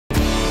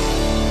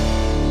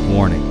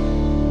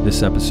Warning,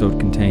 this episode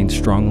contains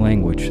strong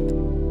language.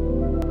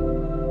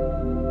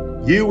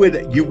 You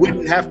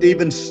wouldn't have to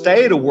even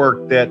stay at a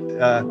work that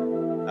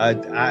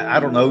I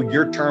don't know,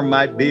 your term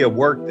might be a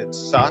work that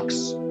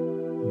sucks,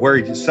 where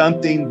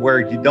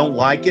you don't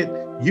like it.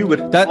 You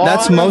would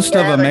that's most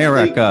of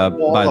America,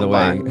 by the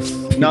way.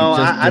 No,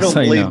 I don't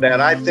believe that.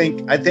 I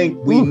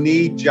think we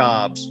need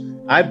jobs.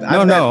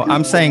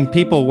 I'm saying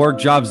people work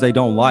jobs they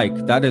don't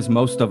like. That is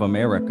most of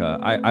America.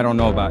 I don't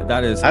know about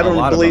that. Is a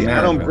lot of America.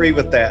 I don't agree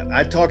with that.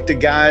 I talk to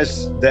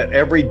guys that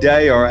every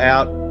day are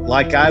out,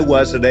 like I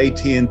was at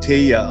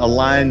AT&T, a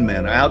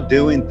lineman, out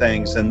doing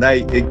things, and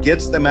it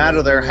gets them out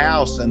of their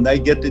house and they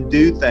get to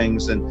do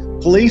things.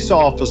 And police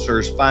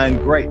officers find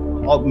great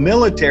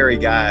military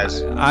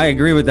guys. I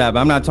agree with that, but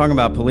I'm not talking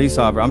about police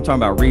officers. I'm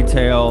talking about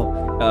retail.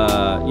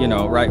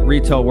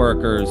 Retail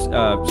workers,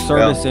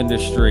 service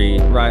industry,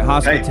 right,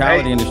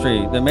 hospitality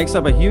industry that makes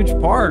up a huge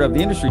part of the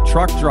industry.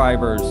 Truck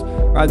drivers,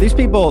 right? These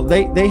people,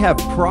 they have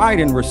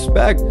pride and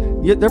respect.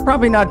 They're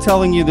probably not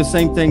telling you the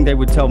same thing they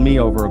would tell me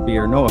over a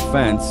beer. No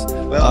offense.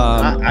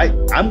 Well,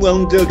 I'm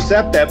willing to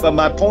accept that, but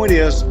my point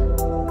is,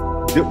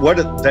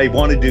 what they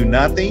want to do?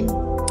 Nothing.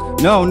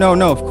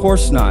 No, of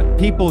course not.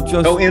 People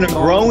just in a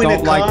growing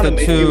don't economy, like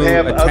the two you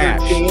have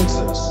attached. other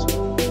chances.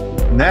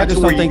 And that's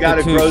where you got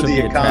to grow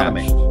the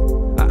economy.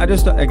 I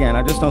just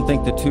don't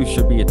think the two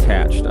should be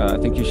attached. I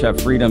think you should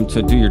have freedom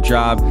to do your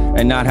job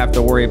and not have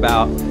to worry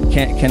about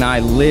can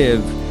I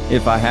live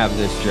if I have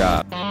this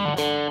job.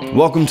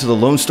 Welcome to the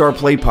Lone Star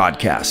Play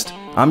Podcast.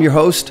 I'm your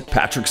host,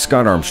 Patrick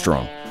Scott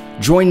Armstrong.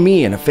 Join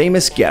me and a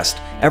famous guest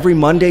every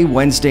Monday,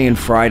 Wednesday, and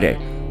Friday.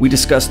 We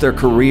discuss their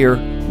career,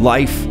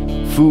 life,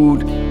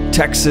 food,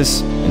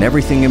 Texas, and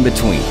everything in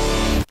between.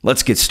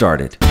 Let's get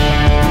started.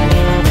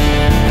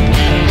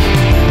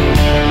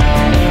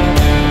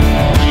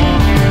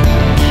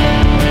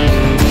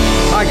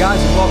 Hi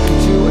guys, and welcome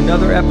to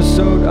another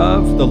episode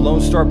of the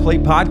Lone Star Play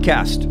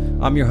Podcast.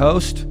 I'm your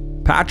host,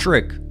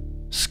 Patrick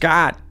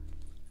Scott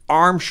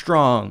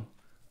Armstrong.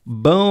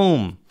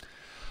 Boom.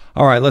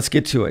 All right, let's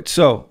get to it.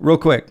 So, real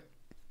quick,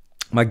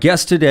 my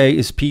guest today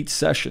is Pete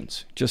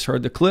Sessions. Just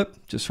heard the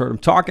clip, just heard him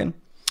talking,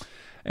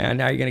 and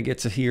now you're going to get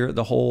to hear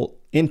the whole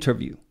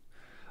interview.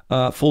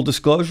 Full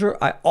disclosure,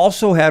 I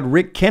also had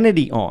Rick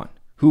Kennedy on,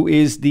 who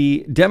is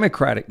the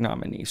Democratic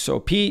nominee. So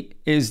Pete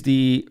is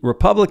the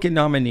Republican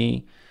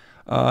nominee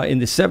in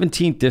the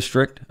 17th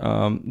district.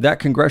 That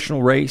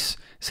congressional race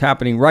is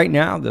happening right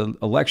now. The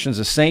election's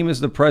the same as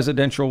the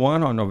presidential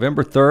one on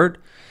November 3rd.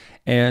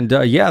 And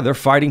they're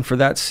fighting for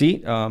that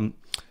seat.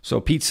 So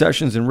Pete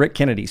Sessions and Rick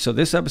Kennedy. So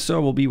this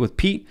episode will be with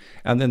Pete,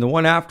 and then the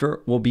one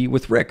after will be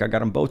with Rick. I got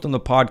them both on the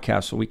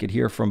podcast so we could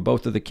hear from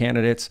both of the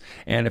candidates.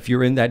 And if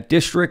you're in that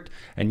district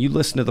and you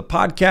listen to the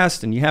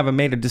podcast and you haven't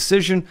made a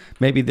decision,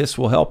 maybe this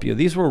will help you.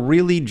 These were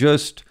really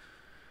just,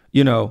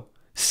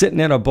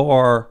 sitting at a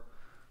bar,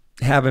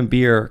 having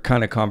beer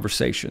kind of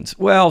conversations.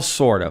 Well,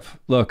 sort of.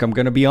 Look, I'm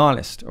going to be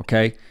honest,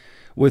 okay?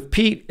 With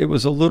Pete, it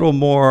was a little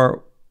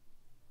more,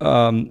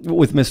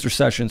 with Mr.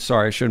 Sessions,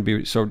 sorry, I shouldn't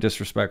be so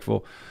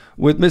disrespectful.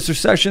 With Mr.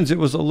 Sessions, it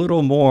was a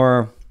little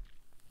more,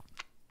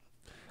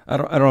 I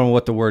don't know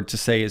what the word to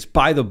say is,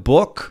 by the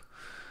book,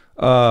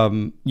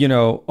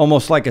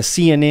 almost like a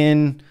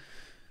CNN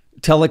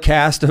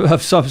telecast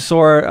of some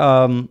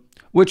sort,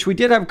 which we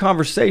did have a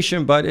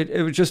conversation, but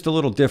it was just a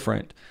little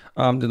different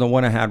than the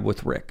one I had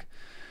with Rick.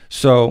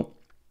 So,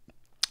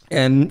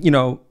 and,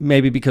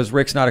 maybe because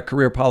Rick's not a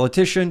career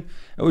politician,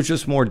 it was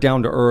just more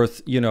down to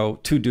earth,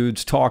 two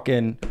dudes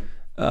talking,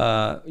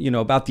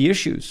 about the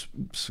issues.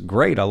 It's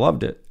great. I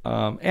loved it.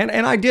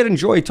 And I did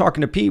enjoy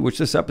talking to Pete, which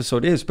this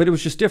episode is, but it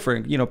was just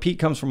different. Pete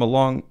comes from a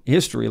long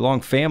history, a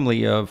long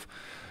family of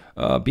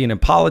being in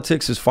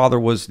politics. His father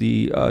was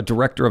the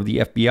director of the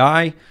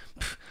FBI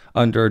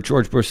under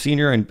George Bush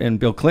Sr. and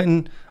Bill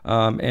Clinton.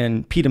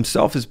 And Pete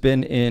himself has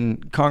been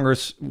in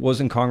Congress,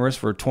 was in Congress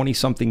for 20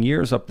 something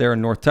years up there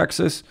in North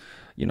Texas,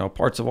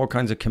 parts of all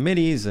kinds of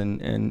committees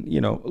and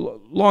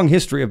long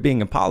history of being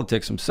in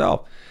politics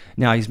himself.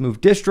 Now he's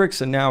moved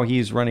districts and now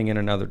he's running in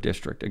another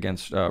district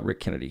against Rick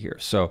Kennedy here.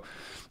 So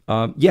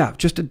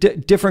just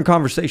different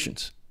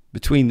conversations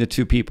between the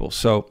two people.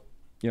 So,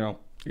 I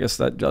guess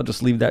that I'll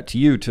just leave that to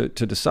you to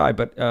decide.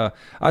 But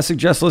I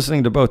suggest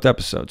listening to both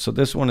episodes. So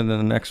this one and then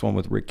the next one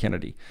with Rick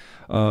Kennedy.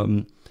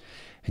 And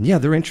yeah,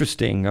 they're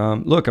interesting.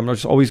 Look, I'm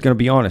just always going to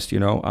be honest.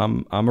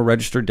 I'm a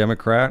registered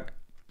Democrat.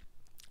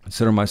 I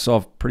consider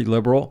myself pretty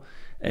liberal.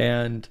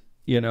 And,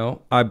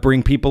 I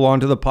bring people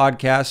onto the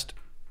podcast.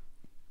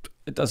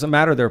 It doesn't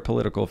matter their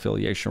political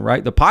affiliation,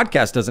 right? The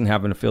podcast doesn't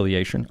have an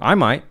affiliation. I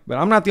might, but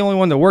I'm not the only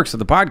one that works at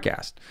the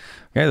podcast.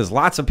 Okay, there's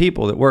lots of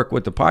people that work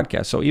with the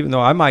podcast. So even though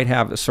I might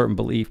have a certain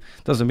belief,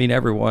 doesn't mean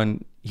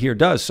everyone here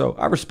does. So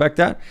I respect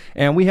that.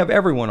 And we have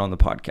everyone on the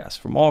podcast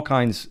from all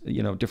kinds,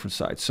 different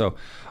sides. So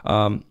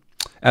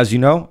as you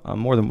know, I'm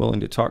more than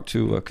willing to talk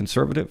to a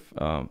conservative.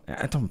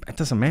 It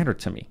doesn't matter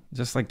to me. It's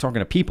just like talking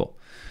to people.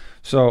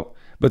 So,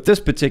 but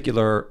this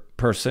particular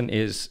person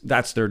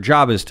that's their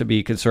job is to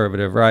be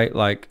conservative, right?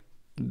 Like,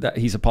 that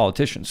he's a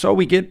politician. So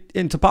we get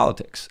into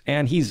politics,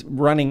 and he's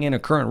running in a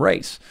current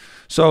race.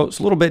 So it's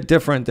a little bit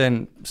different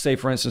than, say,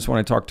 for instance, when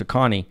I talked to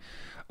Connie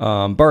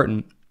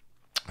Burton,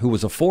 who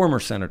was a former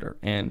senator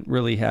and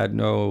really had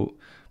no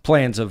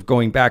plans of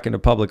going back into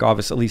public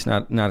office, at least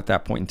not at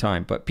that point in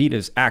time. But Pete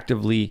is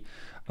actively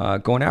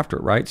going after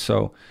it, right?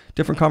 So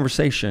different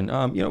conversation.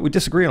 We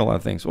disagree on a lot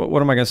of things.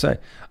 What am I going to say?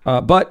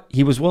 But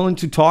he was willing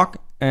to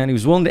talk, and he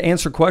was willing to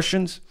answer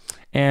questions,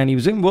 and he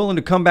was even willing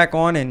to come back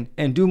on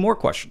and do more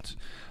questions.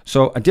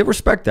 So I did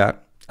respect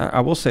that. I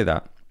will say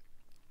that.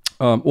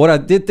 What I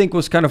did think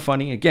was kind of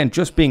funny, again,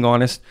 just being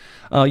honest,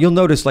 you'll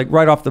notice like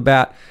right off the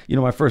bat,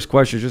 my first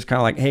question is just kind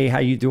of like, hey, how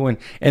you doing?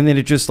 And then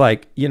it just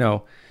like,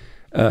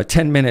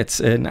 10 minutes.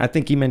 And I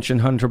think he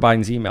mentioned Hunter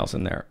Biden's emails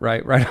in there,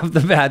 right off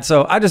the bat.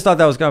 So I just thought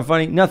that was kind of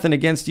funny. Nothing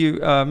against you,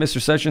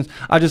 Mr. Sessions.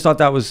 I just thought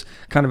that was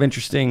kind of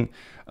interesting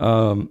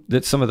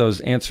that some of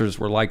those answers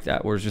were like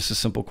that, where it's just a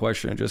simple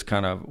question and just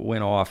kind of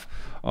went off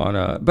on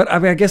but I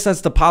mean, I guess that's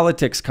the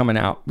politics coming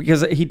out,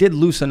 because he did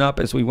loosen up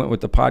as we went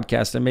with the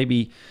podcast, and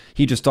maybe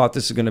he just thought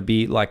this is going to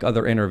be like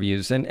other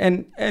interviews,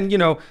 and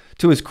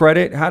to his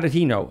credit, how did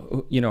he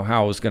know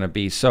how it was going to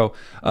be? So,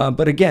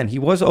 but again, he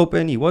was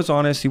open, he was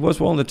honest, he was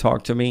willing to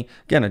talk to me.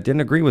 Again, I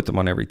didn't agree with him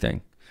on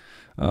everything.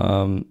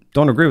 Don't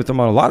agree with him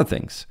on a lot of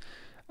things.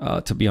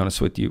 To be honest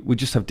with you, we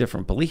just have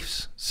different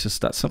beliefs. It's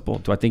just that simple.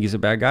 Do I think he's a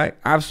bad guy?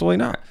 Absolutely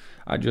not.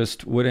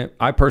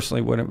 I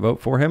personally wouldn't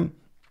vote for him.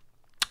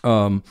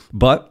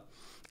 But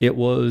it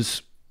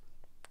was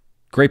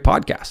great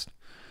podcast.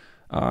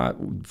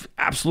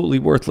 Absolutely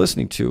worth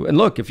listening to. And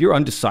look, if you're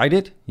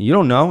undecided, you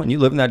don't know, and you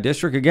live in that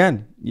district,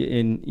 again,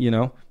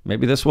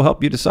 maybe this will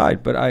help you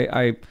decide. But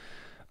I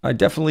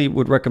definitely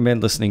would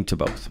recommend listening to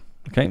both.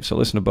 Okay, so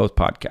listen to both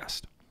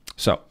podcasts.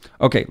 So,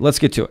 okay, let's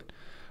get to it.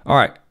 All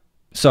right.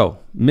 So,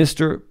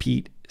 Mr.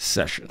 Pete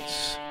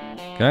Sessions,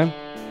 okay?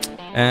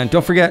 And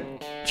don't forget,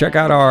 check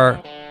out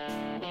our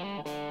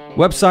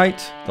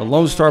website,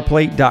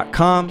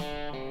 thelonestarplate.com,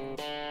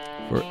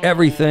 for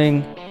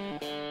everything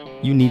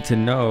you need to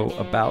know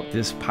about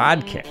this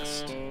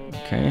podcast,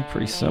 okay?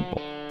 Pretty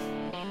simple.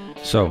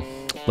 So,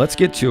 let's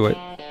get to it.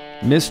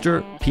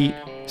 Mr. Pete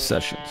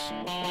Sessions.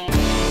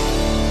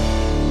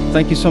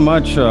 Thank you so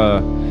much,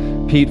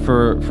 Pete,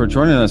 for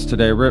joining us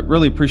today.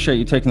 Really appreciate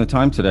you taking the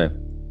time today.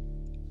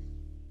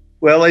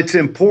 Well, it's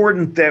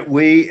important that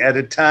we, at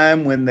a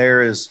time when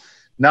there is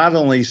not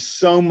only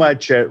so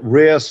much at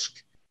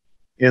risk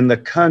in the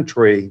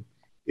country,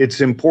 it's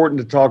important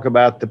to talk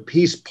about the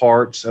piece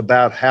parts,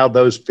 about how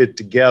those fit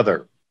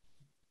together,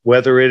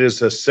 whether it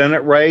is a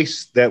Senate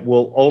race that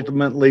will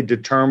ultimately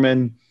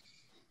determine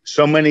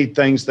so many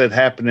things that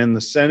happen in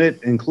the Senate,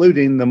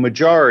 including the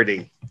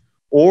majority,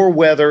 or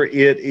whether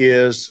it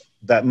is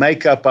the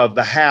makeup of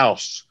the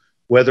House,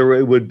 whether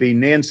it would be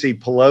Nancy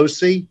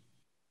Pelosi,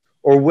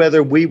 or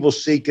whether we will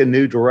seek a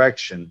new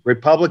direction.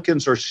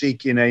 Republicans are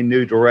seeking a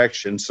new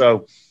direction.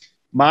 So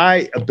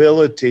my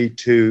ability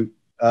to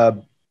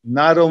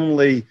not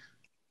only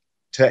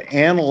to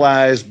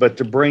analyze, but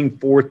to bring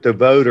forth to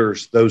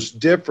voters those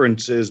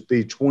differences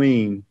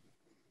between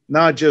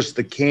not just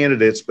the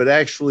candidates, but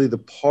actually the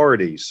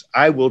parties.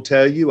 I will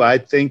tell you, I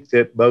think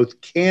that both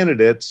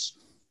candidates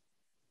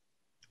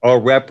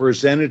are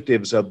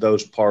representatives of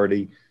those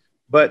parties,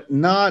 but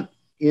not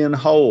in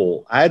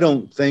whole. I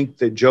don't think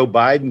that Joe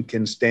Biden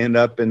can stand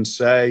up and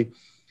say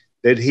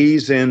that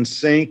he's in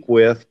sync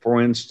with,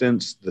 for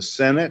instance, the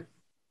Senate,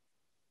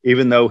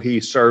 even though he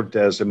served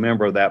as a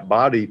member of that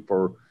body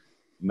for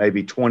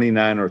maybe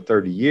 29 or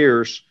 30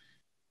 years,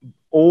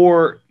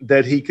 or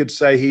that he could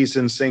say he's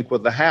in sync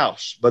with the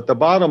House. But the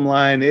bottom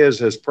line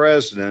is, as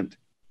president,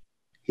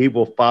 he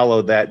will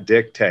follow that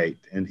dictate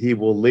and he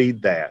will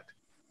lead that.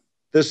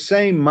 The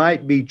same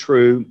might be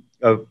true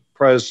of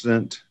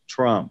President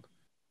Trump.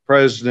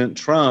 President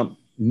Trump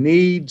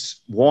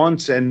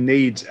wants and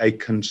needs a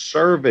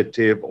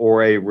conservative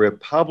or a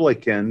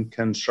Republican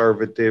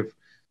conservative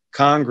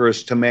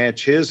Congress to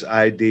match his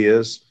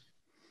ideas,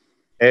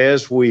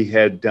 as we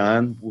had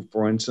done,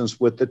 for instance,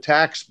 with the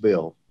tax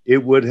bill.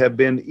 It would have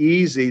been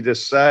easy to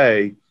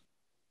say,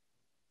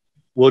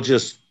 we'll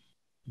just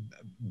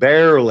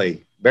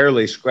barely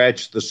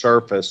scratch the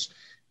surface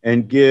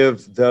and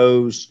give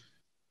those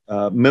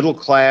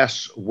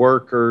middle-class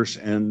workers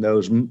and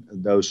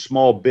those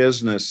small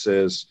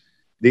businesses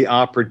the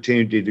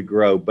opportunity to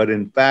grow. But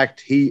in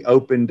fact, we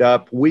opened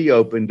up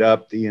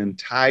the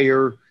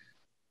entire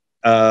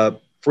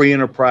free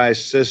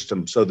enterprise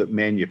system so that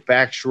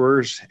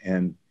manufacturers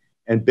and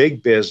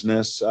big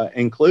business,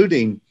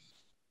 including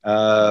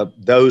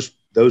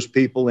those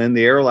people in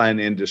the airline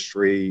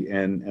industry,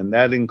 and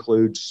that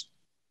includes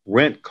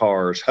rent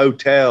cars,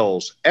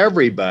 hotels,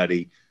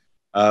 everybody,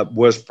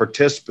 was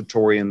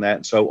participatory in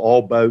that. So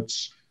all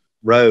boats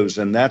rose.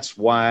 And that's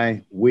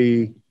why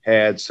we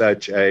had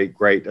such a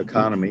great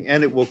economy.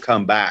 And it will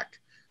come back,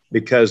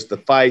 because the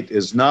fight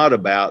is not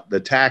about the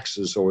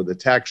taxes or the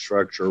tax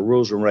structure,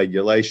 rules and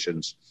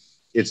regulations.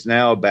 It's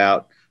now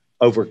about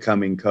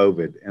overcoming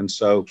COVID. And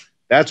so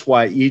that's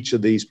why each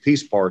of these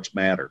piece parts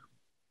matter.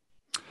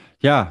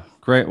 Yeah,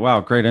 Great. Wow.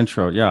 Great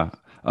intro. Yeah.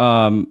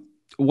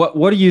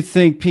 What do you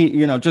think, Pete?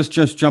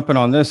 Just jumping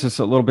on this, it's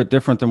a little bit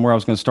different than where I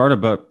was going to start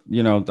it, but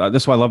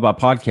this is what I love about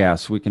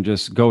podcasts. We can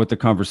just go with the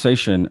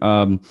conversation.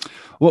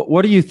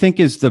 What do you think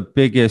is the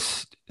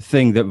biggest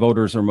thing that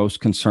voters are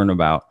most concerned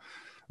about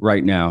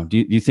right now? Do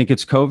you think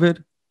it's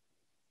COVID?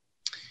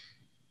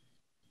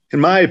 In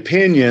my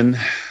opinion,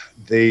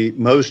 the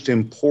most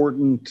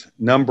important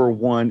number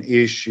one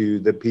issue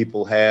that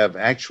people have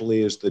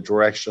actually is the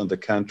direction of the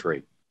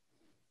country.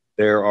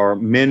 There are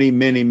many,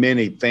 many,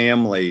 many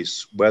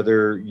families,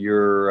 whether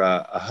you're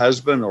a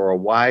husband or a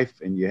wife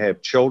and you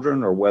have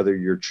children, or whether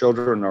your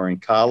children are in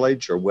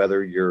college, or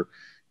whether you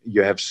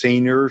have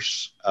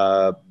seniors,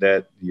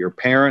 that your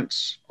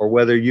parents, or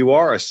whether you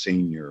are a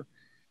senior,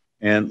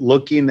 and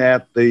looking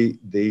at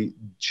the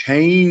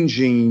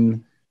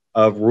changing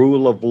of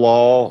rule of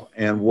law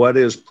and what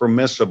is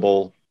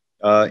permissible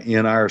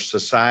in our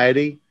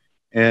society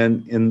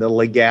and in the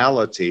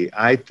legality.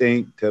 I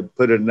think, to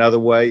put it another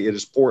way, it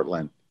is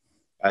Portland.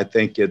 I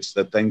think it's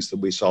the things that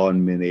we saw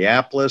in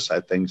Minneapolis.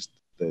 I think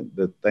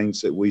the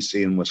things that we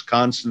see in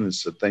Wisconsin.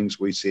 It's the things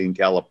we see in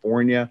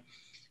California.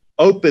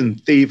 Open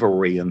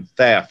thievery and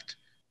theft,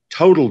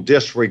 total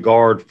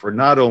disregard for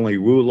not only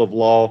rule of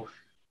law,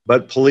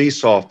 but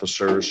police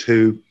officers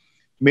who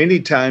many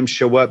times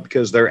show up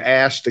because they're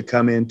asked to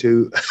come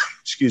into,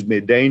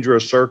 a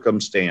dangerous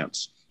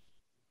circumstance,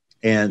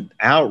 and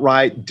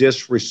outright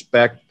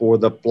disrespect for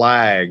the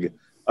flag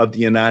of the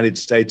United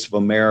States of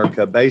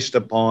America based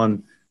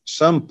upon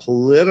some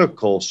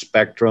political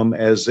spectrum,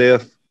 as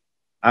if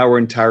our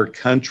entire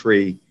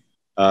country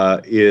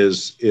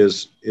is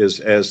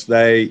as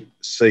they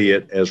see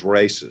it, as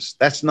racist.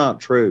 That's not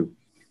true,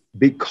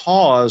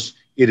 because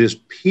it is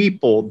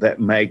people that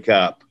make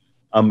up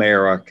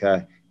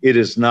America. It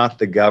is not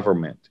the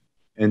government.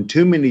 And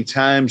too many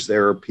times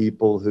there are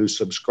people who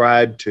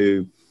subscribe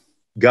to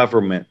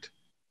government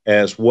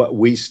as what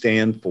we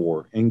stand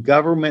for. And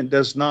government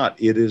does not.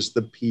 It is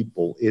the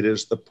people. It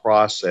is the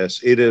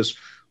process. It is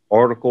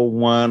Article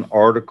 1,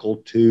 Article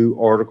 2,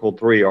 Article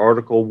 3.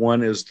 Article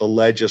 1 is the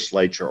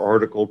legislature.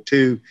 Article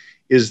 2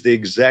 is the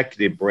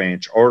executive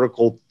branch.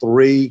 Article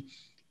 3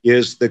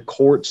 is the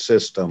court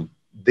system.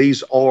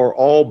 These are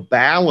all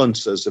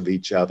balances of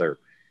each other.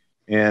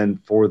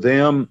 And for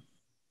them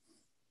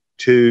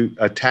to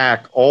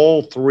attack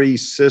all three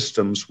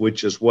systems,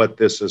 which is what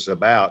this is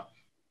about,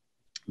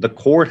 the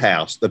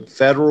courthouse, the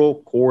federal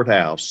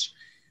courthouse,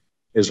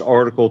 is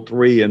Article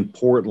 3 in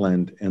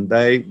Portland, and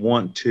they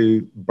want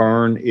to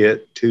burn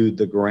it to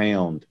the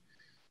ground.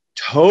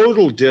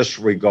 Total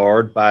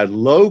disregard by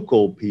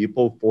local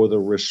people for the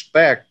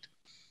respect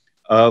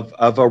of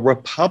a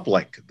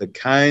republic, the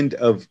kind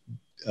of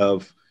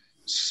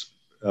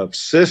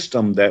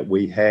system that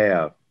we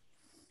have.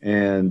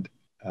 And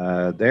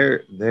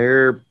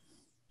they're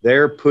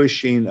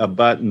pushing a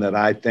button that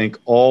I think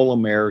all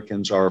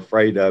Americans are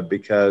afraid of,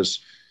 because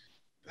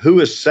who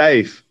is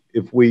safe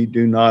if we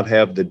do not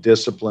have the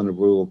discipline of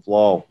rule of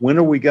law? When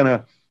are we going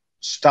to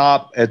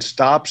stop at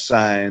stop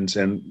signs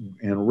and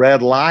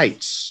red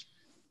lights?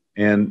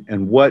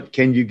 And what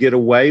can you get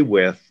away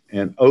with?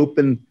 And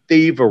open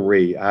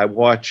thievery. I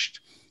watched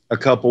a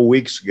couple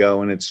weeks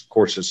ago, and of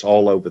course it's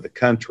all over the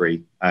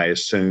country, I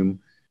assume,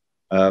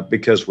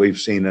 because we've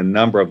seen a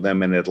number of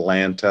them in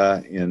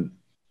Atlanta,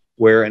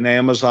 where an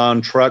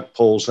Amazon truck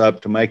pulls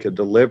up to make a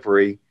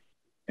delivery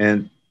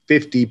and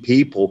 50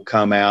 people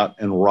come out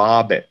and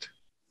rob it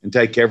and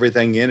take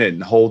everything in it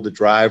and hold the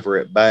driver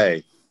at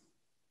bay.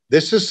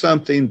 This is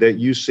something that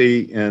you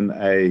see in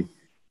a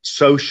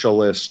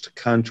socialist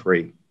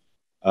country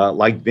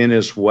like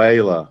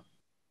Venezuela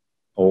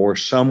or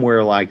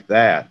somewhere like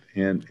that.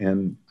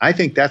 And I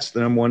think that's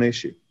the number one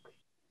issue.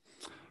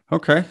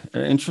 Okay,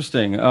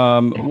 interesting.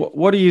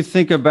 What do you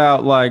think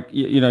about, like,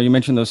 you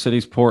mentioned those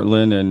cities,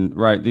 Portland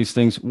and these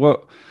things.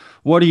 What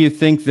do you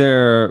think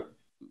they're,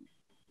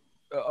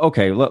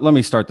 okay, let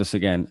me start this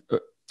again.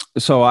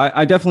 So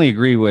I definitely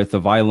agree with the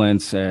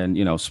violence and,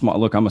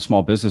 look, I'm a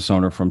small business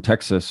owner from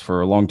Texas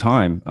for a long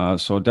time.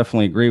 So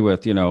definitely agree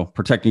with,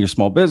 protecting your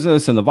small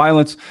business and the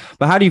violence.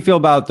 But how do you feel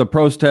about the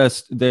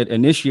protest that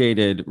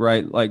initiated,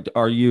 right? Like,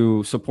 are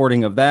you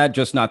supporting of that,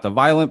 just not the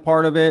violent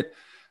part of it?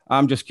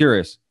 I'm just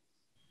curious.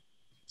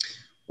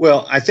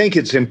 Well, I think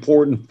it's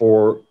important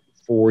for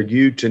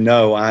you to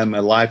know I'm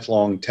a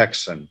lifelong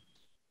Texan.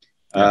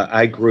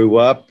 I grew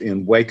up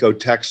in Waco,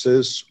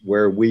 Texas,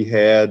 where we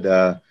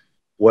had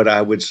what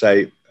I would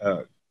say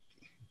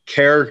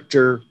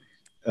character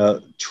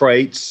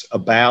traits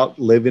about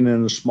living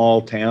in a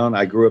small town.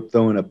 I grew up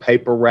throwing a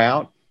paper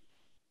route.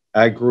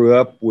 I grew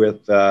up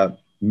with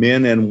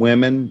men and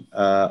women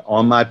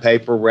on my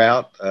paper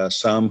route,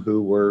 some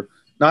who were,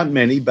 not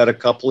many, but a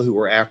couple who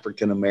were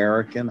African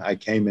American. I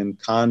came in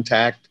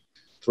contact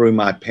through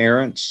my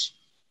parents.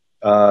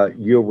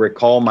 You'll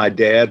recall my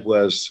dad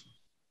was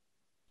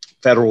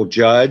federal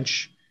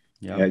judge,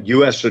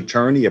 U.S.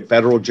 attorney, a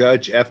federal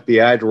judge,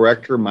 FBI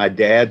director. My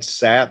dad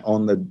sat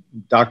on the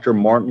Dr.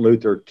 Martin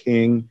Luther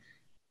King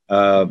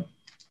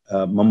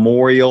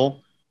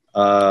memorial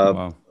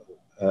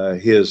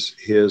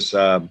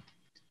the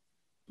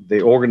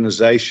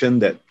organization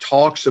that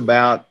talks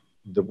about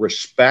the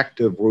respect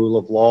of rule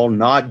of law,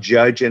 not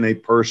judging a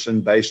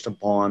person based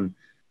upon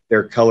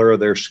their color of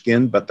their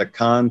skin, but the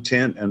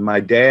content. And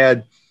my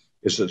dad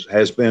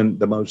has been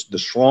the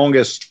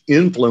strongest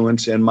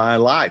influence in my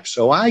life.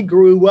 So I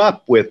grew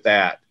up with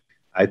that.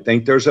 I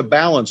think there's a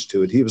balance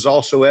to it. He was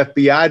also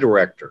FBI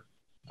director.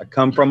 I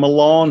come from a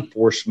law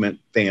enforcement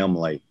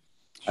family.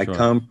 Sure. I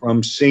come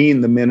from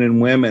seeing the men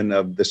and women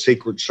of the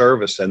Secret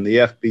Service and the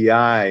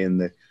FBI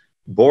and the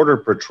Border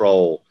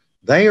Patrol.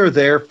 They are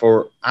there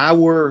for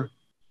our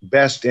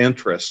best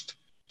interest,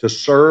 to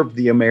serve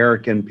the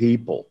American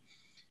people.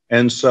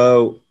 And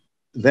so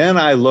then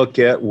I look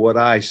at what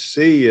I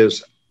see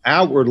as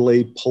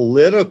outwardly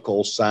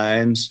political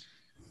signs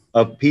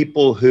of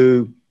people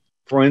who,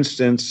 for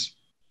instance,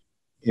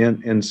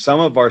 in some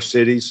of our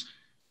cities,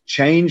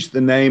 changed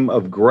the name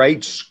of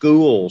great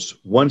schools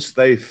once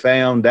they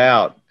found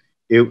out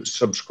it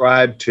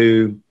subscribed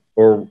to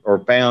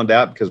or found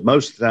out, because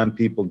most of the time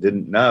people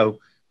didn't know,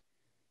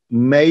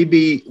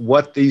 maybe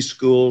what these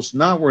schools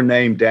not were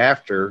named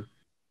after,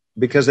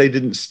 because they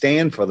didn't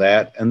stand for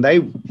that. And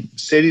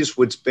cities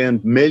would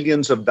spend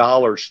millions of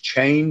dollars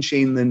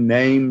changing the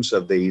names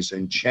of these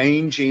and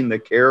changing the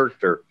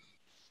character,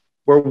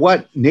 where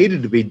what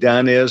needed to be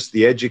done is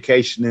the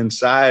education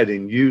inside,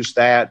 and use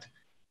that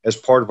as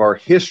part of our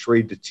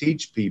history to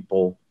teach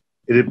people.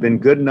 It had been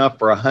good enough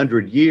for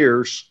 100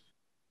 years.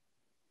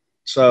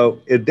 So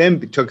it then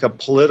took a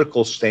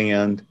political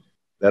stand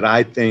that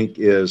I think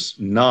is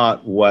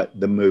not what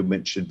the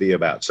movement should be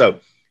about. So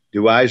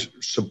do I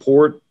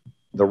support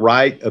the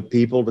right of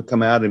people to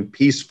come out and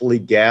peacefully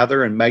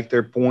gather and make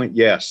their point?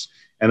 Yes.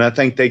 And I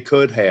think they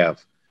could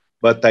have,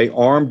 but they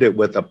armed it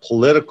with a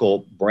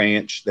political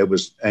branch that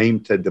was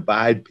aimed to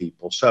divide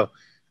people. So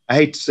I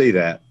hate to see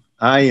that.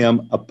 I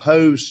am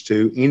opposed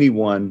to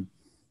anyone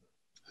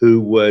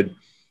who would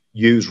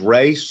use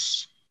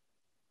race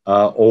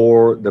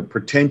or the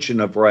pretension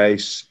of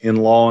race in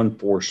law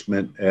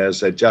enforcement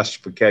as a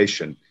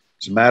justification.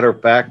 As a matter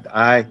of fact,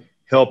 I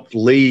helped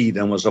lead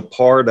and was a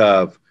part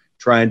of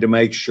trying to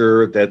make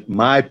sure that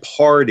my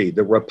party,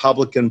 the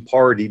Republican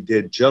Party,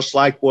 did just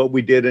like what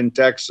we did in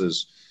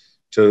Texas,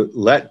 to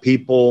let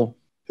people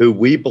who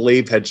we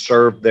believe had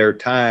served their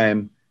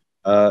time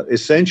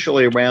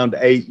essentially around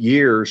 8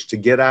 years to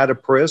get out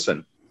of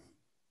prison.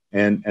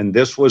 And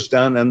this was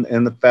done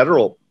in the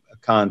federal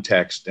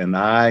context. And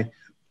I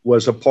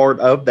was a part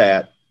of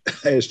that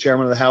as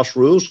chairman of the House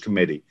Rules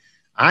Committee.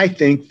 I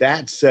think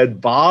that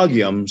said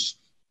volumes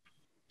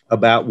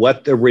about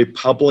what the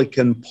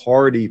Republican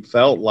Party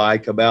felt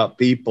like about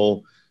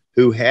people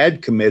who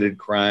had committed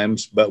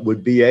crimes, but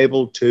would be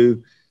able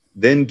to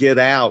then get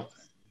out.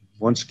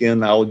 Once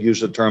again, I'll use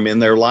the term, in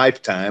their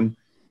lifetime.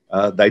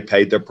 They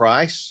paid their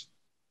price,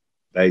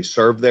 they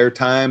served their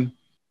time,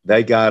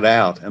 they got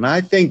out. And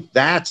I think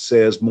that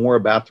says more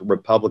about the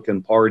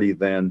Republican Party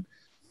than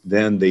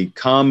the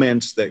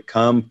comments that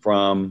come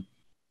from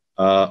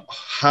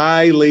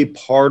highly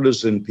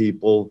partisan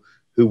people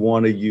who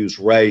want to use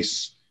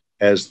race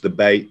as the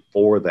bait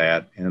for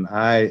that. And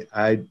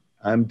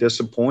I'm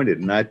disappointed.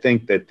 And I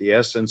think that the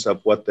essence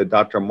of what the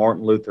Dr.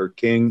 Martin Luther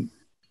King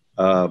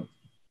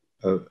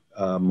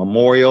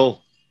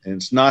memorial, and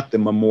it's not the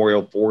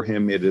memorial for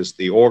him, it is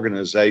the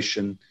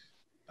organization,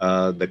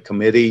 the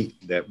committee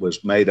that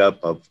was made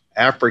up of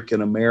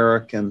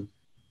African-American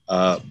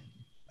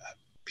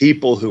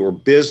people who were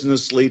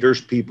business leaders,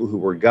 people who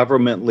were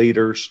government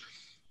leaders,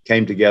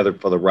 came together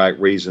for the right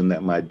reason,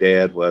 that my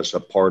dad was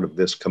a part of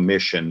this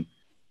commission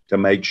to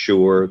make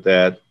sure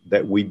that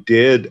we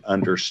did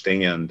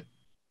understand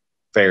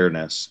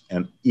fairness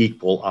and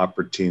equal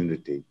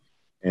opportunity.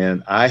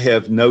 And I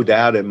have no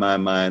doubt in my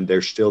mind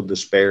there's still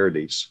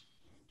disparities.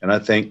 And I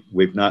think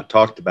we've not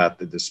talked about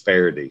the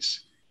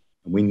disparities.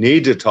 We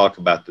need to talk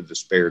about the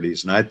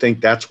disparities. And I think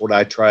that's what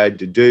I tried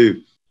to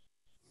do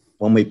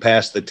when we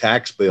passed the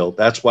tax bill.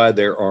 That's why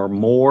there are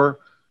more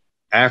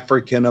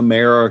African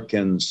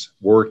Americans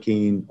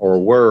working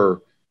or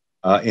were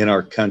in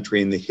our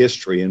country in the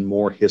history, and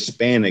more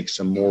Hispanics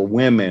and more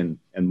women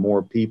and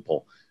more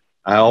people.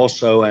 I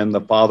also am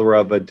the father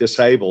of a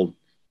disabled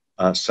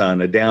son,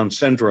 a Down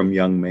syndrome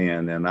young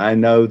man. And I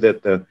know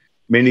that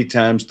many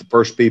times the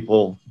first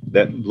people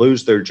that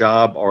lose their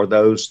job are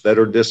those that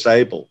are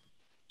disabled.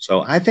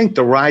 So I think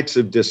the rights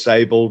of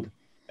disabled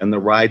and the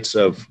rights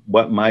of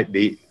what might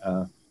be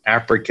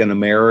African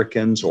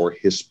Americans or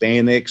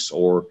Hispanics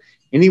or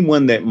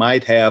anyone that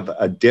might have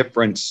a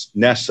difference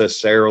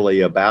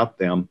necessarily about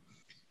them,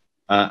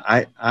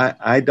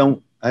 I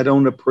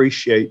don't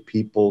appreciate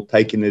people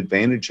taking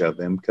advantage of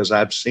them, because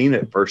I've seen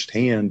it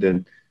firsthand,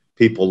 and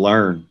people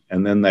learn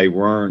and then they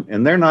learn,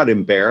 and they're not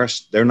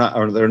embarrassed. They're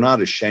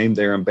not ashamed.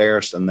 They're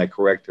embarrassed, and they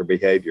correct their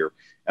behavior.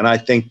 And I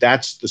think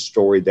that's the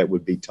story that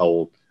would be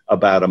told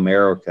about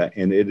America.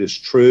 And it is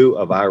true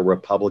of our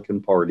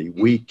Republican Party.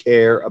 We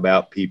care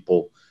about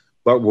people,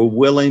 but we're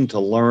willing to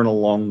learn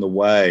along the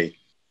way.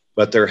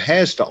 But there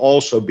has to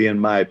also be, in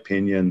my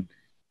opinion,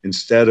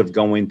 instead of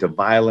going to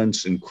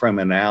violence and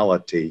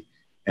criminality,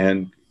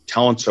 and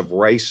taunts of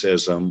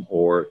racism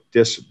or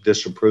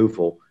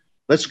disapproval.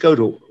 Let's go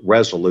to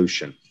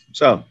resolution.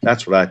 So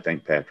that's what I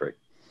think, Patrick.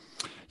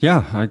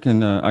 Yeah, I can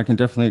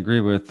definitely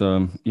agree with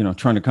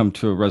trying to come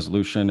to a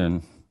resolution,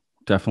 and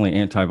definitely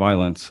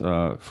anti-violence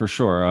for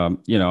sure.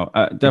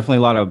 Definitely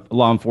a lot of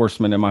law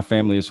enforcement in my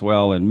family as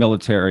well, and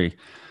military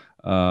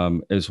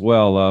as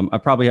well. I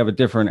probably have a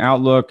different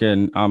outlook,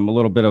 and I'm a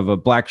little bit of a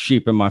black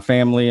sheep in my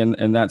family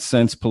in that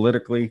sense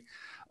politically.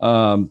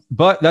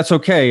 But that's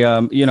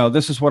okay.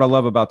 This is what I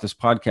love about this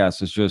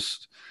podcast, is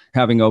just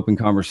having open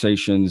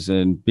conversations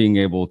and being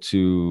able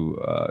to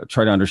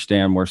try to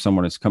understand where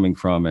someone is coming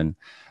from and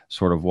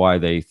sort of why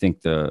they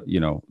think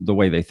the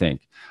way they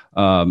think.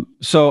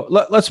 So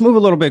let's move a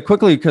little bit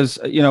quickly, because,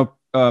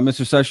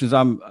 Mr. Sessions,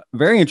 I'm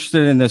very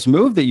interested in this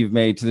move that you've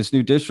made to this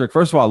new district.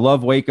 First of all, I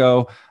love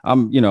Waco.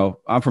 I'm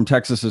from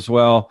Texas as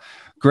well.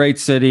 Great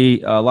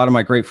city. A lot of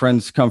my great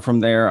friends come from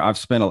there. I've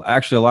spent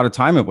actually a lot of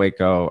time at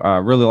Waco. I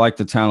really like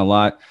the town a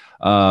lot.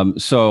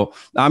 So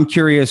I'm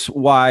curious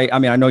why. I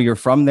mean, I know you're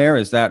from there.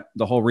 Is that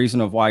the whole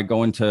reason of why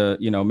going to,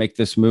 make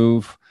this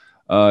move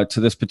to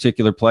this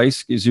particular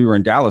place? Because you were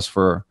in Dallas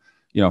for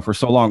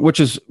so long, which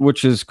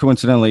is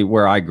coincidentally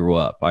where I grew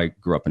up. I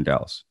grew up in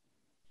Dallas.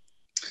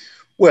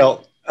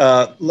 Well,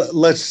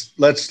 let's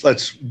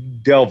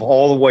delve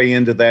all the way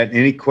into that.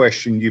 Any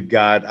question you've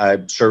got,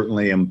 I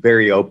certainly am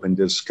very open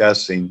to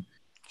discussing.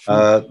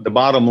 Sure. The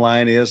bottom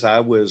line is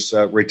I was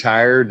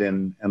retired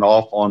and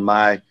off on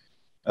my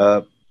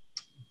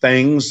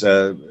things.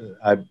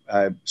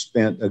 I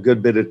spent a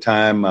good bit of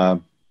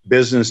time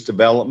business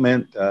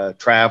development,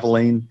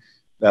 traveling,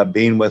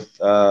 being with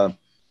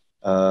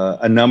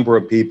a number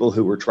of people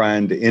who were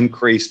trying to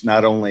increase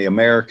not only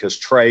America's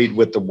trade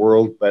with the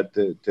world, but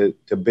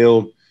to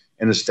build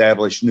and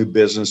establish new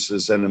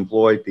businesses and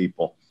employ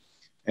people.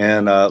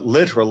 And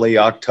literally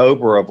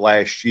October of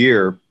last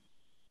year,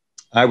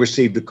 I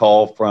received a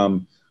call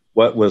from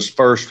what was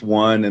first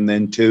one and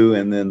then two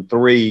and then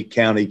three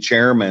county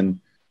chairmen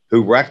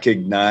who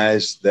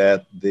recognized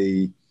that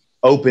the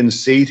open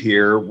seat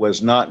here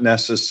was not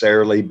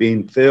necessarily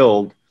being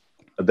filled,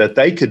 that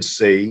they could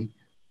see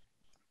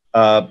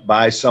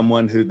by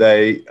someone who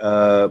they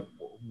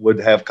would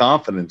have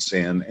confidence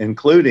in,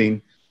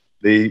 including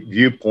the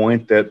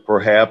viewpoint that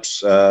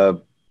perhaps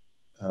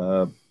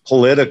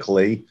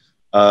politically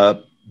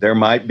there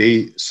might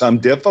be some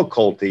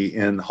difficulty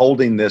in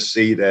holding this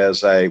seat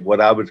as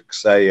what I would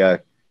say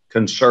a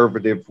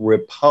conservative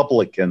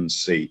Republican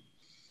seat.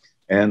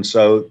 And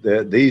so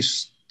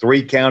these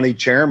three county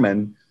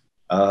chairmen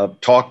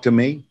talked to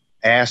me,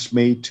 asked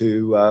me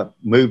to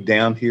move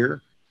down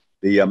here.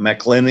 The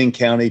McLennan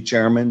County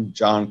Chairman,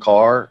 John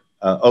Carr,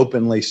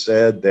 openly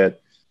said that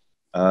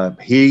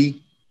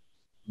he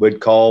would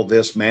call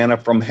this manna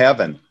from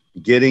heaven,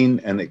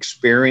 getting an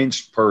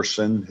experienced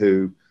person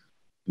who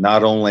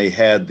not only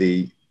had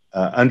the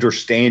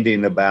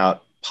understanding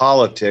about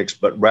politics,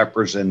 but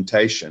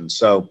representation.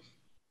 So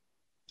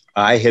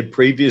I had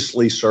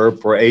previously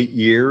served for 8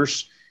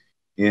 years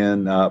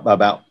in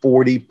about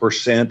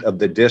 40% of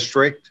the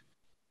district.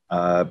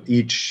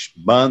 Each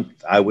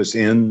month I was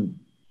in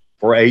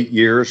for 8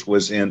 years,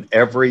 was in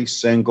every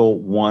single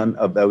one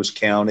of those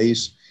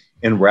counties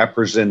in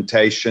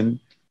representation.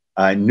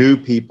 I knew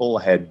people,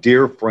 had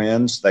dear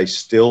friends, they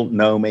still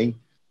know me.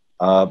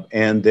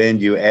 And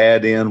then you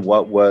add in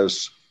what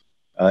was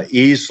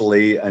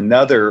easily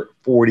another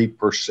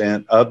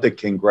 40% of the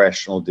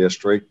congressional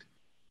district.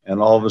 And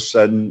all of a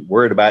sudden,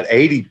 we're at about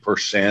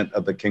 80%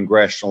 of the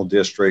congressional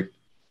district,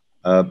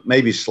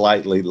 maybe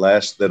slightly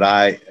less, that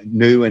I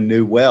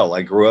knew well.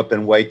 I grew up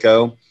in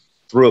Waco.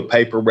 Threw a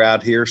paper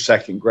route here,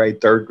 second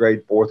grade, third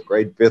grade, fourth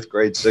grade, fifth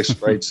grade, sixth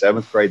grade,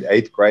 seventh grade,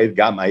 eighth grade,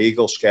 got my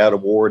Eagle Scout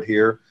Award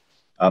here.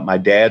 My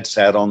dad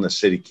sat on the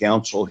city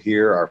council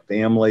here. Our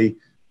family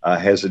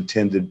has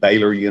attended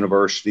Baylor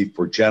University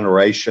for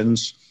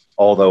generations,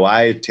 although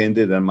I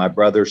attended and my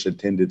brothers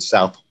attended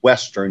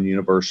Southwestern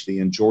University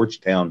in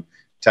Georgetown,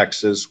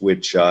 Texas,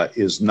 which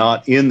is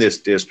not in this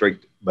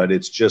district, but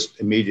it's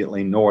just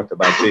immediately north,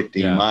 about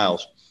 15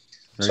 miles.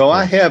 Very so cool.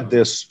 I have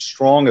this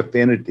strong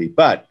affinity,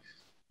 but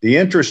the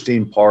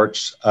interesting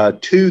parts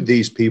to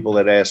these people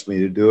that asked me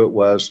to do it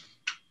was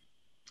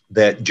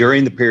that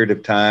during the period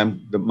of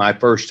time, my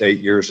first 8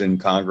 years in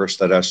Congress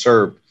that I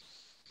served,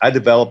 I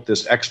developed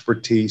this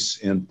expertise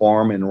in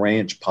farm and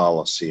ranch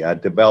policy. I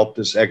developed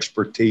this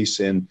expertise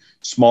in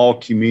small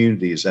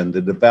communities and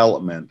the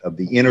development of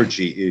the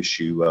energy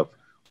issue of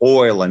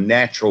oil and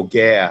natural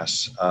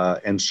gas,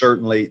 and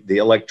certainly the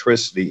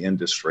electricity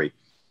industry,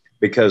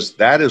 because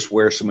that is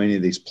where so many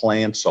of these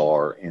plants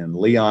are. And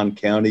Leon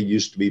County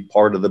used to be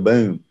part of the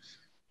boom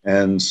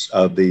and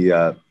of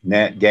the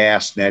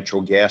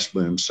natural gas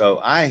boom. So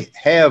I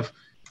have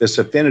this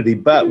affinity,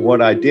 but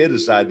what I did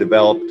is I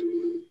developed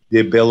the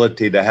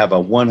ability to have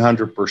a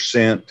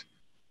 100%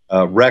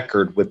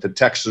 record with the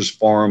Texas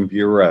Farm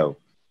Bureau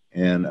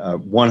and a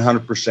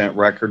 100%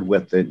 record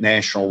with the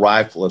National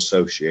Rifle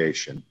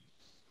Association,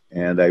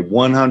 and a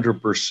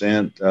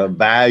 100%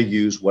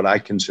 values, what I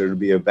consider to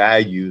be a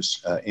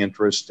values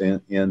interest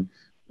in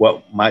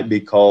what might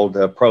be called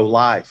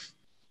pro-life.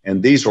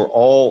 And these are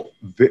all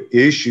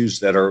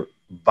issues that are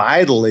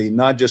vitally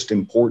not just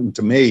important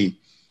to me,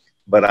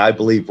 but I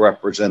believe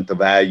represent the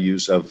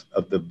values of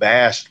the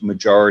vast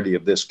majority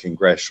of this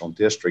congressional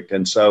district.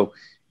 And so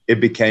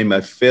it became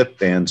a fit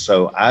then.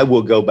 So I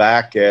will go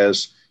back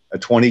as a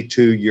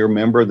 22-year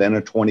member, then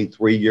a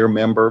 23-year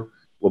member,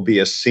 will be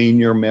a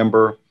senior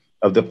member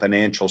of the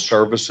Financial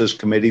Services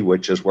Committee,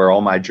 which is where all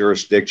my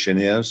jurisdiction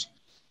is.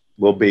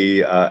 Will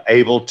be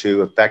able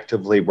to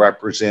effectively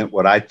represent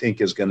what I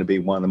think is going to be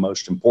one of the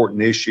most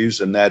important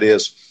issues, and that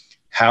is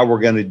how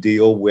we're going to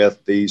deal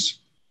with these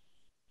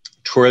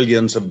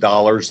trillions of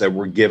dollars that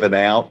were given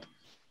out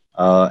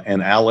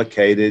and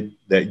allocated,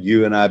 that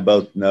you and I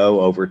both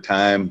know over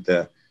time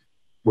the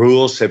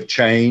rules have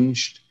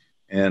changed,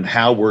 and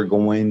how we're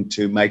going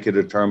to make a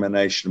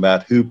determination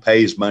about who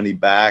pays money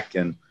back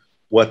and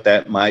what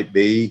that might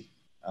be.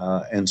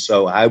 And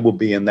so I will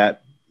be in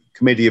that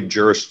committee of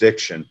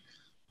jurisdiction.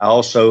 I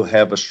also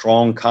have a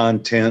strong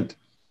content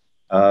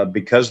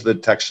because of the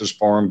Texas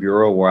Farm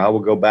Bureau, where I will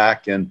go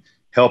back and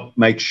help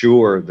make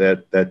sure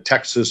that the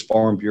Texas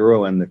Farm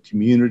Bureau and the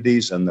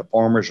communities and the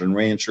farmers and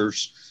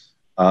ranchers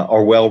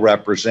are well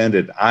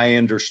represented. I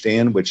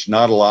understand, which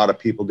not a lot of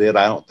people did,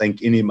 I don't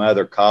think any of my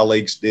other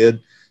colleagues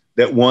did,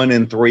 that 1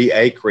 in 3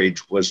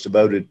 acreage was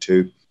devoted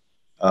to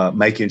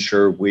making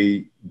sure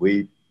we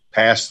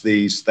pass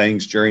these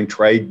things during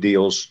trade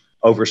deals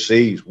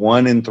overseas.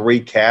 1 in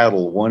 3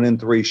 cattle, 1 in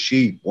 3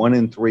 sheep, 1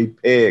 in 3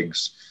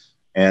 pigs.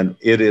 And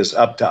it is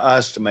up to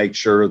us to make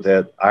sure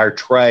that our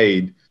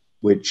trade,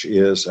 which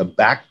is a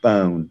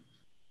backbone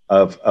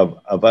of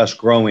us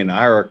growing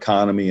our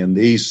economy in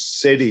these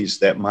cities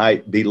that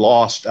might be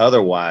lost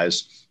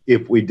otherwise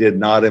if we did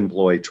not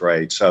employ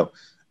trade. So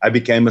I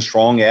became a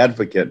strong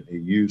advocate.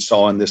 You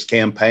saw in this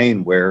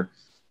campaign where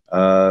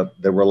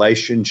the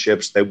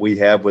relationships that we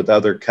have with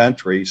other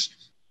countries,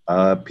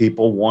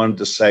 people wanted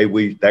to say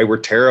they were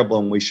terrible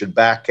and we should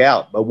back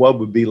out. But what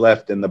would be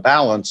left in the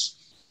balance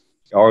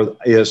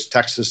is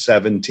Texas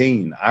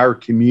 17. Our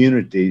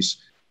communities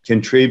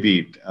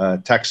contribute.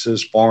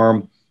 Texas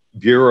Farm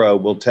Bureau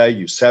will tell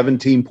you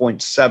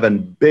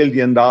 $17.7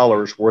 billion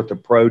worth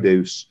of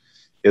produce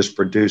is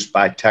produced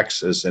by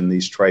Texas in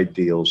these trade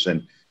deals.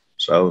 And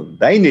so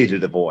they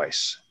needed a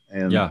voice.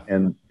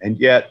 And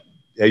yet,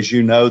 as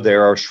you know,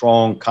 there are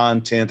strong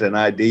content and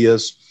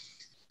ideas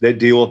that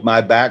deal with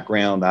my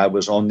background. I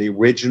was on the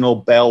original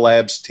Bell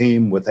Labs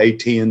team with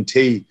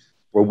AT&T,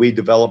 where we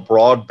developed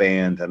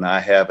broadband, and I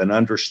have an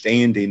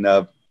understanding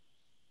of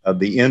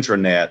the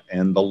internet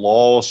and the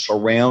laws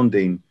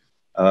surrounding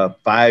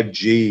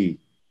 5G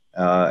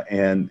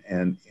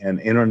and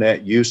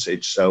internet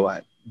usage.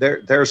 So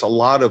there's a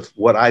lot of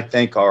what I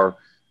think are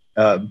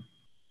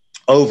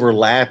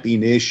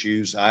overlapping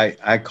issues.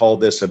 I call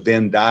this a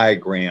Venn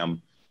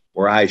diagram,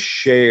 where I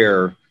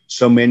share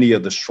so many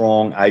of the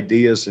strong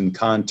ideas and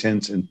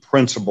contents and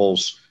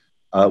principles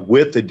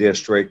with the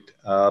district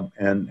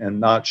and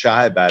not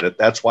shy about it.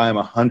 That's why I'm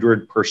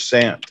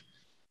 100%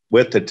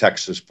 with the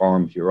Texas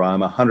Farm Bureau.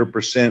 I'm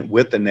 100%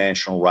 with the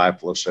National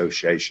Rifle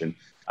Association.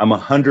 I'm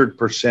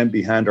 100%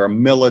 behind our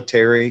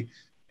military,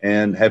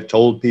 and have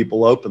told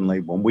people openly,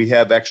 when we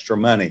have extra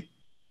money,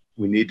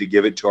 we need to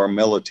give it to our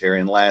military.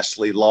 And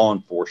lastly, law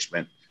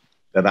enforcement,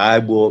 that I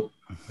will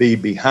be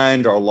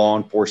behind our law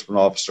enforcement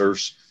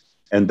officers,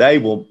 and they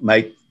will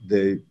make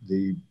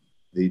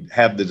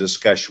have the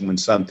discussion when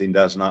something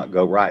does not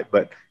go right.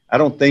 But I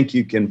don't think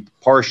you can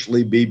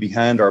partially be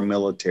behind our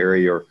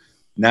military or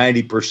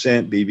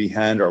 90% be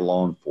behind our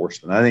law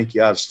enforcement. I think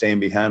you ought to stand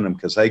behind them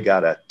because they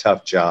got a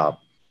tough job.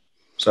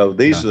 So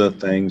these are the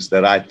things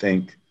that I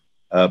think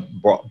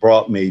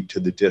brought me to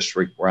the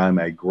district, where I'm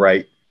a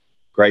great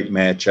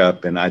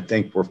matchup. And I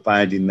think we're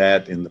finding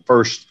that in the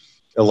first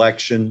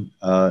election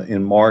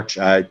in March,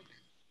 I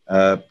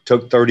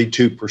took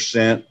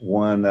 32%,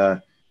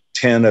 won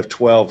 10 of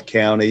 12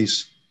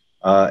 counties,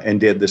 and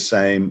did the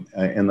same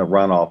in the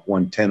runoff,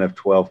 won 10 of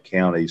 12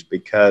 counties,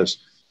 because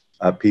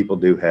people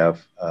do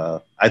have,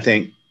 I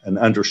think, an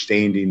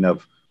understanding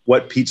of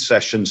what Pete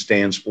Sessions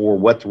stands for,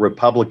 what the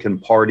Republican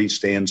Party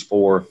stands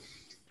for,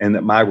 and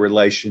that my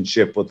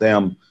relationship with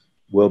them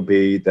will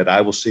be that I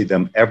will see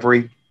them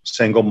every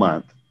single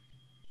month,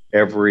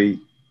 every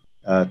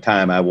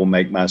time I will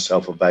make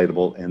myself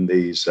available in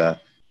these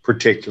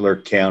particular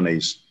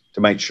counties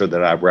to make sure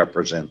that I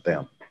represent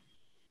them.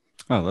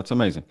 Oh, that's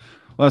amazing.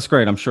 Well, that's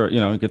great. I'm sure,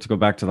 you get to go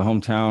back to the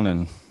hometown,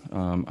 and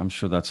I'm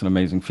sure that's an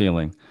amazing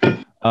feeling.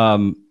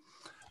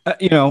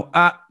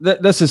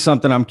 This is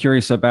something I'm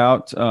curious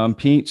about,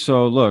 Pete.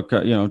 So look,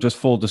 just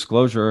full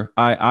disclosure,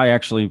 I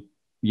actually,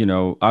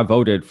 I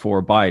voted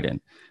for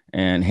Biden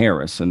and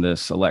Harris in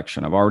this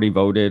election. I've already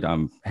voted.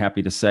 I'm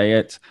happy to say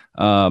it.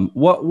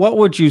 What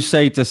would you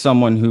say to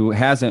someone who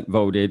hasn't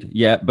voted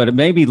yet, but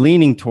may be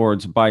leaning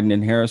towards Biden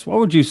and Harris? What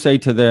would you say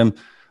to them?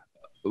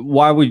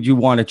 Why would you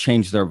want to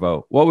change their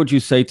vote? What would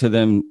you say to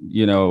them?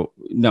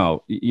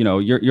 No,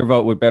 your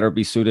vote would better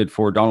be suited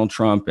for Donald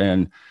Trump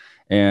and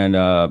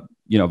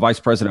Vice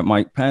President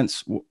Mike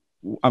Pence.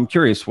 I'm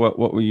curious, what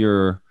were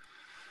your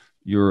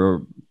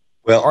your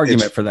Well,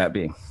 argument for that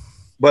being?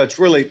 Well, it's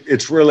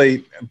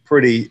really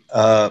pretty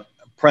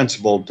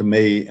principled to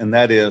me, and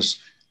that is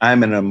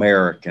I'm an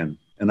American,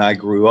 and I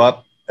grew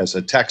up as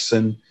a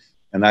Texan,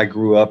 and I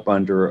grew up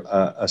under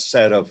a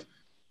set of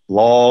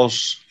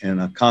laws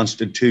and a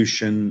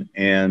constitution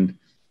and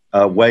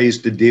ways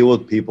to deal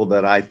with people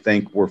that I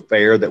think were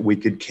fair, that we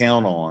could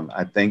count on.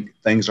 I think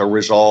things are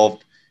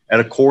resolved at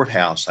a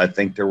courthouse. I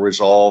think they're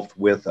resolved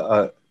with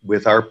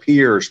our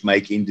peers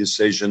making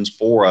decisions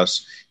for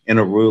us in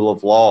a rule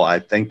of law. I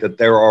think that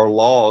there are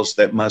laws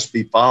that must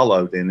be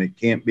followed, and it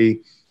can't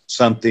be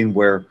something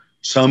where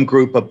some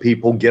group of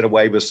people get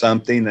away with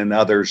something and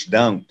others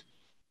don't.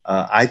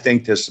 I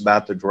think this is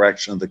about the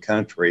direction of the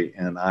country,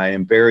 and I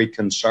am very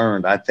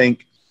concerned. I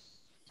think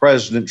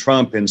President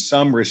Trump, in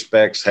some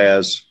respects,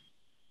 has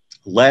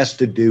less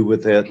to do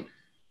with it,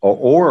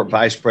 or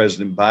Vice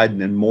President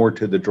Biden, and more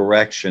to the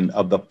direction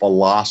of the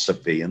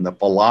philosophy. And the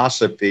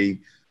philosophy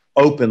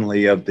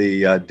openly of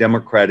the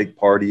Democratic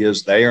Party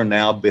is they are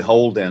now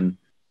beholden,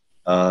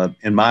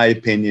 in my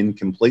opinion,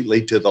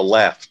 completely to the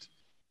left.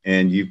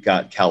 And you've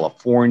got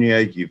California,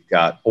 you've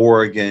got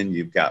Oregon,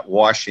 you've got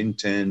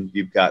Washington,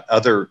 you've got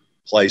other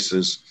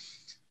places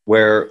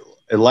where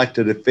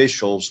elected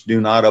officials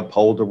do not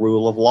uphold the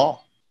rule of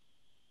law.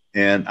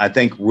 And I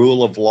think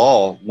rule of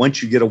law,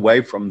 once you get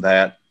away from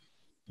that,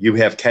 you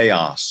have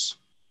chaos.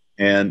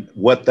 And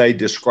what they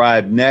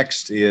describe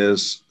next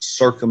is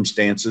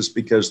circumstances,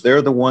 because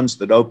they're the ones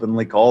that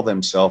openly call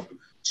themselves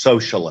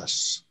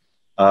socialists.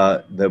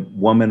 The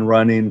woman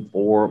running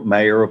for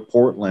mayor of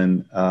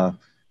Portland,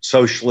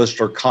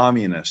 socialist or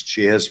communist.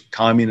 She has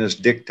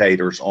communist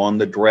dictators on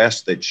the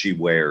dress that she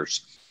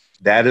wears.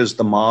 That is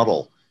the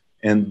model.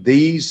 And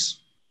these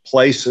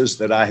places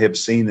that I have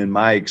seen in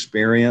my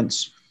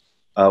experience,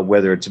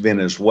 whether it's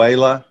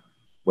Venezuela,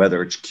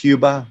 whether it's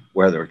Cuba,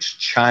 whether it's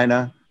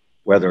China,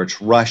 whether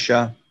it's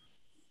Russia,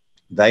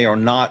 they are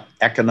not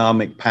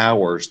economic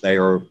powers. They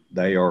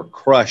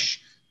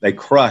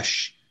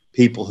crush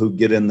people who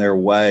get in their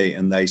way,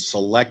 and they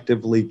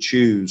selectively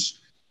choose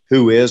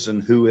who is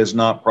and who is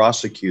not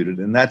prosecuted.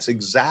 And that's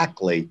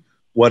exactly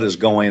what is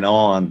going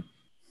on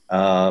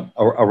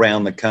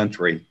around the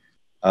country,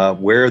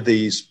 where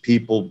these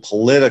people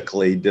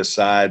politically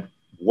decide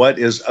what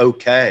is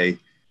okay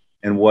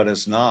and what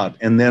is not,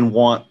 and then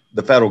want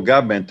the federal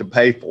government to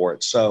pay for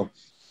it. So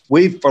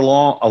we've for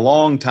a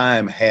long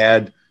time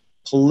had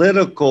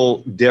political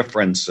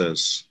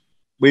differences.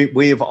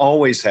 We have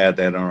always had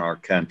that in our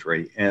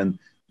country, and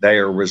they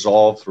are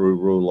resolved through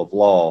rule of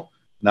law,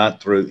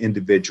 not through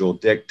individual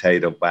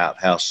dictate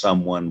about how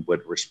someone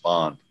would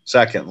respond.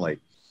 Secondly,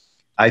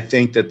 I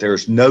think that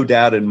there's no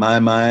doubt in my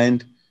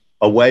mind,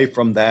 away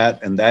from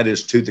that, and that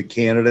is to the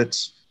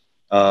candidates,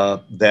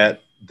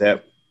 that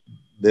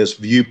this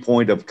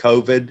viewpoint of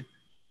COVID,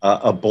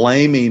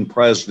 blaming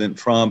President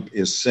Trump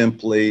is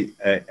simply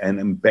an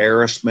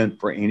embarrassment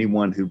for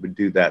anyone who would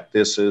do that.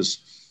 This is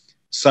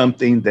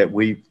something that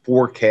we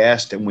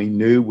forecast and we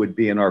knew would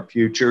be in our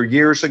future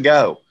years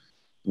ago,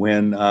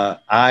 when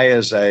I,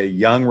 as a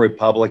young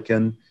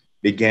Republican,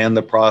 began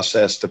the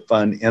process to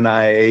fund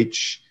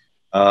NIH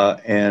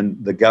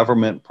and the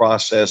government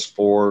process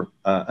for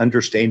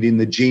understanding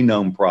the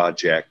Genome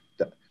Project.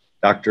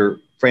 Dr.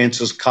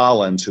 Francis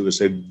Collins, who is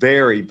a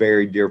very,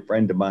 very dear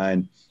friend of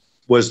mine,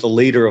 was the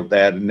leader of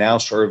that and now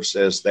serves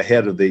as the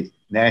head of the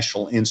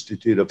National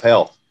Institute of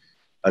Health.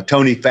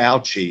 Tony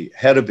Fauci,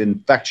 head of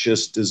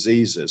infectious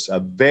diseases, a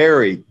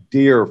very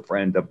dear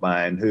friend of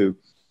mine who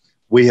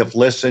we have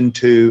listened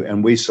to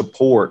and we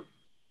support.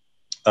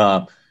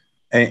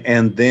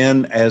 And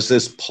then as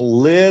this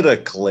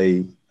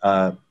politically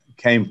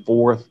came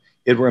forth,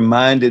 it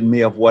reminded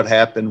me of what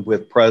happened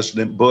with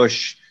President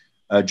Bush,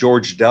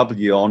 George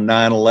W. on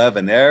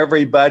 9/11.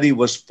 Everybody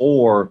was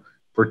for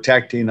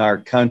protecting our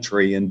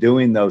country and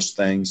doing those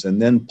things.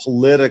 And then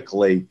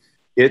politically,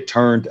 it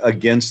turned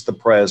against the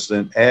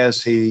president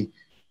as he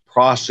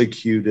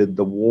prosecuted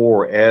the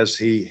war, as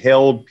he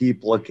held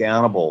people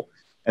accountable.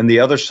 And the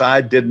other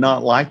side did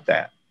not like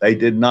that. They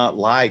did not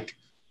like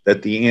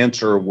that the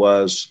answer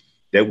was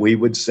that we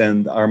would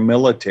send our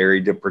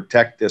military to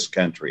protect this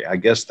country. I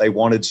guess they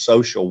wanted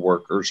social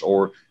workers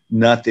or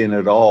nothing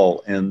at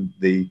all. And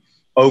the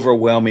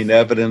overwhelming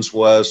evidence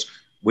was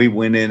we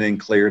went in and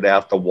cleared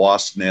out the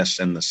wasp nests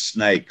and the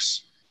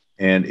snakes.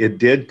 And it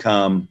did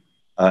come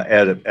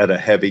at a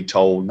heavy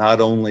toll, not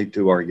only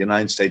to our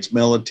United States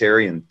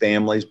military and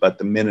families, but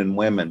the men and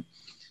women.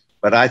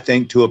 But I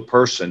think to a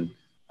person,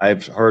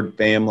 I've heard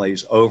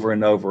families over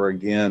and over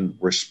again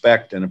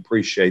respect and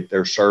appreciate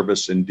their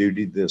service and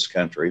duty to this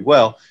country.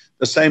 Well,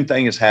 the same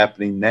thing is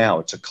happening now.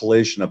 It's a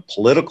collision of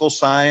political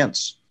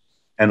science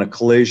and a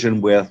collision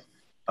with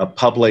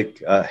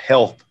public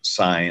health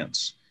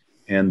science.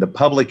 And the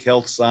public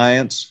health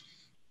science,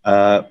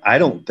 I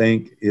don't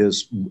think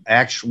is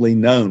actually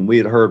known. We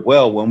had heard,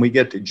 well, when we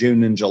get to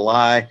June and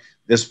July,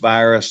 this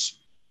virus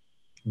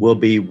will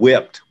be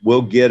whipped.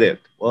 We'll get it.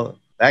 Well,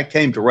 that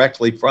came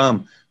directly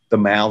from the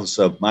mouths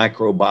of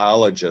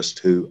microbiologists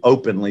who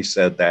openly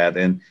said that.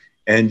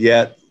 And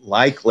yet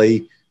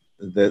likely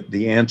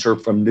the answer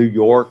from New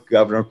York,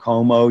 Governor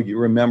Cuomo, you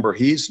remember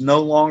he's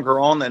no longer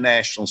on the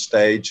national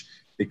stage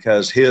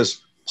because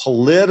his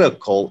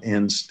political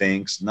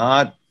instincts,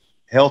 not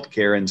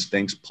healthcare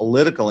instincts,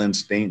 political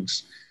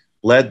instincts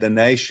led the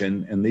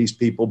nation, and these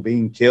people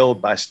being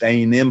killed by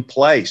staying in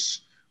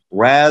place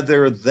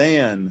rather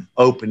than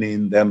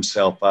opening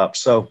themselves up.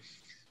 So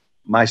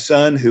my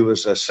son, who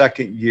is a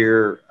second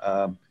year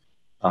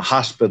a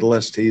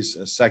hospitalist, he's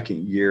a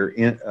second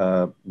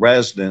year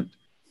resident,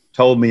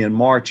 told me in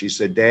March, he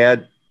said,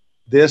 Dad,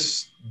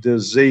 this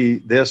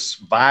disease, this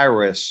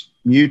virus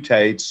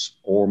mutates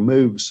or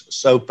moves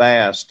so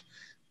fast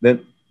that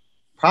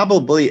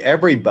probably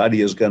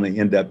everybody is going to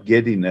end up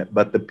getting it.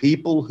 But the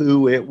people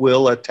who it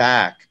will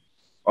attack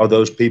are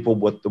those people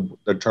with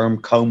the term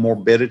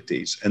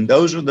comorbidities. And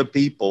those are the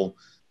people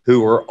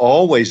who are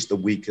always the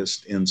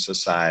weakest in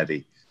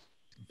society.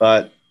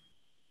 But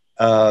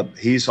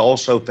he's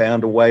also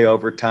found a way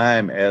over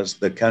time, as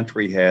the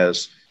country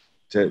has,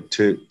 to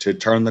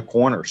turn the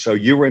corner. So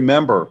you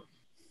remember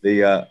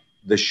the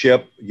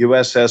ship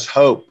USS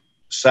Hope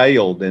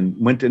sailed and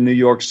went to New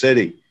York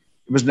City.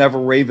 It was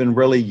never even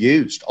really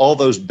used. All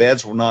those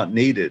beds were not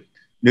needed.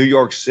 New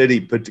York City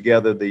put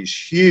together these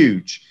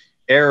huge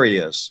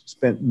areas,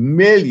 spent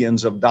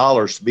millions of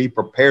dollars to be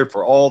prepared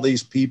for all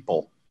these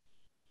people.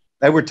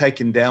 They were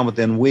taken down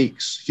within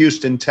weeks.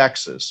 Houston,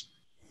 Texas,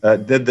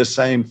 did the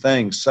same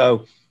thing.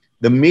 So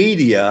the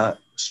media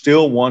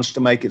still wants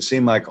to make it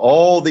seem like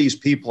all these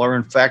people are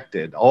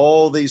infected,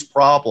 all these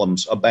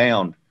problems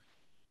abound.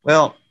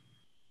 Well,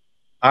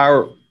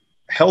 our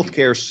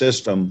healthcare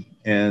system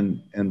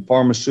and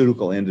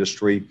pharmaceutical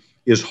industry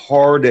is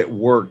hard at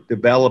work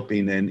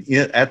developing. And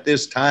at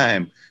this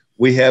time,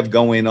 we have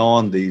going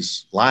on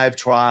these live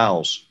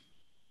trials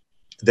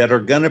that are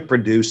going to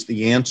produce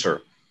the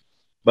answer.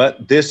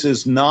 But this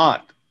is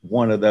not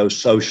one of those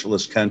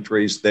socialist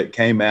countries that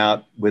came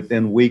out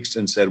within weeks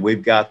and said,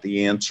 we've got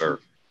the answer.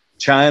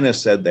 China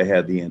said they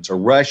had the answer.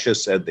 Russia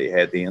said they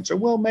had the answer.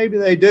 Well, maybe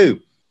they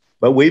do.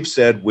 But we've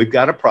said we've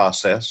got a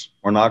process.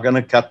 We're not going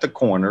to cut the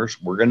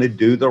corners. We're going to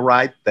do the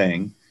right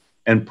thing.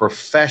 And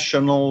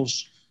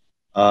professionals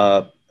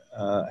have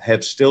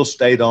still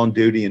stayed on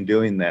duty in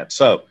doing that.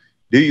 So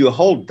do you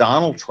hold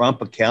Donald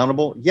Trump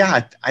accountable?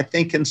 Yeah, I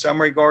think in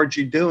some regards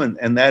you do.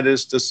 And that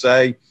is to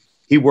say,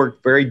 he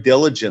worked very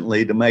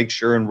diligently to make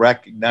sure and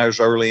recognize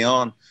early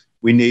on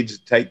we need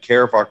to take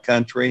care of our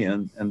country,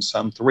 and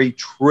some $3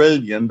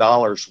 trillion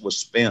was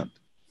spent.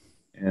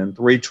 And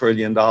 $3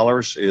 trillion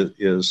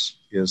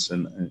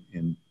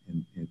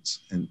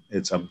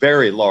it's a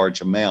very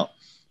large amount.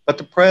 But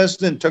the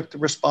president took the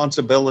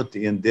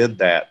responsibility and did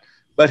that.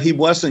 But he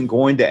wasn't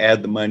going to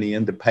add the money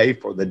in to pay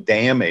for the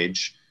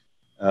damage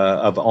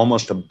of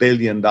almost $1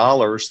 billion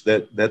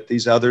that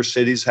these other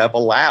cities have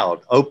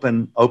allowed,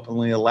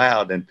 openly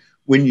allowed. And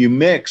when you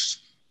mix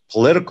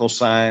political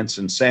science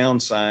and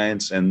sound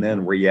science and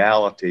then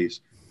realities,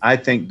 I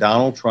think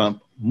Donald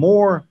Trump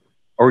more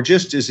or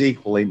just as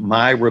equally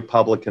my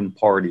Republican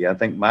Party. I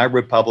think my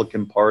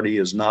Republican Party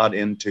is not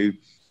into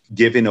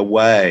giving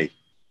away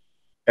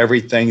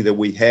everything that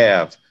we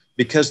have,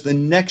 because the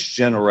next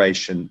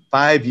generation,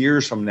 5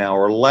 years from now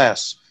or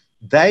less,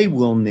 they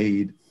will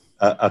need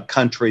a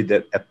country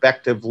that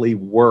effectively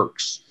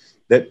works,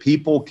 that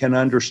people can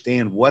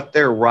understand what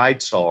their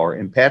rights are.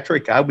 And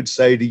Patrick, I would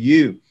say to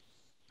you,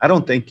 I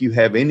don't think you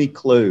have any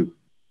clue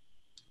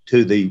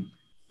to the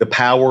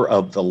power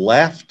of the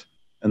left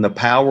and the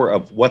power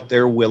of what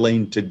they're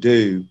willing to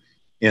do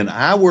in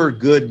our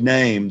good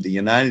name, the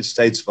United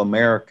States of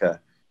America,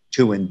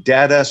 to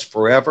indebt us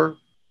forever,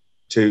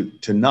 to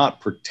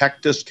not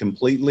protect us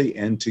completely,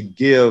 and to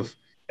give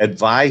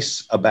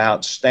advice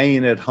about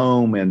staying at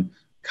home and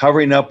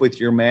covering up with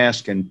your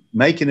mask and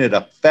making it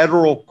a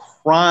federal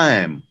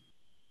crime.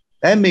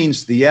 That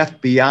means the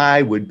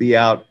FBI would be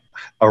out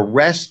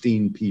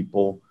arresting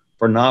people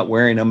for not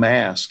wearing a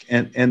mask.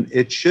 And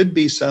it should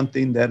be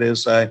something that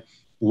is a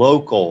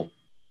local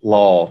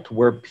law, to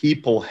where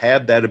people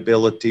have that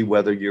ability,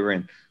 whether you're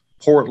in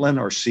Portland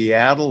or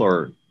Seattle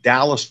or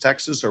Dallas,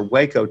 Texas, or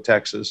Waco,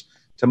 Texas,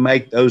 to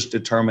make those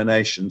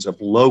determinations of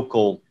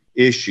local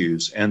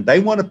issues. And they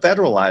want to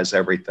federalize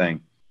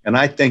everything. And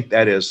I think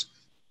that is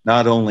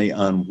not only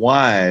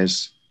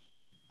unwise,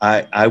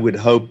 I would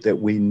hope that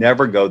we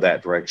never go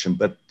that direction.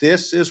 But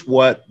this is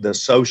what the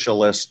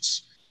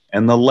socialists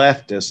and the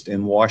leftists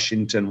in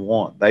Washington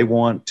want. They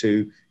want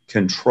to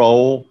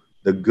control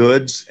the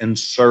goods and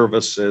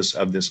services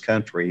of this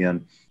country.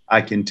 And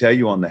I can tell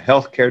you on the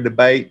healthcare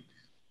debate,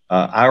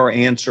 our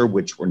answer,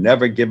 which we're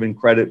never given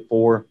credit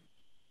for,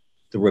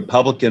 the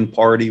Republican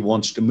Party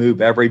wants to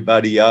move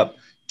everybody up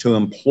to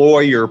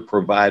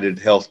employer-provided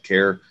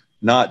healthcare,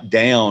 not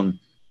down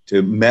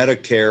to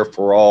Medicare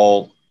for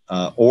all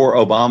or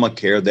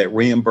Obamacare that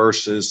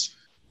reimburses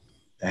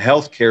the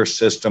healthcare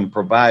system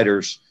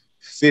providers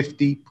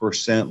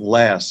 50%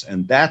 less.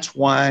 And that's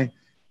why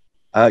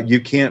you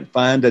can't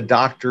find a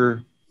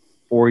doctor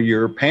for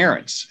your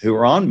parents who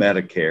are on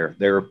Medicare.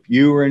 There are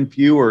fewer and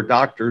fewer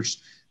doctors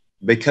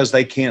because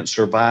they can't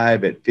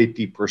survive at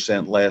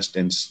 50% less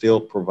and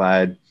still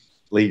provide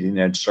leading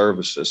edge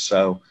services.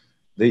 So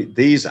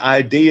these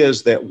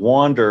ideas that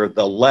wander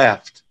the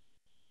left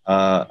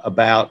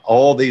about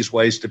all these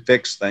ways to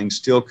fix things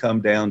still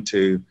come down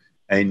to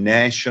a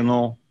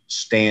national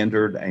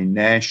standard, a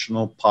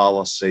national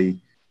policy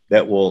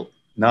that will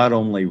not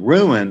only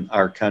ruin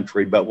our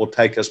country, but will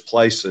take us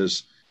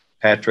places,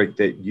 Patrick,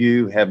 that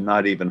you have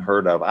not even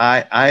heard of.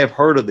 I have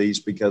heard of these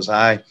because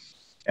I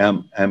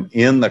was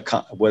in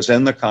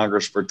the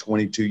Congress for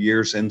 22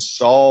 years and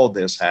saw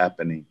this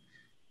happening.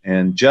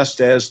 And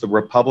just as the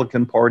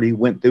Republican Party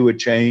went through a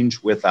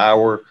change with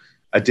our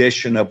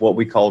addition of what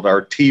we called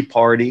our Tea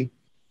Party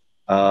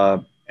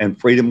and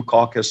Freedom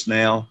Caucus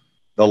now,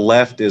 the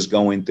left is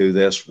going through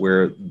this,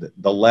 where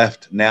the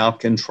left now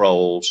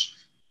controls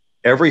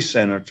every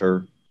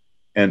senator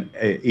and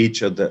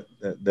each of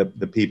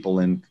the people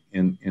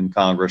in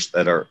Congress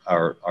that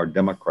are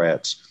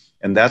Democrats.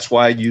 And that's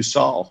why you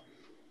saw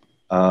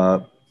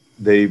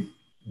the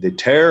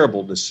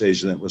terrible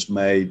decision that was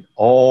made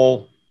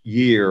all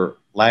year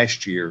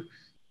last year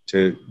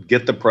to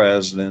get the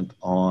president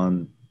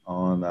on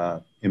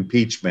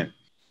impeachment,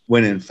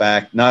 when in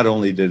fact not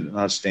only did it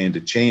not stand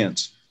a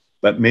chance,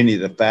 but many of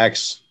the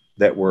facts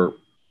that were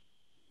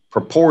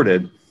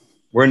purported,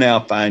 we're now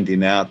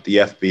finding out the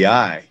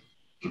FBI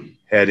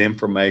had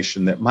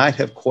information that might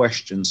have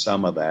questioned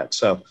some of that.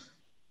 So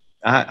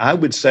I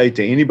would say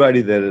to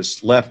anybody that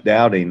is left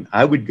doubting,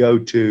 I would go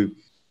to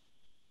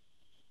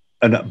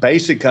a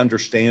basic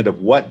understand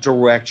of what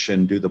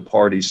direction do the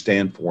parties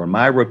stand for. And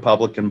my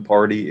Republican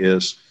Party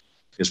is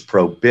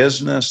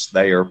pro-business.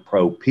 They are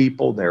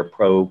pro-people. They're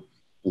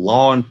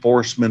pro-law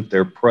enforcement.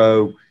 They're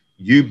pro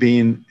you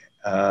being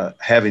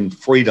having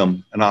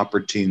freedom and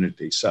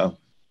opportunity. So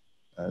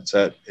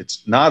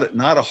it's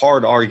not a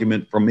hard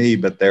argument for me,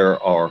 but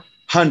there are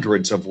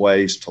hundreds of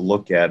ways to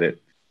look at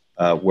it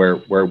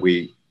where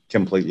we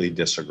completely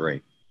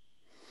disagree.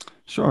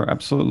 Sure,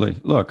 absolutely.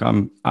 Look,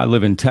 I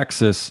live in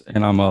Texas,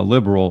 and I'm a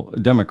liberal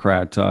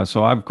Democrat.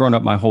 So I've grown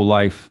up my whole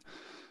life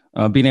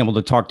being able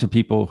to talk to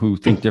people who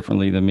think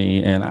differently than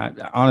me. And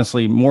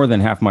honestly, more than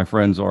half my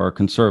friends are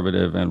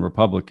conservative and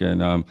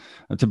Republican.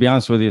 To be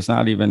honest with you, it's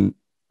not even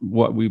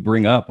what we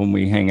bring up when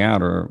we hang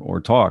out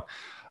or talk.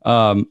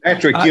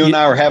 Patrick, you and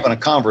I are having a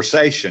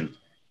conversation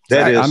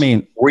that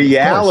is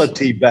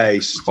reality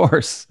based.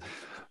 Of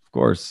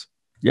course.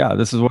 Yeah,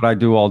 this is what I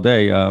do all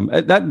day.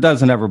 That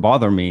doesn't ever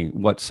bother me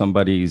what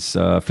somebody's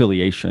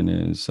affiliation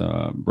is,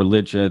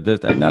 religion.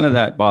 None of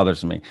that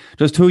bothers me.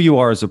 Just who you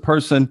are as a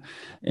person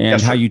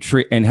and how you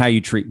treat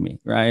me,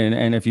 right?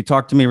 And if you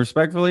talk to me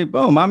respectfully,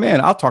 boom, I'm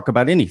in. I'll talk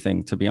about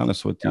anything. To be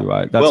honest with you,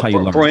 that's how you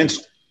learn.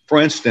 For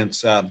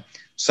instance,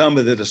 some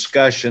of the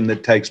discussion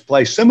that takes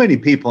place. So many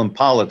people in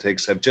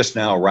politics have just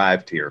now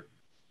arrived here.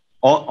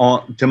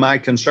 To my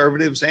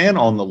conservatives and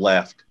on the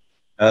left.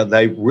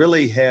 They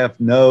really have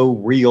no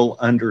real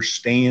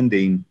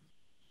understanding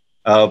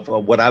of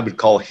what I would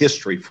call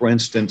history. For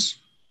instance,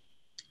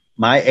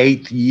 my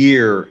 8th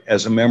year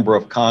as a member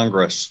of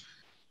Congress,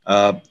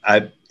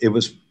 it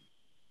was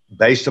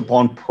based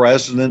upon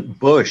President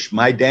Bush.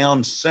 My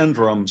Down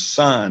syndrome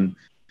son,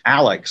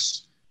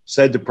 Alex,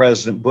 said to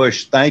President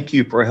Bush, "Thank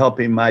you for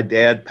helping my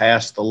dad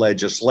pass the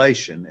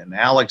legislation." And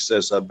Alex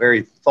is a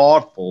very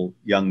thoughtful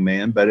young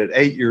man, but at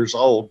 8 years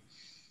old,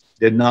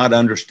 did not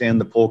understand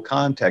the full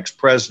context.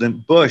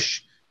 President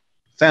Bush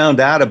found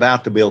out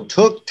about the bill,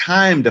 took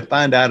time to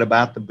find out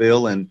about the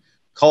bill, and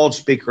called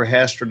Speaker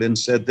Hastert and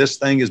said, "This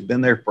thing has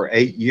been there for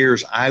 8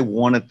 years. I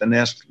want it the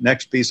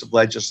next piece of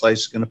legislation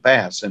is going to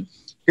pass." And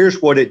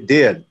here's what it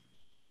did.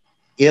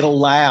 It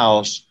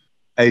allows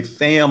a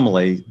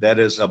family that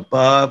is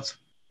above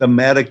the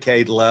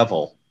Medicaid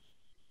level.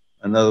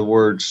 In other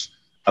words,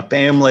 a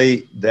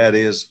family that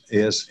is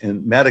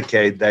in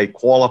Medicaid, they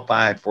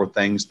qualify for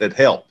things that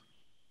help.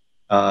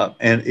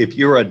 And if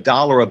you're a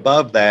dollar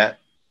above that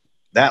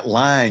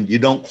line, you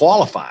don't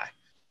qualify.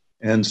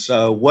 And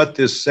so what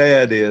this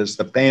said is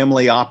the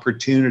Family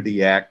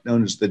Opportunity Act,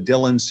 known as the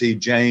Dillon C.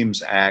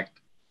 James Act,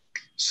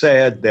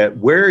 said that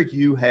where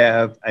you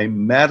have a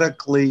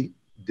medically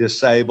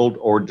disabled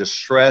or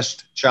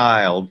distressed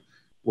child,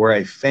 where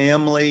a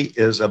family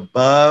is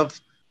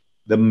above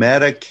the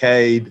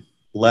Medicaid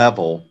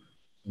level,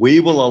 we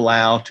will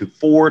allow to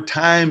 4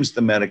 times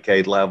the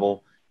Medicaid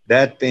level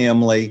that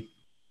family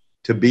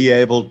to be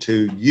able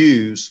to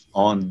use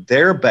on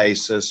their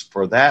basis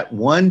for that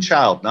one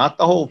child, not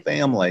the whole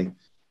family.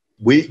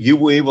 We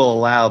will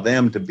allow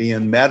them to be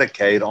in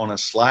Medicaid on a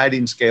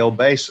sliding scale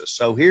basis.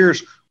 So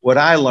here's what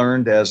I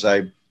learned as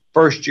a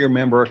first-year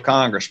member of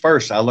Congress.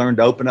 First, I learned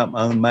to open up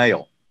my own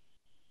mail.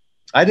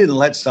 I didn't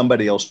let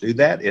somebody else do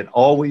that. It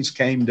always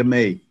came to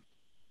me.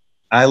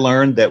 I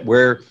learned that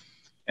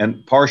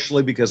and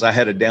partially because I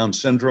had a Down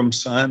syndrome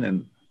son,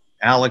 and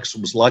Alex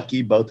was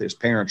lucky, both his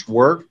parents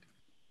worked.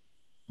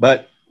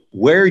 But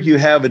where you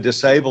have a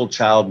disabled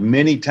child,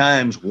 many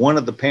times one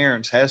of the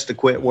parents has to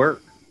quit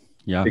work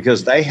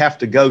because they have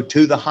to go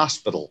to the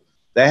hospital.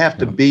 They have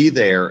to be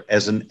there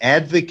as an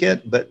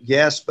advocate,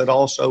 but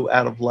also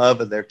out of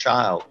love of their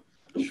child.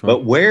 Sure.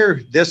 But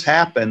where this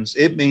happens,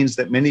 it means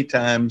that many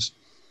times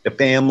the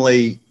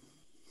family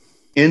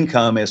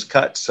income is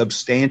cut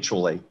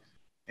substantially.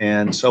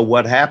 And so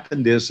what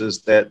happened is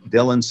that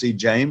Dylan C.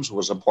 James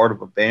was a part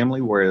of a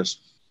family, whereas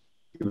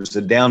he was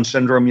a Down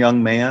syndrome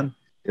young man.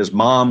 His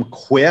mom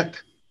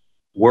quit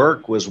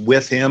work, was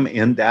with him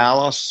in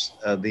Dallas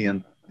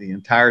the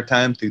entire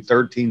time through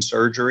 13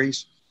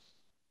 surgeries.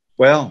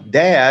 Well,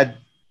 Dad,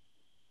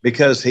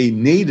 because he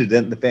needed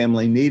it and the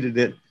family needed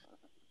it,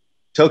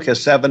 took a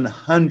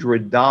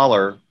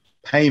 $700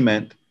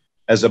 payment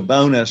as a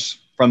bonus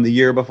from the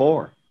year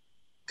before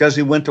because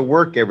he went to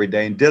work every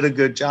day and did a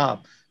good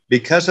job.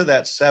 Because of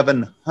that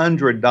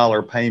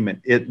 $700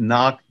 payment, it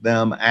knocked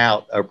them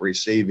out of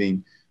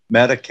receiving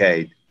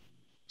Medicaid.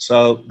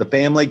 So the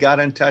family got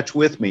in touch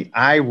with me.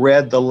 I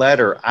read the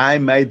letter. I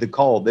made the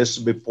call. This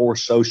is before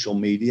social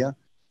media.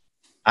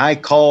 I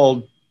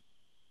called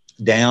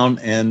down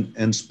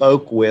and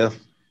spoke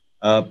with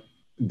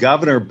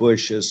Governor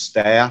Bush's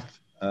staff,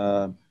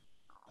 a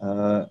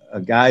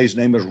guy whose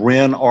name is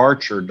Ren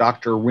Archer,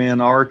 Dr.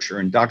 Ren Archer.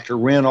 And Dr.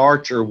 Ren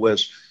Archer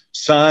was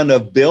son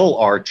of Bill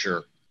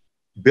Archer.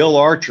 Bill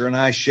Archer and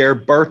I share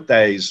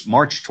birthdays,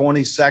 March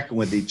 22nd,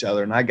 with each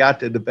other. And I got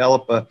to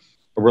develop a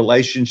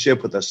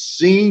relationship with a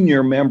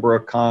senior member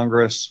of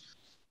Congress,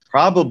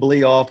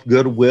 probably off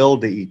goodwill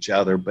to each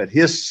other. But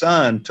his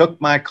son took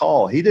my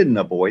call. He didn't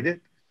avoid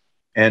it.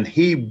 And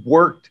he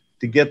worked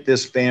to get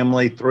this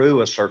family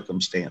through a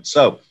circumstance.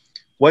 So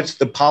what's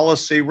the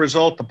policy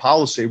result? The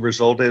policy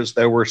result is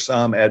there were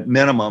some, at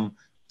minimum,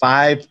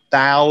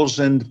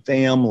 5,000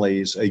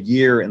 families a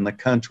year in the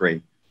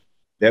country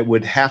that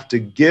would have to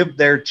give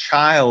their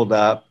child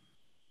up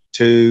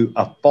to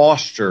a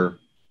foster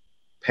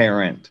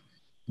parent,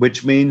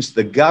 which means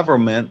the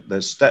government,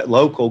 the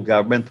local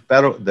government,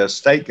 the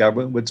state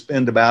government would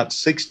spend about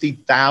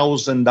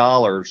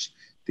 $60,000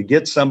 to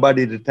get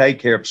somebody to take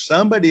care of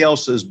somebody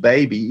else's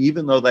baby,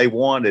 even though they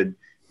wanted,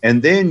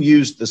 and then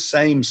use the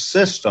same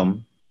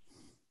system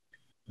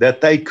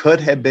that they could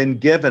have been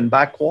given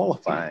by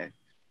qualifying.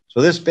 So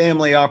this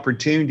Family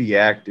Opportunity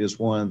Act is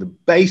one of the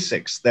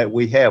basics that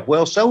we have.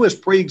 Well, so is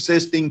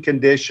pre-existing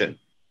condition.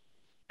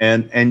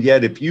 And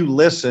yet if you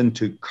listen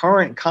to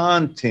current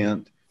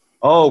content,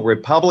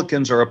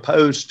 Republicans are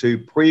opposed to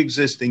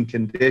pre-existing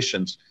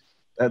conditions.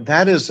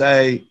 That is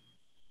a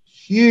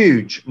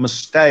huge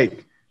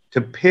mistake to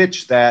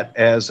pitch that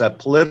as a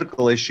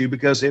political issue,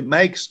 because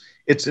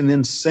it's an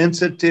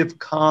insensitive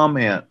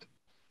comment.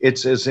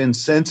 It's as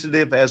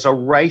insensitive as a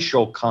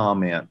racial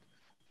comment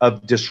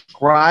of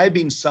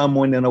describing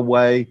someone in a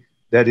way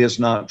that is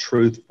not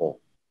truthful.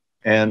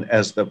 And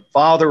as the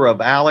father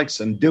of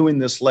Alex and doing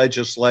this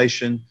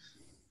legislation,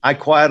 I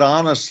quite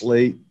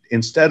honestly,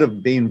 instead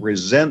of being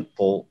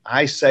resentful,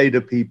 I say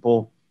to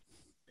people,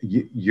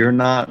 you're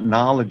not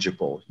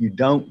knowledgeable. You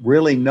don't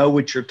really know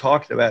what you're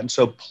talking about. And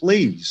so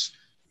please,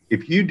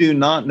 if you do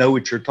not know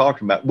what you're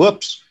talking about,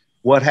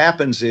 what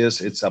happens is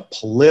it's a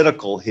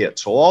political hit.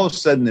 So all of a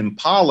sudden in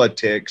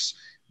politics,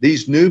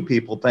 these new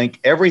people think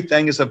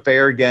everything is a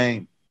fair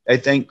game. They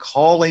think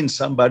calling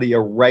somebody a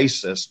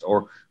racist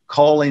or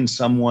calling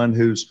someone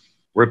who's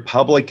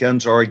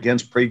Republicans or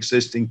against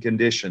pre-existing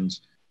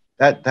conditions,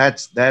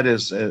 that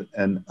is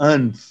an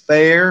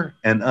unfair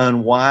and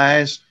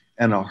unwise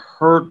and a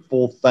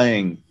hurtful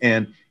thing.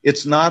 And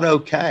it's not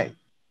okay.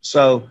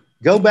 So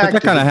go back. But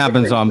that kind of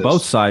happens on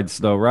both sides,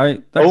 though,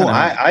 right?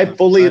 I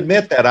fully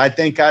admit that. I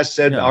think I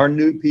said our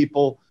new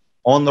people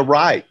on the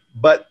right.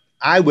 But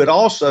I would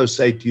also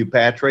say to you,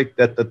 Patrick,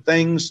 that the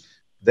things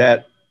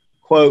that,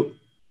 quote,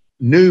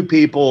 new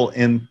people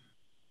in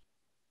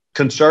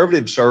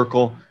conservative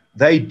circle,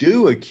 they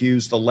do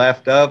accuse the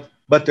left of,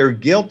 but they're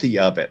guilty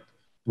of it.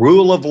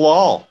 Rule of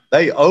law.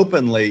 They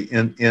openly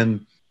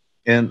in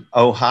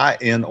Ohio,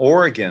 in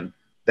Oregon,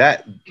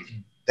 that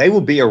they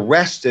will be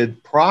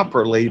arrested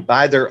properly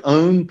by their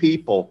own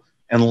people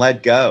and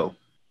let go.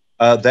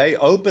 They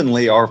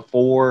openly are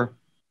for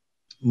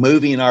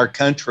moving our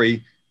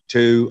country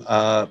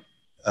to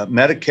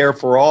Medicare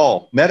for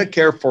all.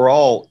 Medicare for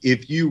all,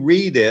 if you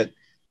read it,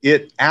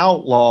 it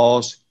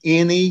outlaws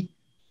any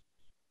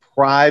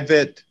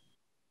private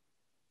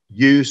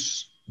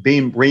use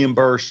being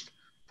reimbursed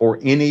for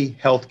any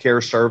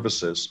healthcare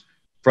services,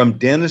 from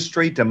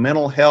dentistry to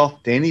mental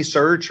health to any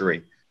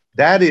surgery.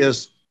 That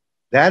is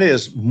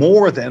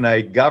more than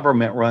a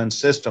government-run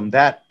system.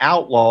 That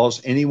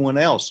outlaws anyone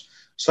else.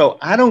 So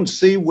I don't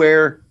see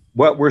where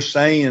what we're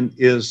saying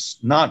is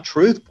not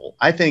truthful.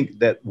 I think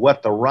that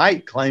what the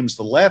right claims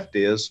the left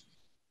is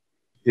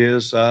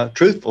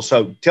truthful.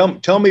 So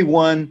tell me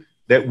one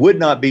that would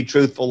not be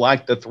truthful,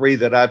 like the three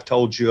that I've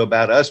told you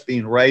about, us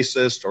being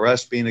racist or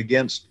us being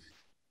against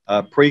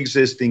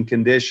pre-existing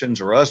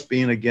conditions or us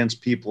being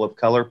against people of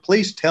color.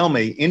 Please tell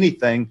me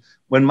anything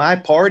when my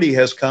party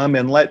has come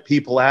and let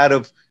people out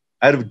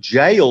of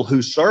jail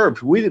who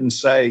served. We didn't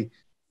say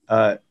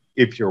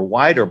if you're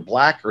white or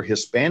black or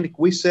Hispanic.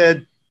 We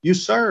said you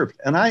served.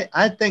 And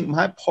I think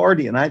my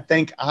party, and I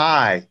think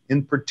I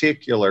in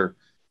particular,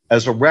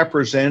 as a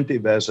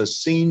representative, as a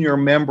senior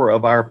member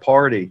of our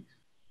party,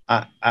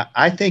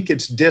 I think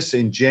it's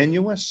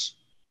disingenuous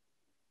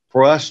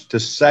for us to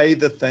say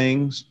the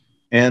things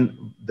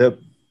and the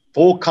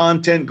full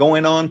content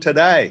going on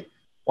today.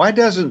 Why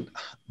doesn't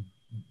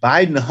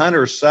Biden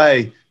Hunter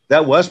say,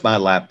 that was my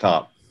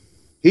laptop?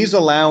 He's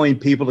allowing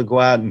people to go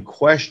out and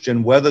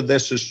question whether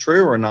this is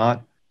true or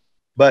not.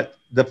 But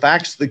the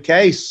facts of the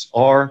case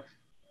are,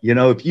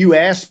 if you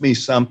ask me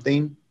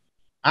something,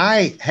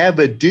 I have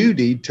a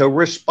duty to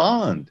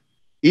respond.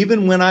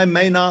 Even when I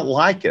may not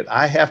like it,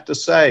 I have to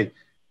say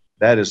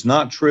that is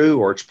not true,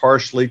 or it's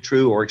partially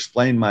true, or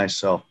explain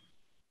myself.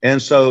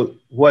 And so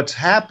what's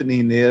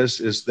happening is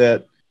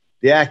that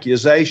the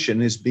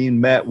accusation is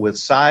being met with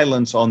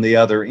silence on the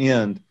other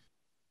end,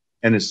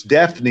 and it's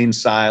deafening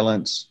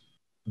silence,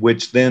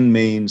 which then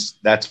means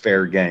that's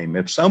fair game.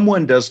 If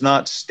someone does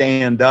not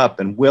stand up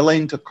and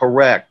willing to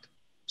correct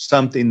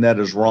something that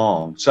is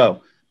wrong.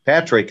 So,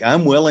 Patrick,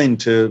 I'm willing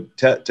to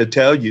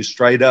tell you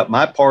straight up,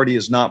 my party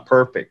is not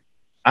perfect.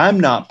 I'm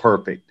not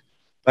perfect,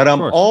 but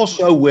I'm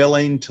also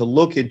willing to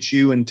look at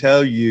you and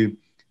tell you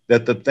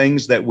that the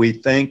things that we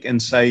think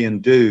and say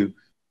and do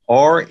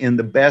are in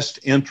the best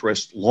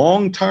interest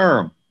long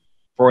term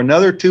for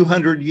another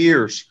 200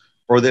 years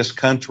for this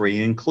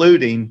country,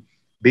 including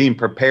being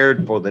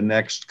prepared for the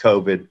next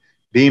COVID,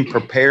 being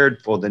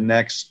prepared for the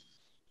next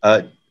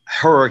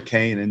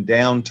hurricane and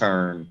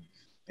downturn.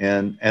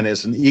 And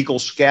as an Eagle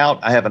Scout,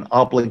 I have an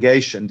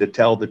obligation to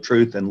tell the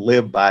truth and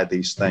live by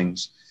these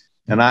things.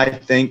 And I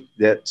think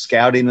that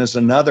scouting is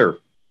another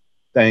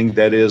thing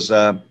that is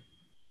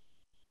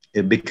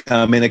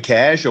becoming a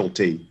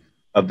casualty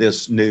of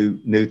this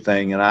new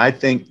thing. And I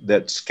think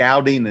that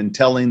scouting and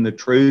telling the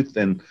truth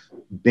and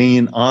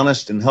being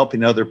honest and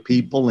helping other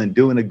people and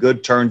doing a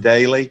good turn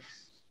daily,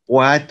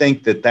 well, I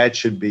think that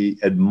should be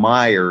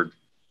admired,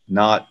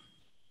 not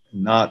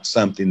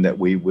something that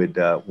we would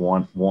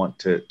want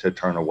to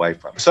turn away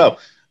from. So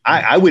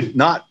I would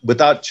not,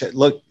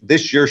 look,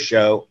 this is your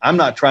show. I'm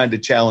not trying to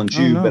challenge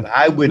you, but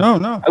I would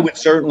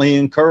certainly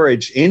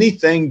encourage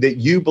anything that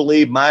you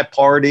believe my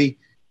party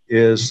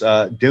is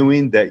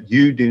doing that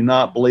you do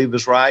not believe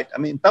is right. I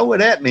mean, throw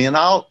it at me and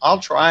I'll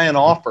try and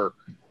offer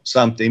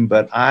something.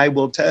 But I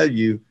will tell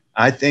you,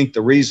 I think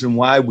the reason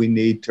why we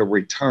need to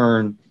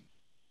return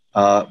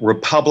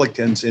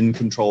Republicans in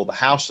control of the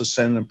House, the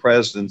Senate, and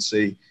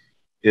presidency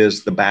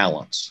is the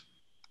balance.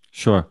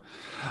 Sure.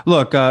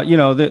 Look,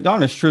 the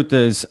honest truth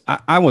is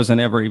I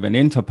wasn't ever even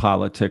into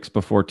politics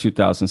before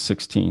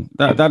 2016.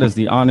 That is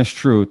the honest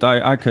truth.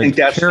 I think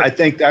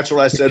that's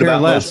what I said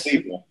about most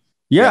people.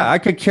 Yeah, I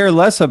could care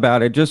less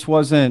about it. Just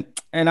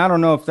wasn't. And I don't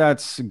know if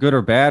that's good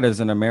or bad as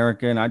an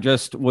American. I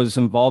just was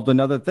involved in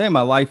another thing.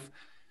 My life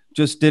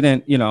just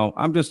didn't,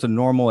 I'm just a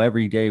normal,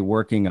 everyday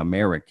working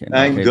American.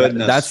 Thank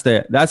goodness.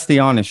 That's the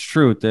honest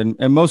truth. And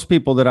most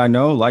people that I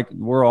know, like,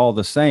 we're all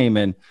the same.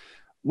 And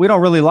we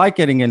don't really like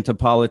getting into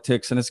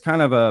politics. And it's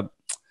kind of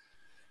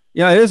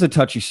it is a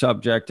touchy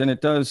subject, and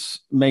it does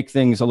make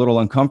things a little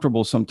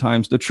uncomfortable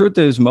sometimes. The truth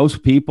is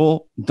most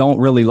people don't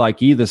really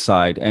like either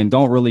side and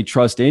don't really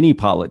trust any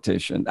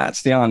politician.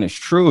 That's the honest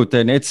truth.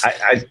 And it's,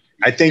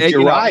 I think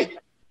you're right.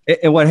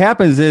 And what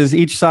happens is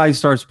each side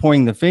starts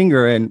pointing the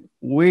finger, and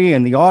we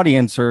in the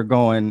audience are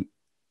going,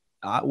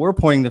 we're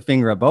pointing the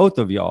finger at both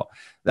of y'all.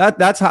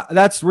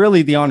 That's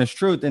really the honest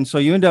truth. And so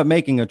you end up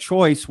making a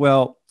choice.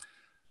 Well,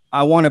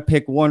 I want to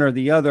pick one or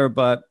the other,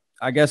 but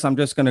I guess I'm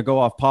just going to go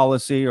off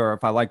policy, or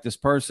if I like this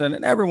person.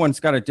 And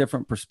everyone's got a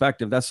different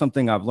perspective. That's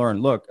something I've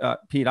learned. Look,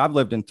 Pete, I've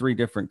lived in 3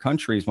 different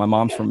countries. My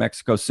mom's from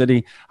Mexico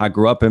City. I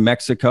grew up in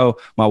Mexico.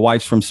 My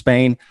wife's from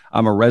Spain.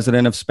 I'm a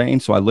resident of Spain.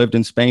 So I lived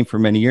in Spain for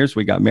many years.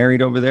 We got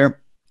married over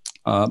there.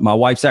 My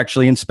wife's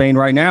actually in Spain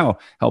right now,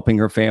 helping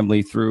her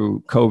family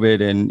through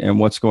COVID and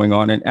what's going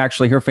on. And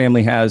actually, her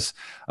family has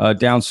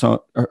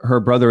her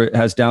brother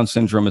has Down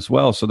syndrome as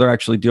well. So they're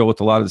actually deal with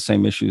a lot of the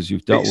same issues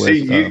you've dealt with.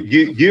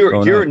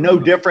 You're no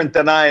different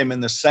than I am, in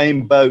the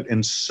same boat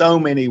in so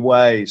many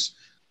ways.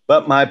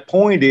 But my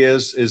point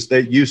is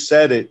that you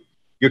said it.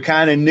 You're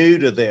kind of new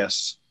to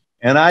this,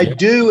 and I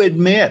do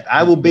admit,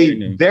 I will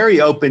be very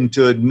open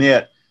to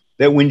admit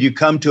that when you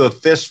come to a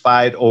fist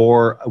fight,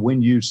 or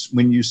when you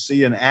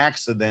see an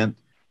accident,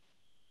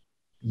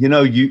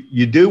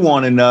 you do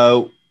want to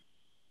know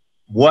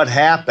what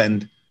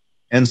happened.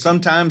 And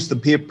sometimes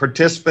the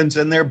participants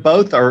in there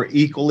both are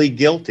equally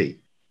guilty.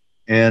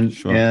 And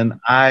sure. And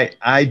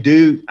I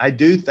do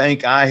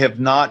think I have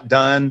not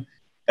done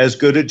as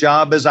good a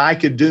job as I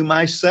could do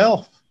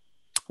myself.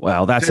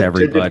 Well, that's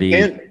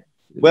everybody.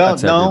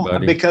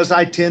 Because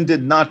I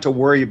tended not to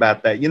worry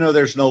about that.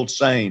 There's an old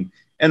saying,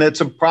 and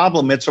it's a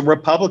problem. It's a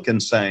Republican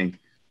saying.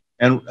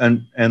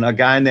 And a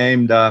guy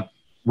named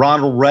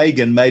Ronald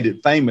Reagan made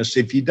it famous.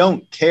 If you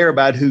don't care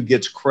about who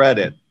gets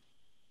credit,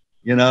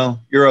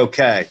 you're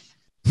okay.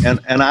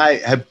 And I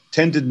have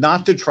tended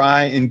not to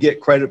try and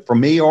get credit for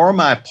me or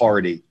my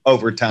party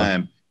over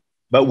time,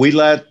 but we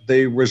let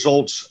the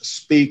results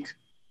speak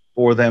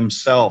for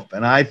themselves.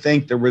 And I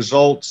think the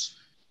results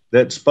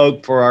that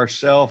spoke for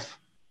ourselves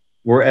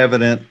were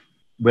evident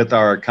with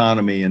our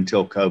economy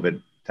until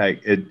COVID.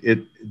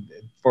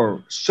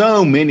 for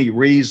so many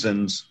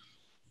reasons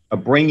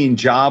of bringing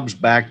jobs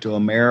back to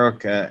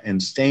America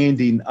and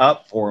standing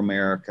up for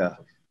America.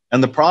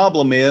 And the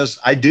problem is,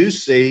 I do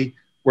see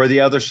where the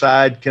other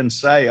side can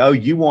say, oh,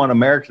 you want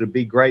America to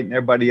be great and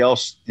everybody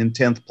else in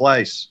 10th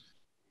place.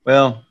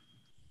 Well,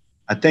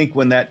 I think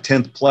when that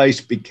 10th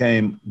place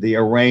became the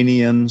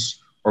Iranians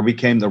or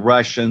became the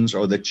Russians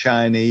or the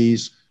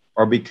Chinese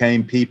or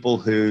became people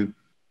who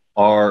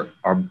are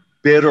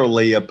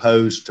bitterly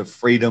opposed to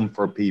freedom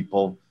for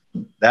people,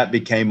 that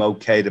became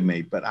okay to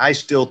me. But I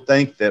still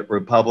think that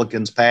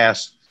Republicans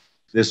passed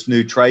this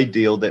new trade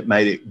deal that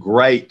made it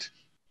great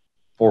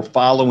for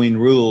following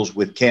rules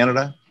with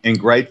Canada and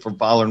great for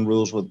following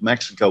rules with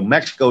Mexico.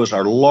 Mexico is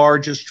our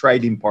largest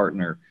trading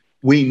partner.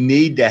 We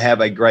need to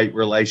have a great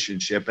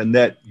relationship. And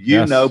that,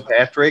 you know,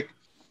 Patrick,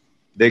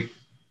 the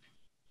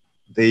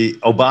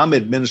Obama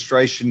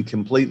administration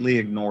completely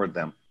ignored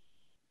them.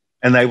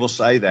 And they will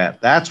say that.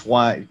 That's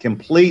why it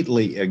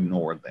completely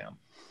ignored them.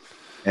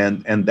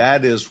 And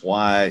that is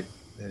why,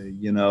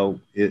 you know,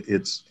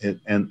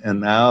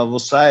 and I will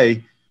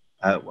say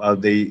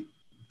the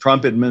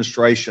Trump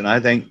administration, I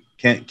think,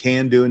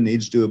 can do and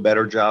needs to do a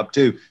better job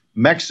too.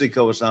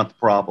 Mexico is not the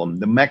problem.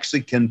 The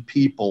Mexican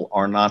people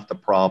are not the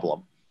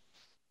problem.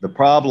 The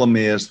problem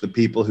is the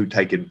people who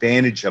take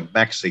advantage of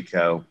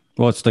Mexico.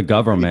 Well, it's the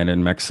government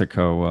in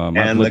Mexico.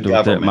 I've lived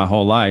with it my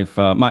whole life.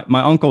 My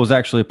uncle was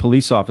actually a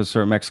police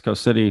officer in Mexico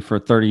City for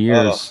 30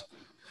 years.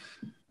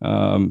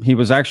 He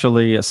was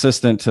actually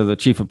assistant to the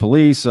chief of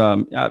police.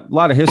 A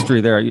lot of history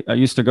there. I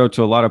used to go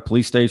to a lot of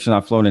police stations.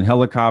 I've flown in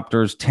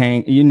helicopters,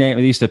 tank, you name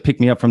it. They used to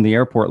pick me up from the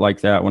airport like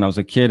that when I was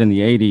a kid in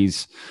the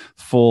 80s,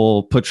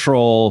 full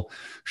patrol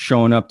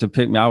showing up to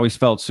pick me. I always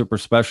felt super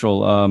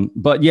special.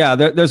 But yeah,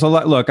 there's a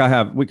lot. Look,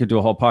 we could do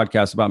a whole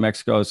podcast about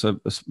Mexico. It's a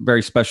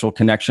very special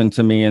connection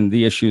to me, and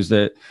the issues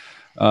that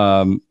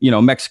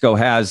Mexico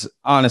has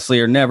honestly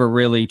are never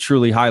really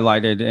truly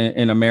highlighted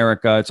in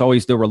America. It's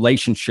always the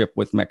relationship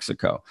with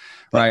Mexico,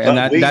 right? And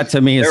that to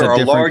me is a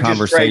different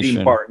conversation.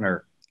 Trading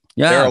partner.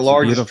 Yeah, they're our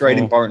largest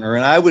trading partner,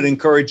 and I would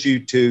encourage you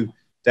to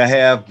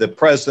have the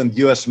president of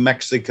U.S.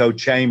 Mexico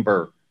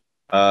Chamber,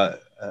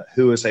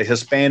 who is a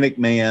Hispanic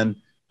man,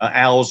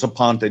 Al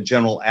Zaponte,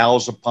 General Al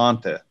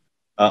Zaponte,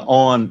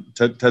 on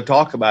to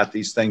talk about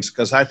these things,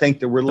 because I think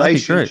the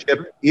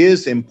relationship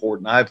is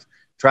important. I've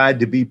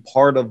tried to be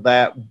part of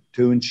that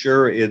to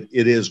ensure it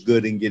is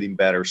good and getting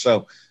better.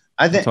 So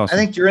I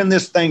think you're in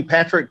this thing,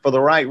 Patrick, for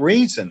the right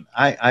reason.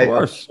 I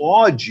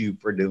applaud you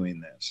for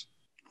doing this.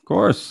 Of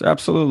course.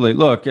 Absolutely.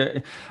 Look,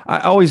 I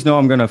always know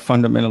I'm going to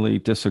fundamentally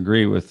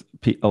disagree with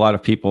a lot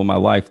of people in my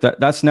life.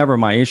 That's never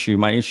my issue.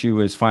 My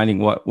issue is finding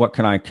what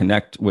can I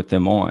connect with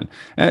them on.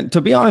 And to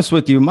be honest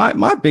with you,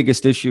 my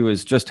biggest issue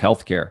is just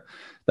healthcare.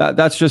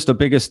 That's just the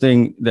biggest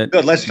thing that.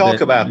 Good. Let's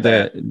talk about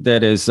that.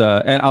 That is,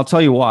 and I'll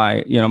tell you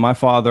why. My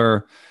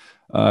father,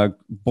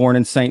 born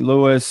in St.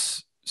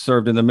 Louis,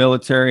 served in the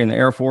military and the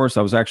Air Force.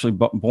 I was actually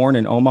born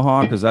in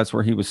Omaha because that's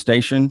where he was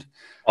stationed.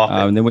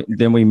 And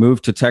then we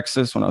moved to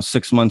Texas when I was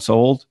 6 months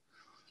old.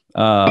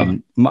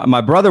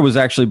 My brother was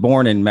actually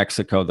born in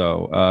Mexico,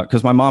 though,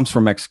 because my mom's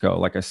from Mexico,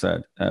 like I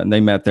said, and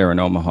they met there in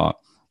Omaha.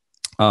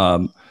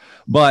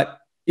 But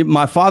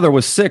my father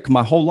was sick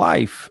my whole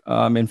life.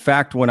 In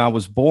fact, when I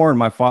was born,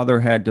 my father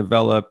had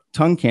developed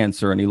tongue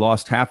cancer and he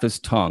lost half his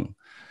tongue.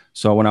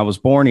 So when I was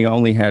born, he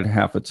only had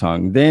half a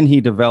tongue. Then he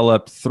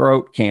developed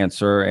throat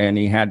cancer and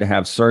he had to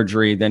have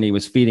surgery. Then he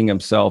was feeding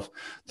himself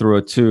through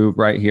a tube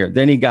right here.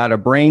 Then he got a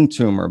brain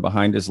tumor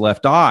behind his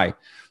left eye.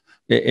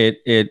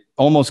 It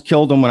almost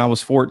killed him when I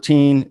was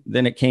 14.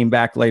 Then it came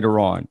back later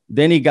on.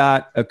 Then he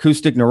got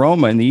acoustic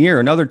neuroma in the ear,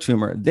 another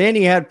tumor. Then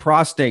he had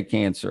prostate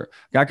cancer.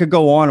 I could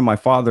go on in my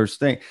father's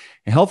thing.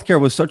 And healthcare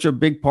was such a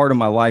big part of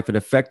my life. It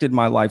affected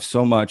my life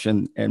so much.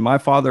 And my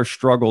father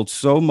struggled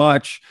so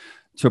much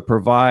to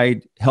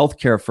provide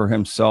healthcare for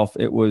himself.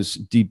 It was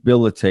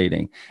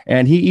debilitating.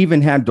 And he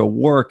even had to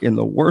work in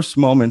the worst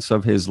moments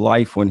of his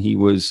life when he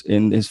was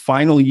in his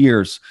final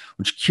years,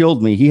 which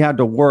killed me. He had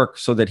to work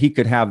so that he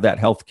could have that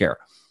healthcare.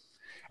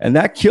 And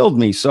that killed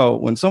me. So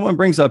when someone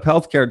brings up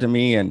healthcare to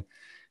me, and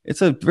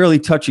it's a really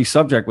touchy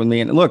subject with me.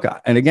 And look,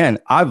 and again,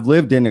 I've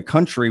lived in a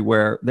country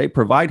where they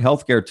provide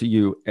healthcare to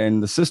you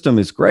and the system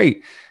is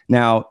great.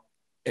 Now,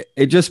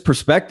 it just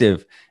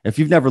perspective. If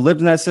you've never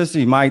lived in that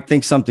system, you might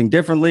think something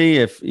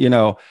differently.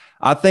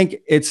 I think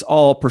it's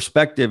all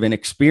perspective and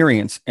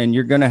experience, and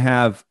you're going to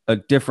have a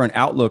different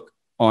outlook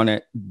on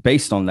it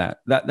based on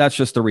that. That's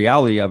just the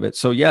reality of it.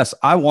 So yes,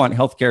 I want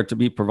healthcare to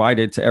be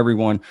provided to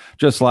everyone,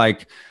 just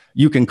like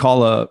you can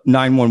call a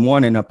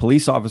 911 and a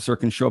police officer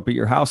can show up at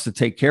your house to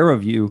take care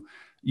of you.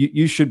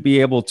 You should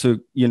be able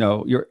to,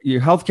 your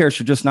healthcare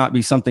should just not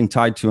be something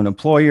tied to an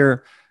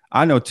employer.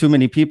 I know too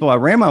many people. I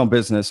ran my own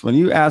business. When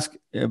you ask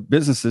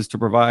businesses to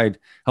provide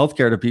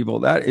healthcare to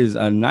people, that is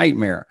a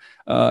nightmare.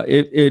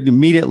 It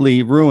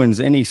immediately ruins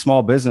any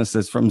small business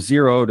that's from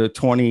 0 to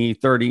 20,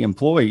 30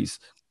 employees.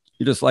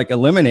 You're just like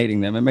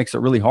eliminating them. It makes it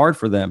really hard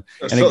for them.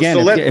 And again,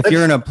 if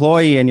you're an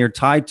employee and you're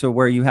tied to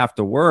where you have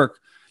to work,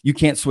 you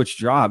can't switch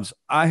jobs.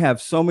 I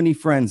have so many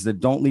friends that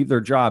don't leave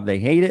their job. They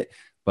hate it,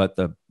 but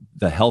the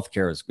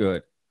healthcare is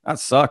good. That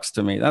sucks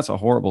to me. That's a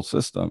horrible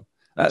system.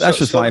 That's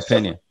just my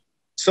opinion.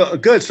 So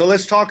good. So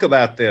let's talk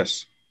about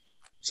this.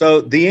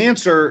 So the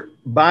answer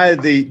by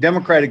the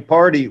Democratic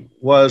Party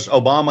was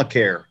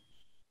Obamacare.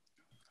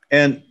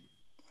 And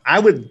I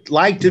would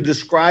like to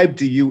describe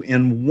to you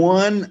in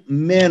 1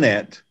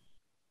 minute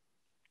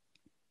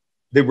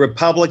the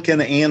Republican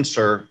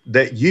answer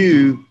that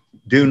you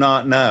do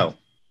not know.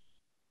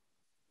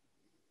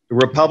 The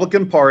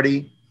Republican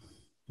Party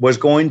was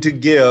going to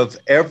give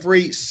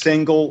every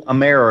single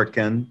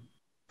American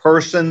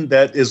person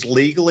that is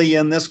legally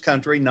in this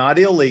country, not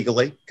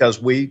illegally,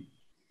 because we're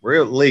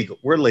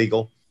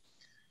legal,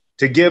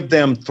 to give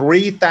them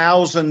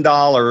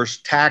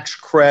 $3,000 tax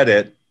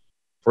credit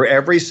for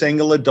every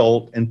single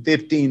adult and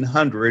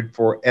 $1,500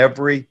 for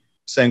every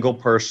single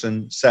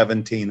person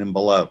 17 and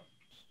below,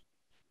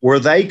 where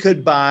they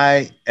could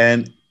buy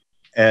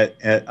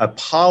a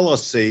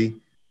policy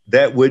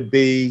that would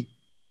be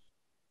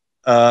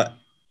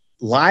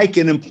like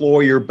an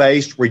employer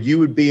based, where you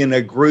would be in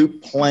a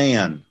group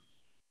plan.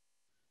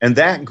 And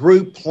that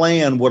group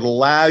plan would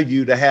allow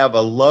you to have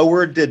a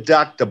lower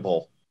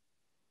deductible.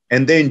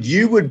 And then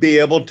you would be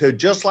able to,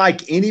 just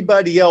like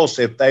anybody else,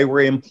 if they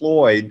were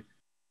employed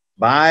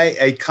by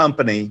a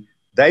company,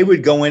 they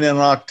would go in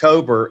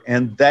October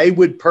and they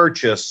would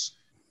purchase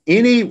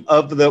any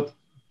of the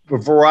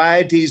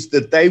varieties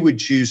that they would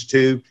choose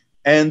to,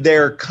 and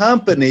their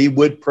company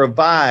would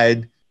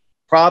provide,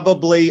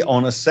 probably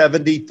on a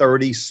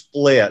 70-30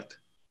 split,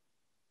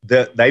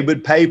 that they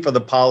would pay for the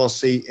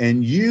policy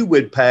and you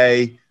would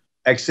pay,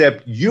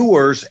 except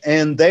yours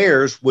and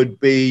theirs would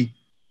be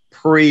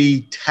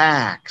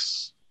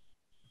pre-tax.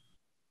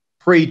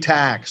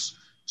 Pre-tax.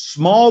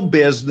 Small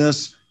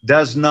business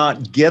does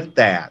not get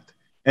that.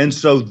 And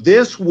so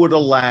this would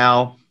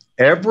allow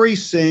every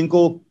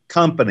single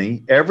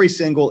company, every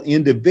single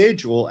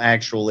individual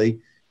actually,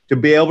 to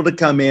be able to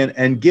come in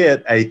and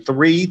get a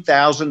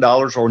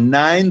 $3,000 or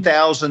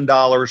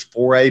 $9,000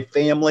 for a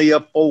family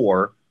of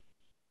four,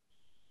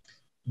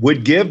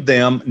 would give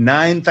them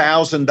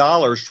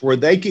 $9,000 where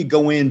they could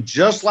go in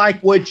just like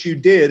what you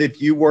did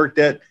if you worked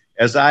at,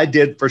 as I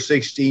did for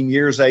 16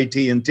 years,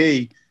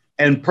 AT&T,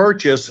 and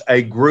purchase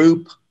a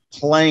group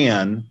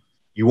plan.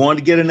 You want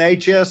to get an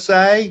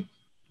HSA,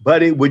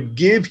 but it would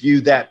give you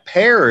that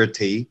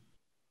parity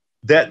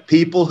that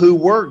people who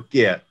work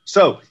get.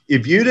 So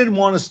if you didn't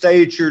want to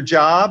stay at your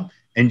job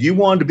and you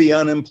wanted to be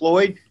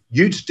unemployed,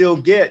 you'd still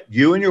get,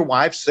 you and your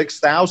wife,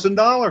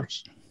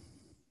 $6,000.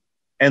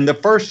 And the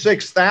first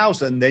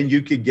 $6,000, then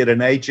you could get an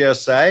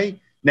HSA.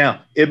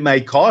 Now, it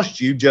may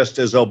cost you, just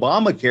as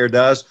Obamacare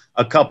does,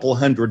 a couple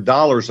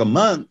 $100 a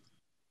month,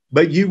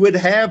 but you would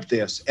have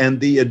this. And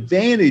the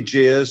advantage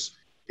is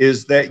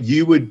that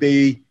you would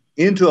be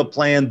into a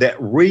plan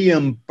that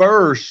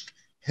reimbursed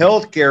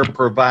healthcare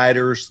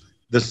providers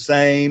the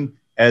same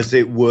as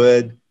it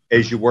would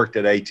as you worked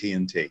at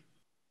AT&T.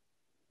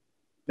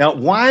 Now,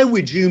 why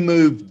would you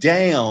move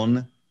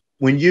down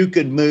when you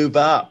could move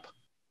up?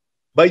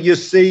 But you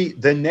see,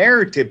 the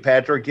narrative,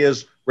 Patrick,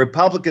 is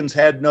Republicans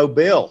had no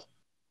bill.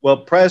 Well,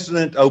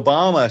 President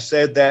Obama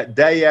said that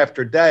day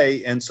after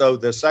day. And so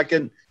the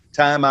second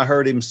time I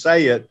heard him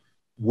say it,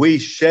 we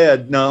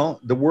said, no,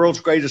 the world's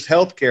greatest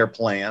healthcare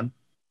plan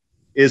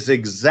is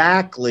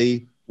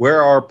exactly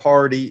where our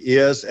party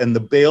is, and the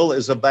bill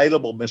is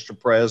available, Mr.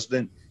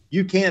 President.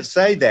 You can't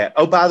say that.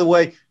 Oh, by the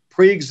way,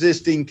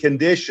 pre-existing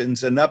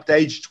conditions and up to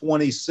age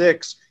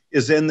 26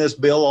 is in this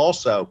bill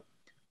also.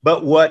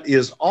 But what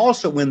is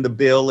also in the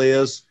bill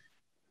is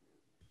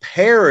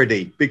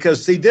parity,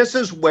 because see, this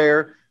is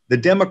where the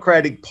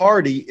Democratic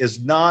Party is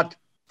not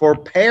for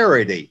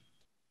parity.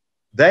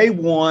 They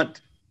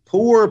want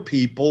poor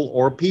people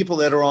or people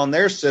that are on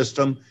their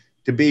system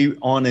to be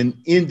on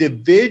an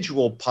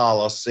individual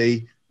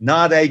policy,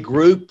 not a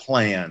group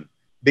plan,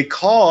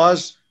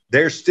 because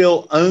they're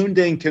still owned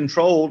and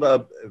controlled.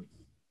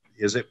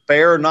 Is it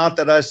fair or not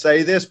that I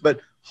say this,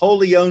 but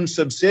wholly owned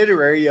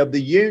subsidiary of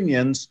the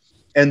unions,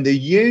 and the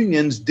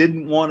unions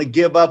didn't want to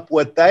give up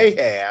what they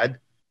had.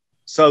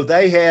 So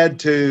they had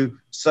to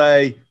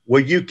say,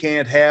 well, you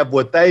can't have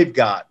what they've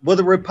got. Well,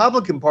 the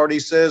Republican Party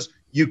says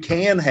you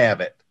can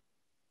have it.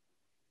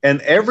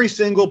 And every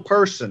single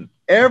person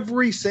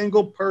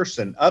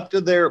up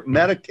to their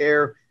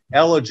Medicare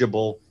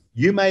eligible,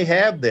 you may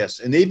have this.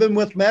 And even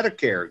with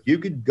Medicare, you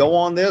could go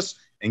on this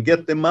and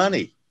get the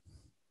money.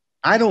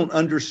 I don't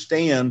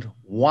understand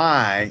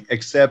why,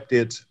 except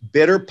it's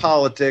bitter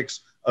politics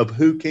of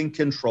who can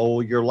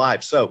control your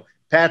life. So,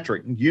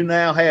 Patrick, you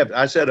now have,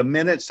 I said a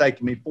minute, it's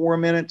taking me 4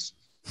 minutes.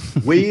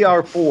 We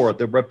are for,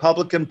 the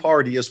Republican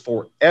Party is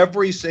for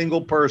every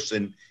single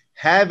person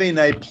having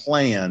a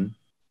plan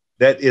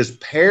that is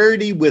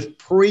parity with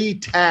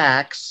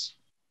pre-tax,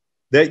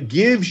 that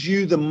gives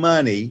you the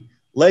money,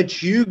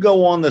 lets you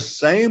go on the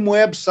same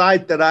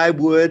website that I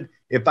would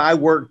if I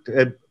worked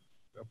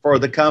for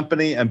the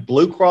company and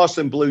Blue Cross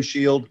and Blue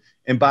Shield,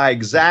 and buy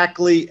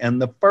exactly, and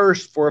the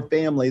first for a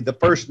family, the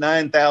first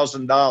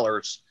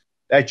 $9,000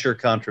 that's your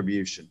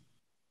contribution.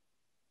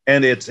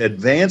 And it's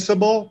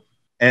advanceable,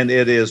 and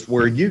it is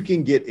where you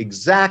can get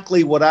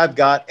exactly what I've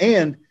got.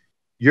 And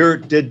your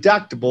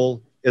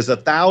deductible is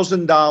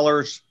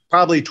 $1,000,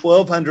 probably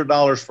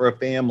 $1,200 for a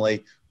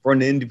family, for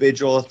an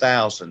individual,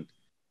 $1,000.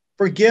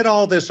 Forget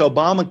all this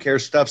Obamacare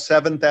stuff,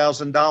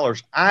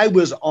 $7,000. I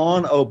was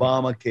on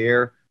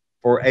Obamacare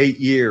for 8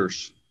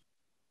 years.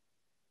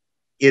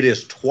 It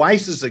is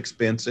twice as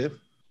expensive.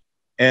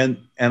 And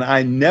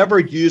I never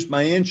used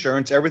my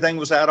insurance. Everything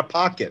was out of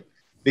pocket,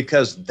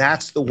 because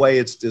that's the way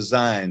it's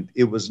designed.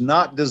 It was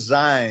not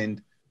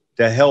designed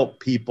to help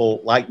people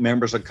like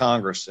members of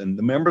Congress, and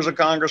the members of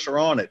Congress are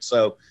on it.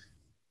 So,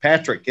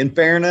 Patrick, in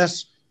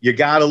fairness, you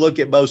got to look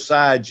at both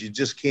sides. You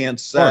just can't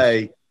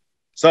say.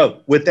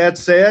 So with that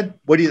said,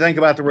 what do you think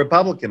about the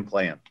Republican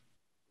plan?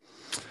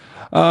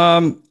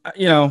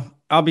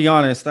 I'll be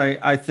honest.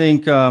 I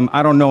think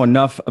I don't know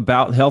enough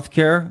about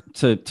healthcare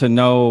to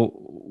know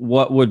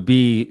what would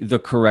be the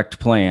correct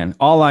plan.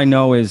 All I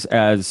know is,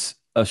 as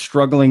a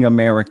struggling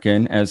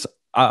American, as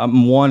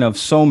I'm one of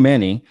so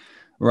many,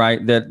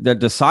 right, that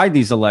decide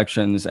these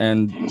elections,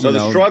 and so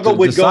the struggle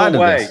would go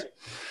away.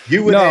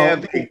 You would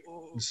have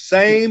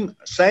same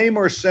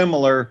or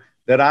similar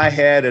that I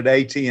had at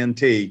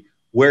AT&T,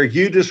 where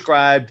you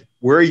described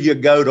where you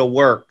go to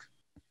work.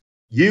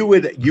 You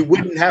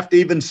wouldn't have to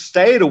even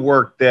stay to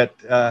work that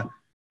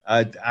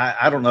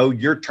I don't know,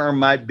 your term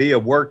might be a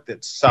work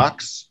that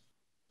sucks,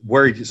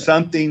 where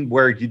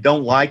you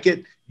don't like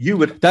it. You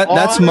would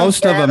that's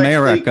most of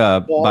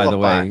America, by the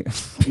way.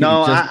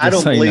 No, I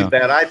don't believe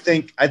that. I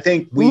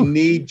think we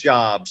need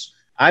jobs.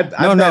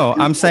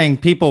 I'm saying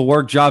people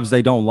work jobs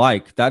they don't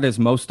like. That is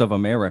most of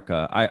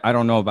America. I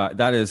don't know about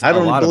that. Is a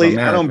lot of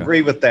America. I don't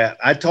agree with that.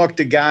 I talk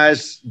to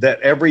guys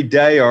that every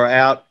day are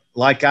out,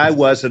 like I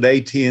was at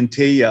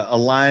AT&T, a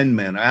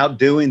lineman, out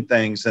doing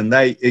things, and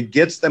it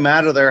gets them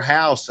out of their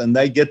house, and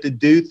they get to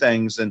do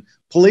things. And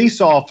police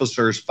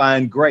officers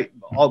find great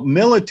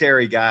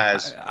military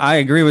guys. I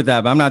agree with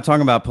that, but I'm not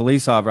talking about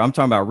police officers. I'm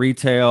talking about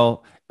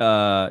retail.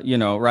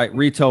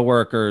 Retail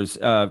workers,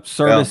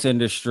 service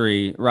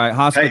industry, right,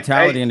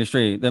 hospitality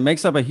industry that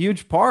makes up a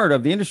huge part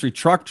of the industry.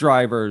 Truck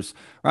drivers,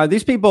 right?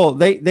 These people,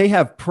 they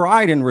have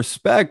pride and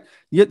respect.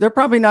 They're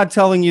probably not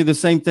telling you the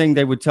same thing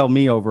they would tell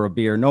me over a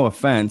beer. No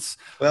offense.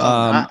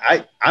 Well,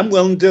 I'm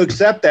willing to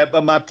accept that,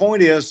 but my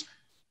point is,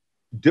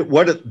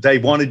 what they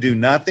want to do?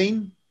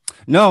 Nothing.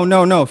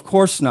 No. Of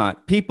course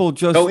not. People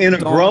just in a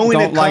growing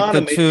economy, like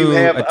the two you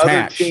have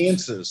attached. Other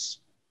chances.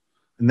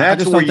 And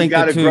that's where you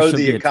got to grow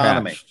the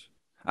economy.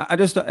 I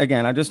just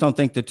don't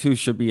think the two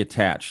should be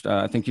attached.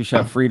 I think you should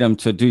have freedom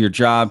to do your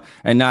job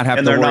and not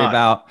have to worry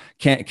about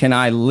can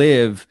I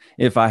live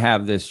if I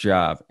have this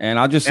job. And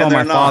I just saw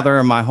my father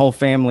and my whole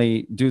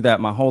family do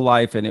that my whole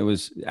life, and it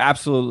was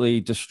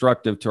absolutely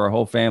destructive to our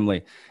whole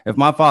family. If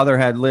my father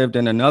had lived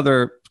in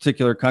another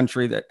particular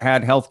country that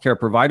had healthcare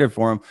provided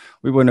for him,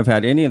 we wouldn't have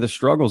had any of the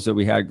struggles that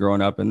we had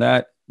growing up, and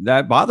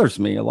that bothers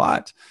me a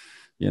lot.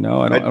 I don't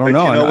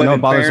know. I know it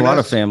bothers a lot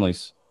of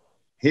families.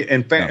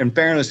 In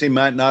fairness, he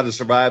might not have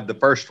survived the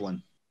first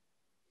one.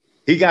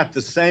 He got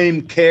the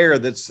same care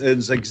that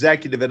his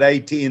executive at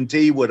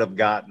AT&T would have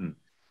gotten.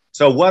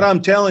 So what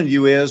I'm telling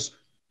you is,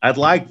 I'd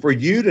like for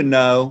you to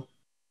know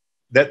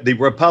that the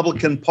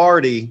Republican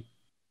Party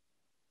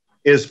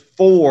is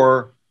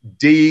for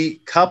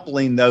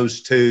decoupling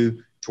those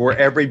two to where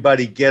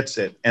everybody gets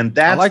it. And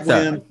that's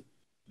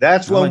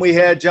when we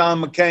had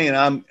John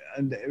McCain.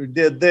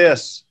 Did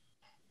this.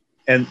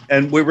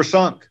 And we were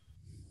sunk.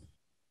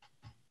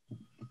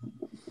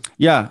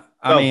 Yeah,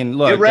 I mean,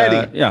 look. Get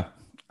ready.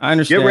 I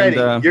understand.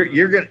 Get ready.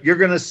 You're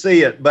going to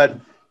see it. But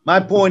my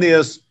point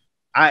is,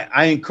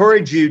 I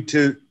encourage you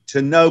to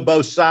know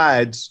both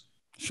sides.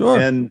 Sure.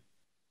 And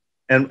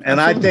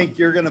I think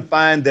you're going to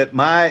find that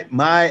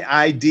my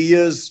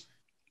ideas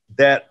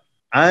that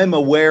I'm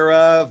aware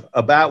of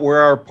about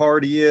where our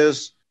party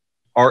is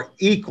are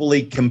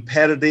equally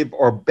competitive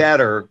or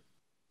better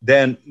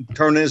than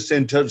turn this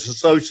into a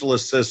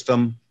socialist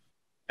system.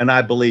 And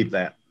I believe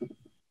that.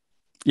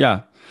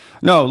 Yeah.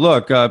 No,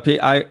 look, I've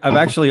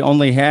actually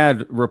only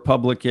had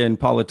Republican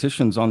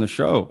politicians on the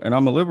show, and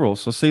I'm a liberal.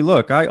 So see,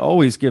 look, I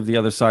always give the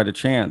other side a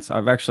chance.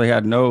 I've actually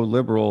had no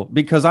liberal,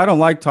 because I don't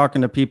like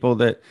talking to people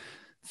that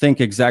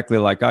think exactly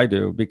like I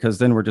do, because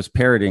then we're just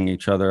parroting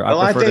each other. Well,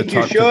 I prefer to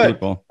talk to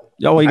people.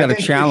 You got to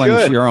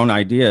challenge your own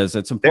ideas.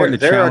 It's important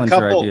to challenge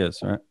your ideas,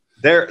 right?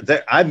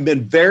 I've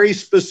been very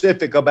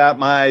specific about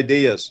my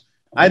ideas.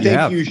 I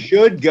think you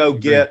should go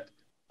get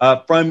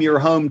from your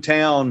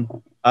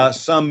hometown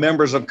some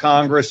members of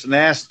Congress and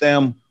ask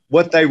them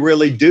what they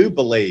really do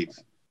believe.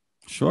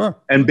 Sure.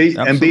 And be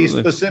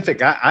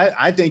specific.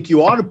 I think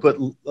you ought to put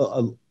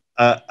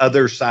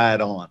other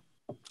side on.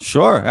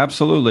 Sure.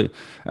 Absolutely.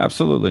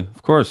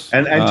 Of course.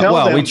 And tell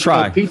them, we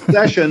try. Pete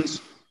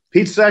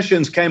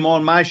Sessions came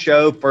on my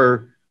show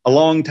for a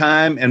long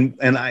time,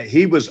 and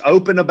he was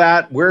open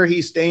about where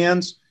he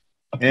stands.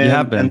 And, you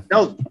have been.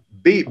 And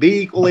be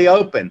equally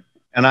open.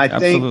 And I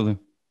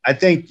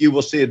think you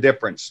will see a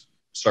difference,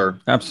 sir.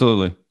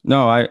 Absolutely.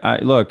 No, I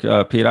look,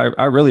 Pete,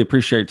 I really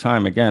appreciate your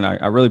time. Again,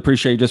 I really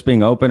appreciate you just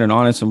being open and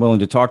honest and willing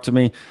to talk to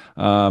me.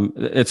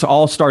 It's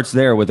all starts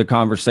there with a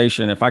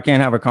conversation. If I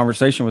can't have a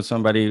conversation with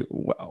somebody,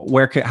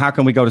 how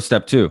can we go to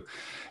step two?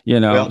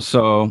 Well,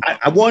 So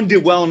I want to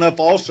do well enough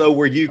also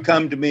where you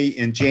come to me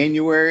in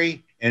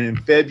January and in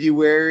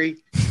February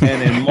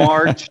and in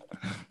March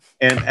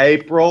and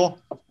April.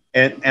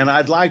 And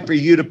I'd like for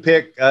you to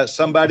pick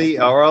somebody,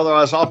 or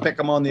otherwise I'll pick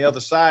them on the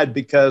other side,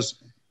 because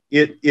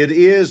it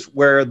is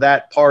where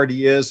that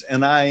party is,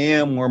 and I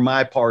am where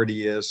my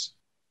party is.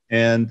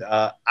 And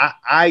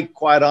I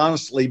quite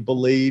honestly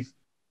believe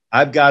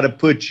I've got to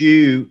put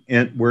you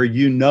in where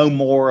you know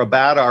more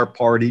about our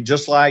party,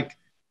 just like,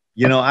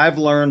 I've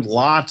learned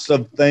lots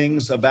of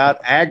things about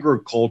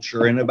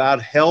agriculture and about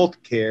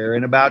healthcare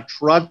and about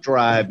truck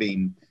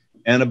driving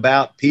and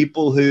about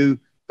people who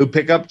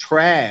pick up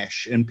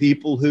trash and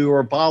people who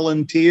are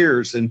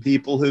volunteers and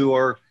people who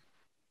are,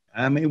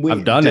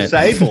 I've done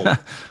disabled. it.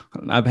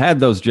 I've had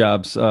those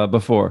jobs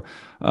before.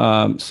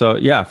 So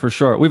yeah, for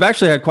sure. We've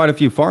actually had quite a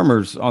few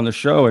farmers on the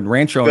show and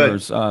ranch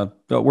owners.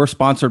 But we're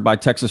sponsored by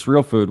Texas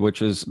Real Food,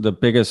 which is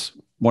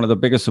one of the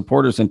biggest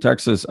supporters in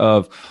Texas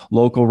of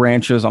local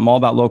ranches. I'm all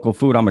about local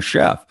food. I'm a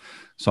chef.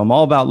 So I'm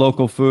all about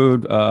local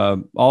food,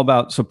 all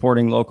about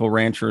supporting local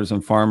ranchers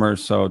and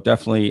farmers. So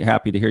definitely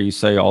happy to hear you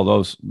say all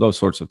those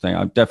sorts of things.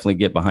 I definitely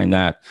get behind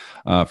that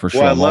for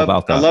sure. Well, I'm all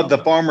about that. I love the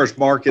farmers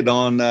market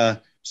on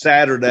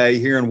Saturday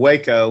here in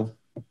Waco.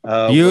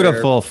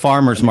 Beautiful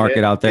farmers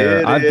market out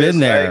there. I've been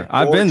there.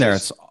 I've been there.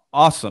 It's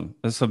awesome.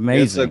 It's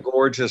amazing.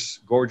 It's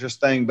a gorgeous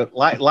thing. But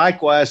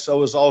likewise,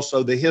 so is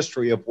also the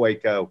history of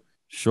Waco.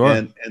 Sure.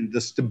 And the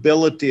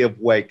stability of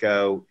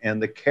Waco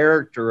and the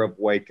character of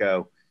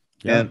Waco.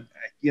 Yeah. And,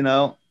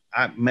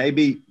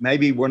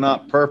 maybe we're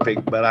not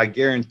perfect, but I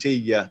guarantee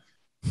you,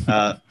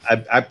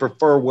 I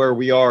prefer where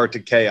we are to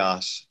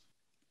chaos.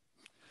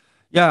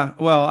 Yeah,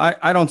 well,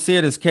 I don't see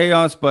it as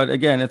chaos, but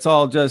again, it's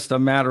all just a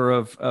matter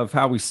of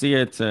how we see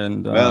it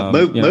and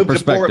move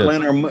to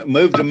Portland or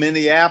move to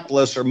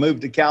Minneapolis or move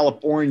to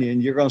California,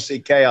 and you're going to see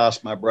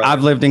chaos, my brother.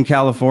 I've lived in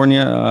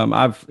California.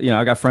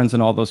 I got friends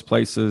in all those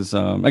places.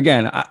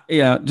 Again,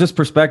 just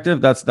perspective.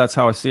 That's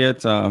how I see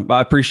it. But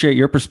I appreciate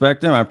your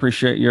perspective. I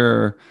appreciate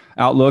your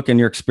outlook and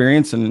your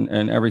experience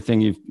and everything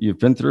you've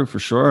been through for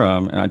sure.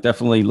 And I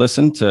definitely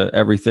listened to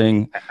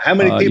everything. How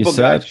many people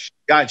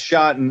got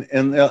shot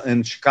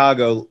in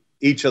Chicago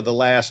each of the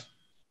last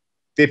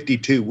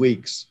 52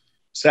 weeks,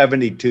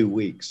 72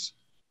 weeks?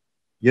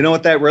 You know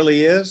what that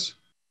really is?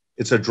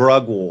 It's a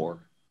drug war.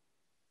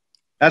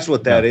 That's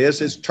what that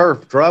is. It's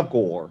turf drug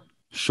war.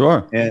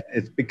 Sure. And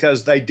it's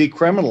because they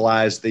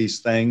decriminalize these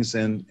things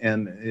and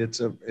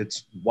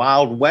it's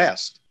Wild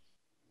West.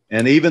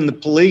 And even the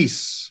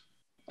police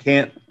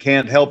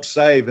can't help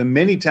save. And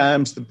many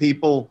times the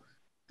people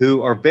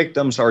who are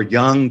victims are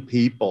young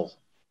people,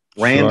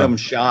 random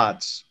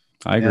shots.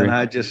 I agree. And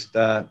I just,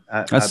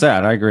 that's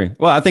sad. I agree.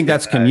 Well, I think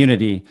that's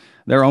community.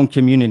 Their own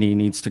community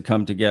needs to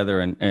come together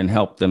and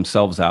help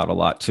themselves out a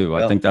lot too.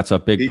 I think that's a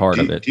big part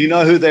of it. Do you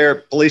know who their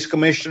police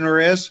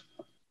commissioner is?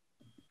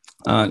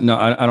 No,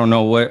 I don't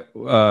know what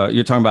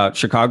you're talking about.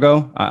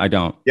 Chicago? I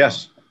don't.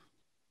 Yes.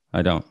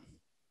 I don't.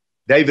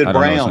 David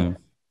Brown.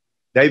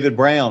 David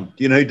Brown.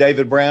 Do you know who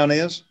David Brown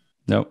is?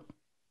 Nope.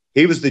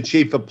 He was the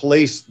chief of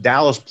police,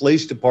 Dallas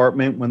Police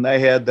Department, when they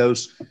had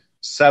those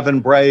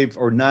 9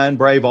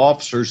 brave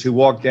officers who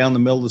walked down the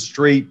middle of the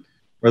street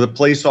where the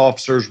police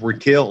officers were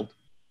killed.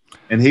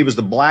 And he was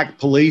the black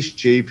police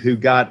chief who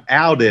got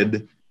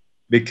outed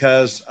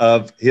because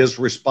of his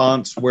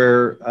response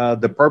where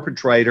the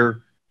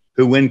perpetrator,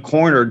 who when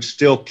cornered,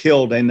 still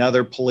killed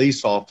another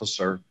police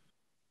officer.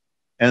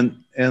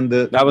 And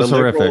that was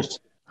horrific.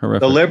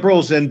 The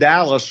liberals in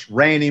Dallas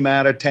ran him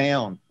out of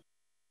town.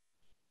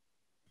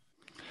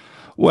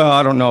 Well,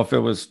 I don't know if it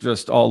was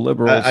just all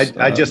liberals.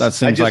 That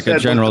seems like a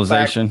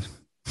generalization.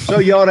 So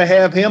you ought to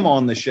have him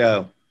on the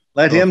show.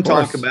 Let him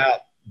talk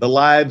about the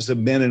lives of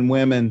men and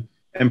women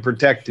and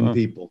protecting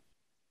people.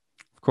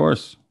 Of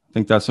course. I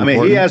think that's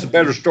important. He has a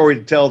better story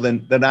to tell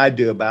than I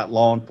do about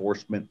law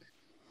enforcement.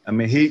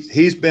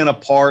 He's been a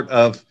part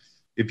of,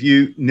 if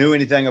you knew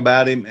anything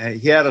about him,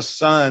 he had a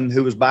son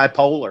who was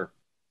bipolar,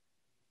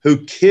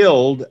 who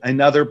killed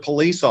another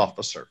police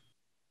officer.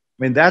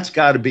 That's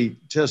got to be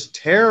just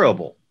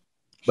terrible.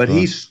 But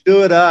he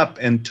stood up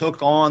and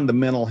took on the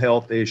mental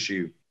health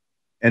issue.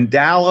 And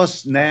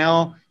Dallas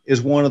now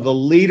is one of the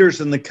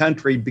leaders in the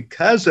country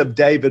because of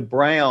David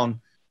Brown,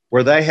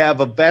 where they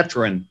have a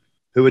veteran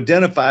who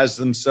identifies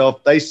themselves.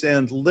 They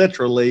send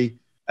literally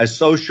a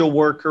social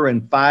worker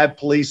and 5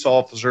 police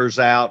officers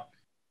out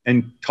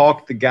and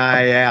talk the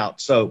guy out.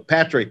 So,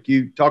 Patrick,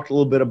 you talked a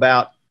little bit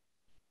about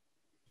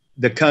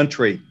the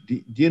country.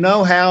 Do you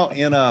know how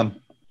in a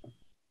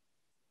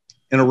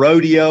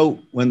rodeo,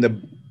 when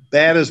the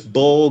baddest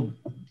bull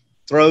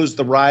throws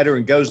the rider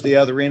and goes the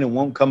other end and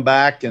won't come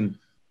back, and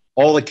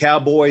all the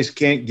cowboys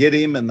can't get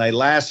him and they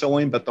lasso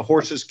him, but the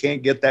horses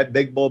can't get that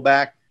big bull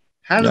back?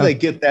 How do they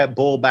get that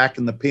bull back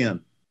in the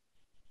pen?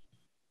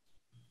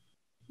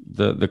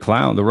 The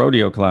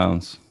rodeo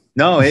clowns.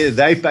 No,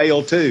 they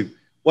fail too.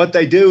 What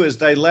they do is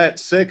they let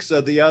 6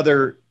 of the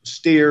other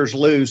steers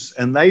loose,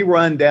 and they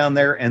run down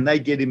there and they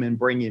get him and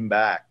bring him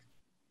back.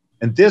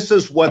 And this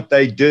is what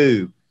they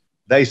do.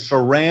 They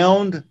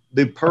surround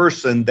the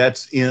person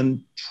that's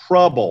in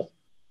trouble.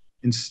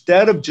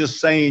 Instead of just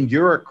saying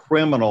you're a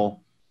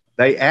criminal,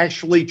 they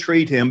actually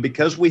treat him,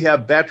 because we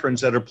have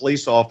veterans that are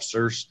police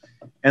officers,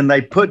 and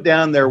they put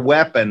down their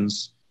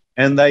weapons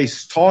and they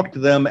talk to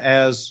them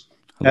as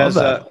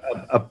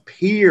a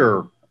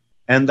peer,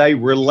 and they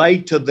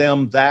relate to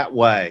them that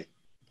way.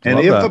 And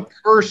if a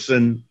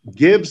person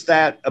gives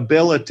that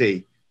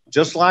ability,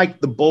 just like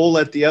the bull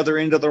at the other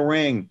end of the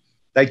ring,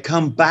 they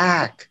come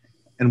back,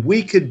 and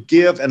we could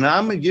give, and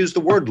I'm going to use the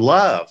word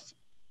love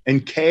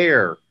and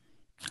care.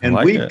 And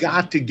we've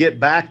got to get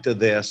back to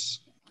this.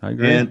 I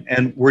agree.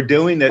 And we're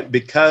doing it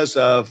because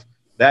of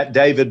that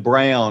David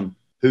Brown,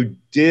 who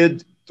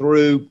did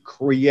through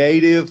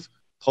creative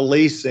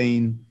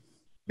policing,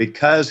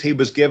 because he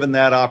was given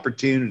that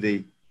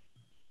opportunity.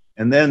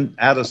 And then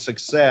out of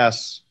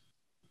success,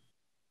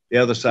 the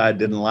other side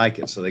didn't like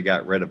it, so they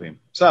got rid of him.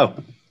 So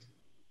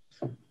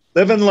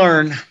live and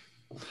learn.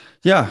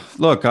 Yeah,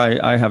 look,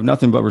 I have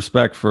nothing but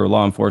respect for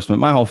law enforcement.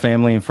 My whole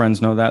family and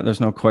friends know that. There's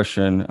no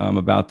question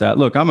about that.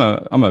 Look, I'm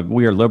a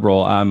weird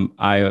liberal.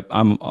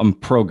 I'm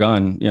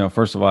pro-gun. You know,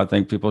 first of all, I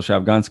think people should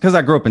have guns, because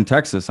I grew up in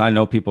Texas. I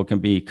know people can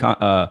be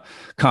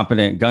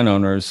competent gun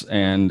owners,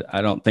 and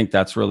I don't think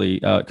that's really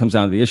comes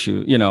down to the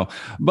issue. You know,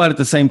 but at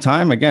the same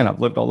time, again, I've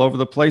lived all over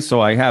the place, so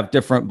I have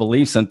different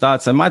beliefs and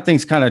thoughts, and my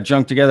things kind of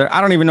junk together.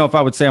 I don't even know if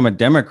I would say I'm a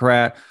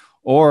Democrat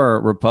or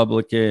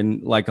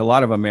Republican, like a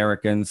lot of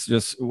Americans.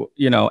 Just,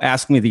 you know,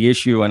 ask me the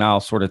issue and I'll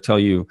sort of tell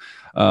you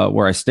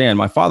where I stand.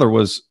 My father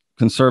was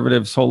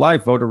conservative his whole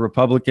life, voted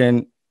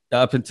Republican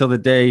up until the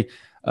day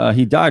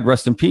he died.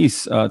 Rest in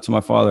peace to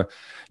my father.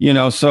 You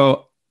know,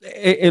 so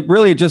it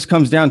really just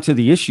comes down to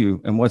the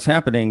issue and what's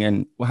happening,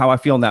 and how I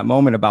feel in that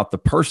moment about the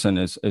person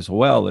as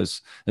well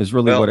is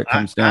really what it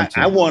comes down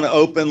to. I want to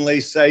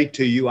openly say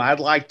to you, I'd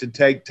like to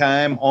take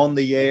time on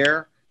the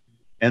air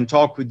and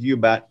talk with you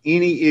about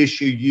any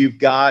issue you've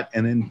got,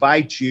 and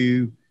invite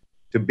you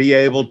to be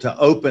able to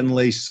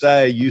openly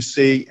say, you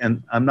see,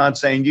 and I'm not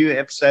saying you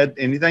have said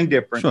anything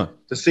different,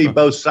 to see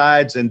both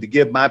sides and to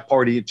give my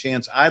party a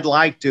chance. I'd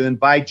like to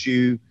invite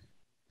you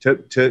to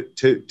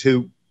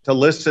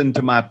listen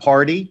to my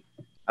party.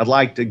 I'd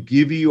like to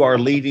give you our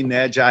leading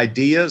edge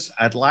ideas.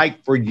 I'd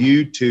like for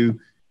you to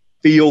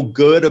feel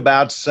good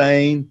about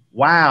saying,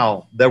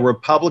 wow, the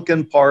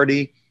Republican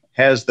Party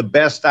has the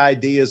best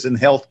ideas in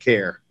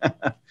healthcare.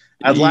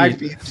 I'd like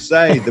for you to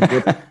say,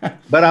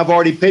 but I've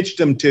already pitched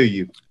them to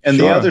you. And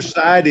the other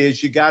side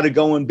is, you got to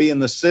go and be in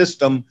the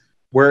system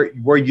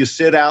where you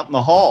sit out in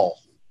the hall.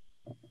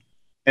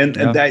 And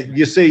that,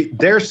 you see,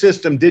 their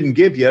system didn't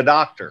give you a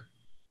doctor.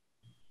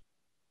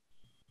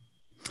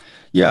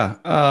 Yeah.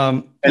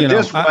 And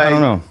this way, I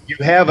don't know. You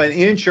have an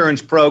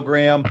insurance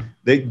program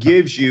that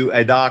gives you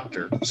a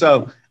doctor.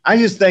 So I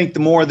just think the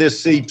more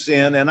this seeps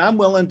in, and I'm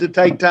willing to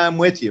take time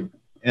with you.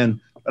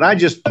 But I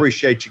just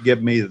appreciate you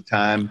giving me the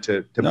time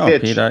to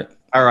pitch Pete,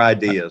 our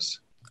ideas.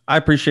 I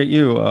appreciate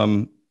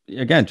you.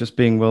 Again, just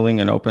being willing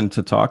and open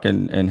to talk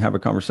and have a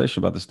conversation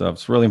about this stuff.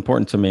 It's really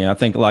important to me. I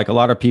think, like a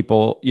lot of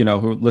people, you know,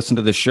 who listen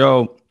to the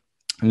show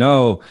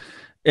know,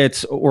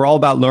 we're all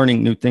about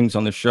learning new things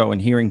on the show and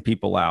hearing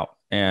people out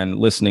and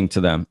listening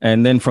to them.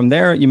 And then from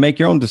there, you make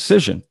your own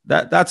decision.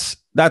 That's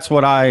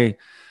what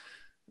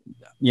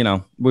you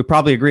know, we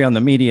probably agree on the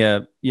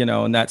media, you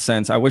know, in that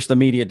sense. I wish the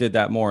media did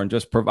that more and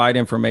just provide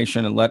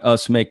information and let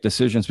us make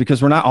decisions,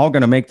 because we're not all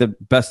going to make the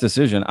best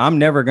decision. I'm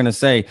never going to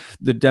say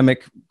the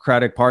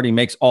Democratic Party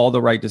makes all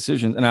the right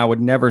decisions, and I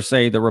would never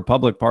say the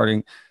Republican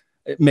Party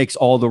makes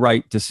all the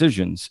right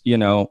decisions. You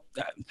know,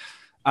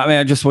 I mean,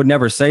 I just would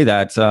never say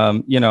that.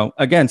 You know,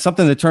 again,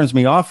 something that turns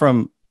me off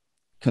from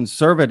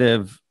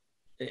conservative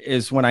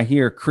is when I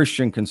hear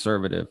Christian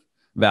conservative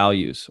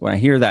values, when I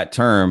hear that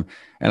term,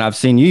 and I've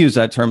seen you use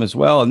that term as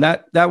well. And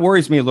that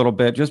worries me a little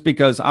bit, just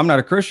because I'm not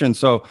a Christian.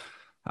 So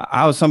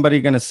how is somebody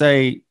going to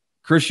say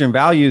Christian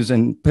values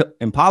in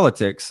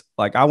politics?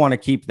 Like, I want to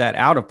keep that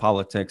out of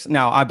politics.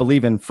 Now, I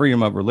believe in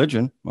freedom of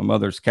religion. My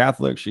mother's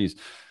Catholic. She's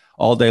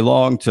all day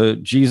long to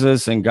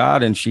Jesus and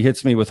God, and she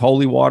hits me with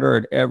holy water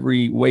at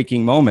every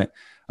waking moment.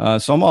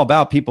 So I'm all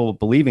about people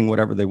believing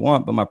whatever they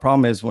want. But my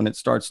problem is when it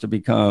starts to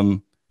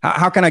become,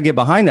 how can I get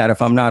behind that if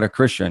I'm not a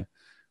Christian?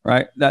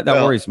 Right. That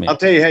worries me. I'll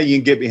tell you how you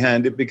can get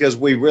behind it, because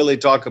we really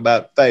talk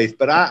about faith.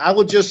 But I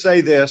will just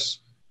say this,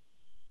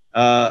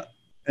 I'm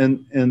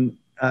an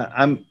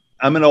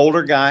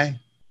older guy.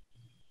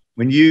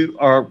 When you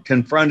are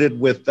confronted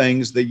with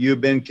things that you've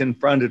been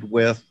confronted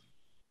with,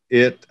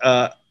 it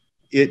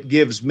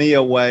gives me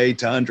a way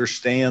to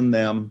understand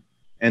them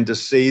and to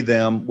see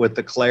them with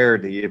the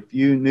clarity. If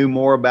you knew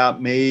more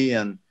about me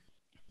and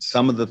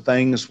some of the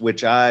things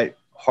which I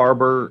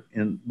harbor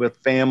with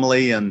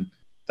family and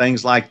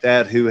things like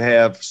that, who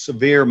have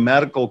severe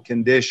medical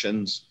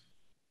conditions,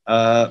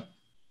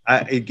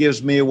 it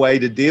gives me a way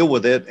to deal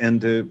with it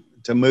and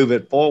to move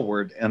it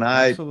forward. And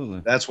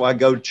Absolutely. that's why I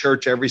go to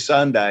church every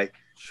Sunday.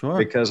 Sure.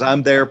 Because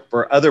I'm there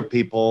for other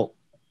people,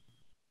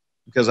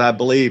 because I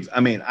believe,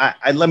 I mean,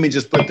 I let me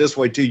just put it this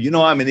way too. You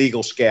know, I'm an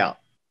Eagle Scout.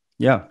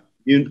 Yeah.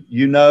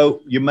 You know,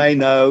 you may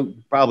know,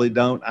 probably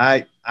don't.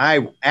 I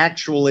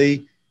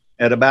actually,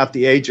 at about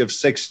the age of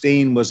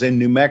 16, was in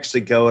New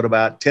Mexico at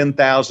about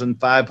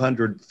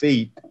 10,500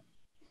 feet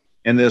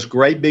in this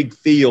great big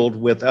field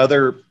with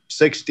other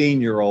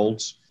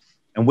 16-year-olds.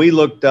 And we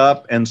looked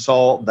up and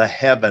saw the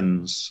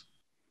heavens.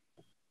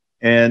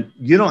 And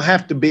you don't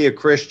have to be a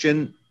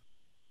Christian.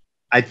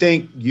 I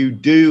think you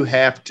do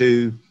have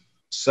to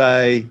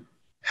say,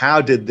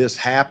 how did this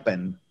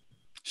happen?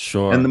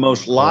 Sure. And the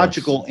most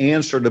logical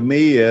answer to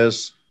me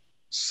is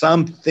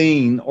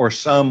something or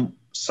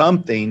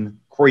something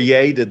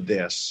created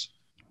this.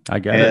 I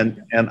get it.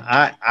 And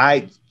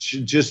I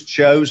just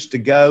chose to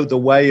go the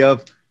way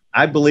of,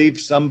 I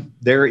believe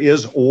there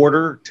is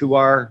order to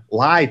our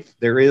life.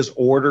 There is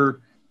order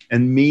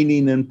and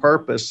meaning and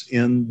purpose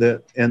in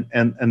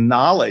and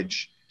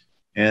knowledge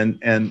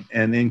and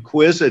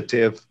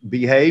inquisitive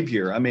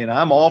behavior. I mean,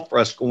 I'm all for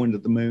us going to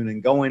the moon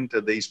and going to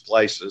these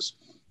places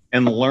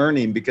and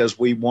learning, because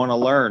we want to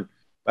learn.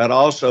 But I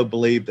also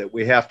believe that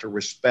we have to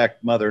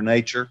respect Mother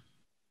Nature,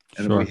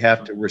 and Sure. we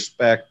have to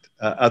respect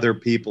other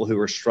people who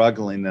are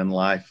struggling in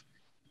life.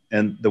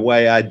 And the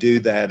way I do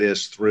that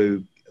is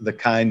through the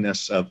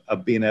kindness of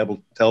being able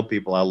to tell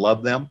people I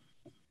love them,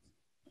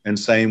 and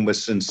saying with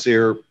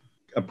sincere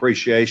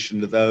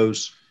appreciation to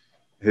those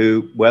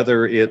who,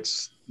 whether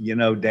it's, you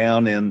know,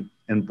 down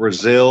in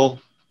Brazil,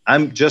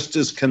 I'm just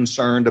as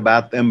concerned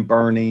about them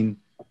burning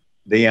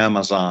the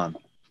Amazon.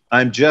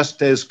 I'm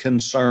just as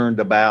concerned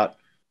about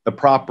the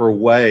proper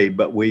way,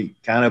 but we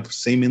kind of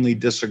seemingly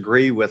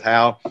disagree with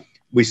how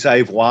we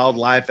save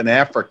wildlife in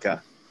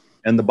Africa.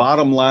 And the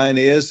bottom line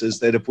is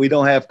that if we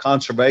don't have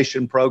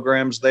conservation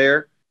programs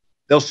there,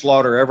 they'll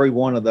slaughter every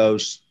one of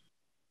those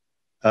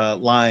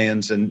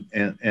lions and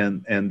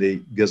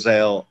the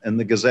gazelle, and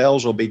the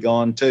gazelles will be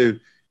gone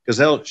too, because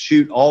they'll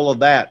shoot all of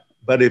that.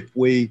 But if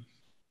we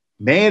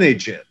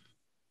manage it,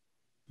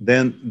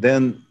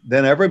 then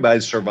everybody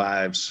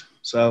survives.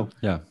 So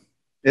yeah,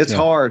 it's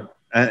hard.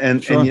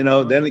 And you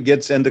know, then it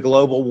gets into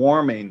global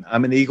warming.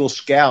 I'm an Eagle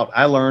Scout.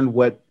 I learned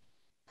what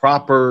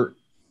proper,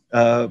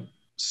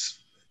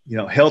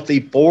 healthy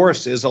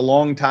forest is a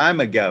long time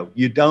ago.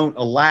 You don't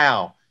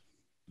allow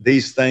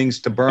these things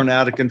to burn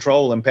out of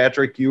control. And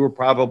Patrick, you were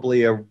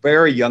probably a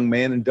very young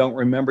man and don't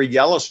remember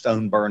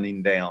Yellowstone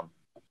burning down.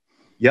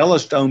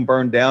 Yellowstone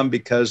burned down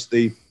because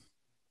the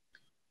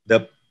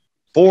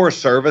Forest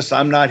Service,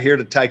 I'm not here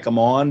to take them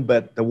on,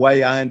 but the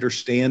way I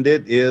understand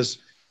it is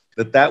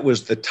that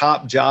was the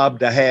top job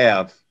to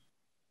have,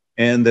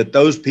 and that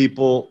those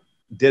people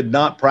did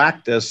not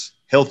practice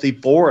healthy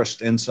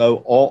forest. And so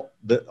all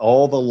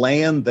the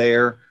land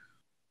there,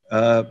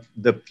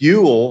 the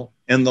fuel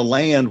in the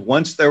land,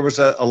 once there was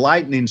a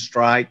lightning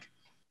strike,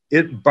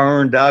 it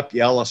burned up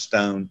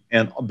Yellowstone.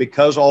 And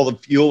because all the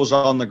fuel was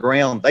on the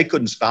ground, they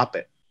couldn't stop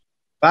it.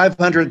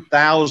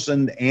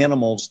 500,000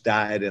 animals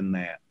died in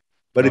that.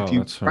 But if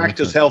you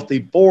practice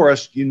healthy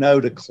forest, you know,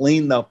 to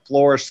clean the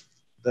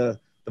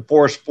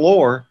forest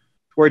floor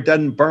where it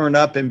doesn't burn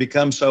up and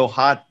become so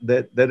hot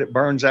that it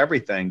burns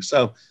everything.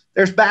 So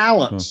there's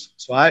balance.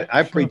 So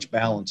I preach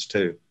balance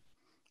too.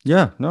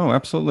 Yeah, no,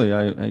 absolutely.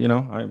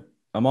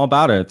 I'm all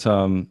about it.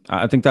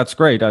 I think that's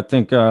great. I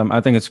think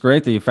it's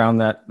great that you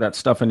found that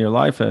stuff in your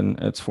life and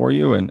it's for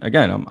you. And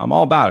again, I'm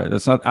all about it.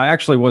 It's not, I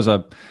actually was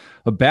a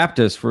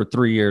Baptist for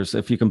 3 years,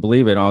 if you can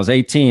believe it. When I was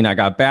 18, I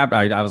got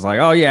baptized. I was like,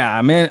 oh yeah,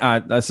 I'm in.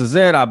 This is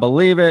it. I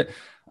believe it.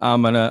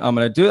 I'm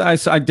gonna do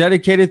it. I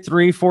dedicated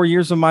 3-4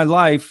 years of my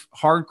life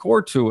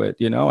hardcore to it.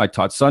 You know, I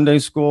taught Sunday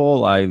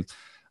school. I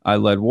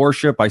led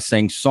worship. I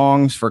sang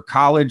songs for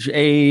college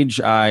age.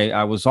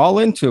 I was all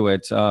into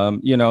it.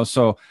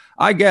 So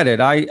I get it.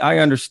 I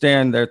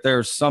understand that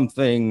there's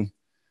something.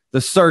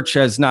 The search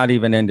has not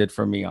even ended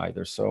for me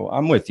either. So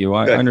I'm with you.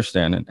 I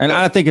understand it, and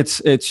I think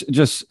it's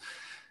just.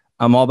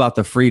 I'm all about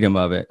the freedom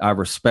of it. I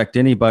respect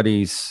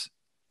anybody's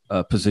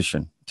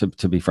position.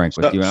 To be frank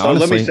with you. So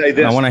honestly, let me say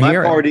this: I want to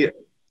hear it.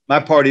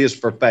 My party is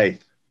for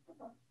faith.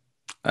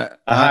 Look,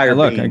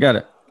 I get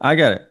it.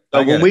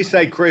 So when we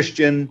say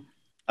Christian,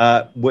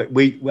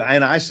 we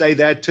and I say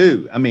that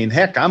too. I mean,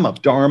 heck, I'm a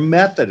darn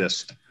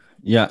Methodist.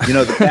 Yeah. You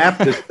know,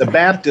 the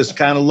Baptists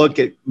kind of look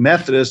at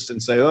Methodists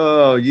and say,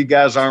 "Oh, you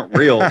guys aren't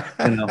real."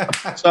 You know.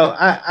 So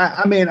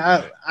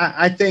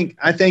I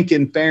think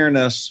in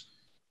fairness,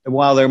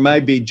 while there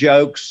may be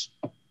jokes,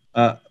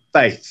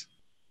 faith.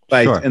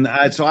 Sure.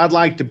 And so I'd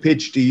like to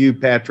pitch to you,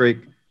 Patrick,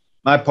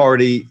 my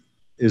party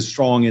is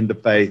strong into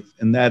faith,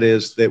 and that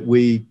is that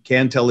we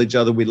can tell each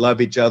other we love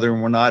each other,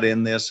 and we're not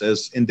in this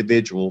as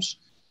individuals,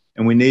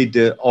 and we need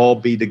to all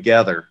be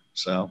together.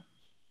 So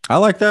I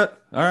like that.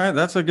 All right,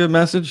 that's a good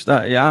message.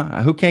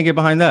 Who can't get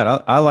behind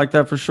that? I like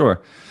that for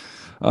sure.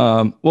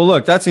 Well,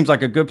 look, that seems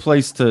like a good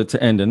place to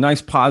end. A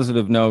nice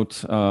positive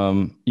note,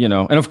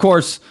 and of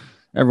course,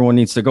 everyone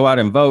needs to go out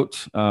and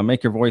vote,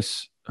 make your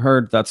voice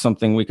heard, that's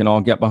something we can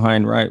all get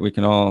behind, right? We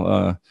can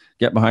all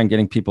get behind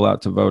getting people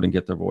out to vote and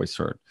get their voice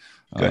heard.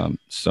 Well,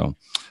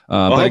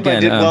 but again, I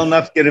did well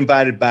enough to get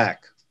invited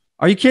back.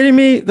 Are you kidding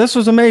me? This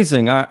was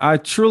amazing. I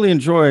truly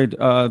enjoyed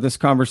this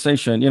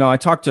conversation. I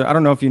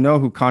don't know if you know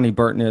who Connie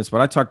Burton is, but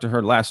I talked to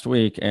her last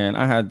week, and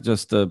I had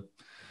just the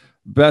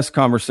best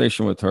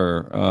conversation with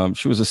her.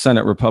 She was a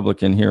Senate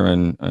Republican here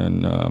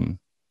and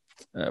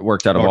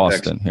worked out of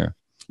Austin here.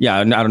 Yeah,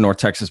 out of North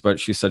Texas, but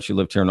she said she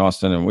lived here in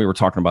Austin, and we were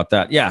talking about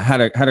that. Yeah, had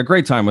a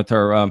great time with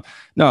her.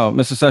 No,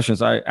 Mrs.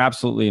 Sessions, I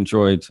absolutely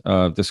enjoyed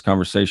this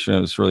conversation.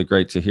 It was really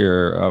great to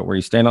hear where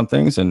you stand on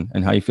things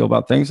and how you feel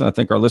about things. And I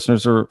think our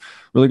listeners are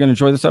really going to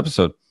enjoy this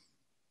episode.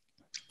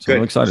 So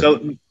I'm excited.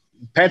 So,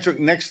 Patrick,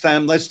 next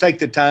time, let's take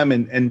the time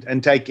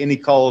and take any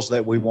calls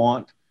that we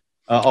want.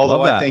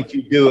 Although I think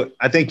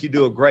you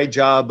do a great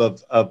job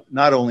of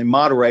not only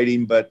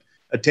moderating, but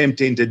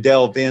attempting to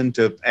delve in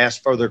to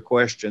ask further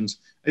questions.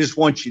 I just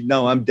want you to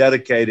know I'm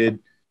dedicated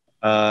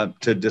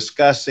to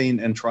discussing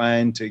and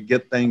trying to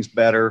get things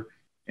better.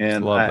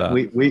 And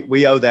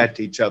we owe that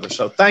to each other.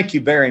 So thank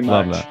you very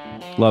much.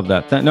 Love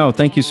that.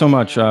 Thank you so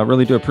much. I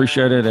really do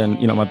appreciate it.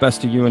 And, my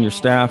best to you and your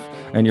staff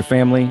and your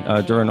family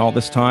during all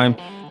this time.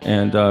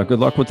 And good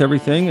luck with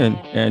everything.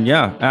 And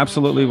yeah,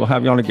 absolutely. We'll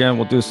have you on again.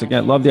 We'll do this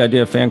again. Love the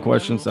idea of fan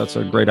questions. That's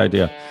a great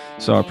idea.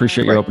 So I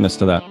appreciate your openness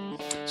to that.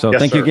 So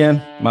thank you again.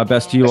 My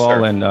best to you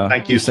all. And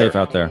thank you, be safe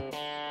out there.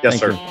 Yes,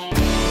 sir.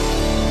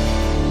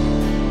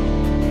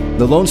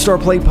 The Lone Star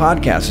Plate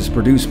podcast is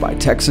produced by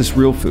Texas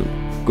Real Food.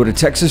 Go to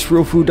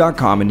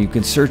texasrealfood.com and you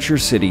can search your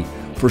city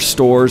for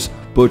stores,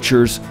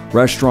 butchers,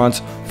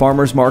 restaurants,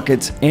 farmers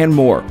markets, and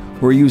more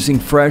who are using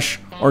fresh,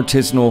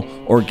 artisanal,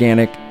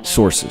 organic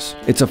sources.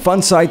 It's a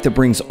fun site that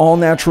brings all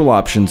natural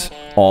options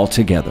all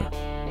together.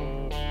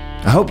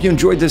 I hope you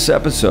enjoyed this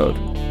episode.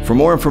 For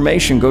more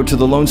information, go to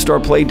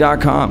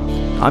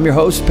thelonestarplate.com. I'm your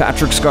host,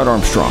 Patrick Scott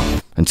Armstrong.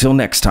 Until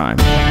next time.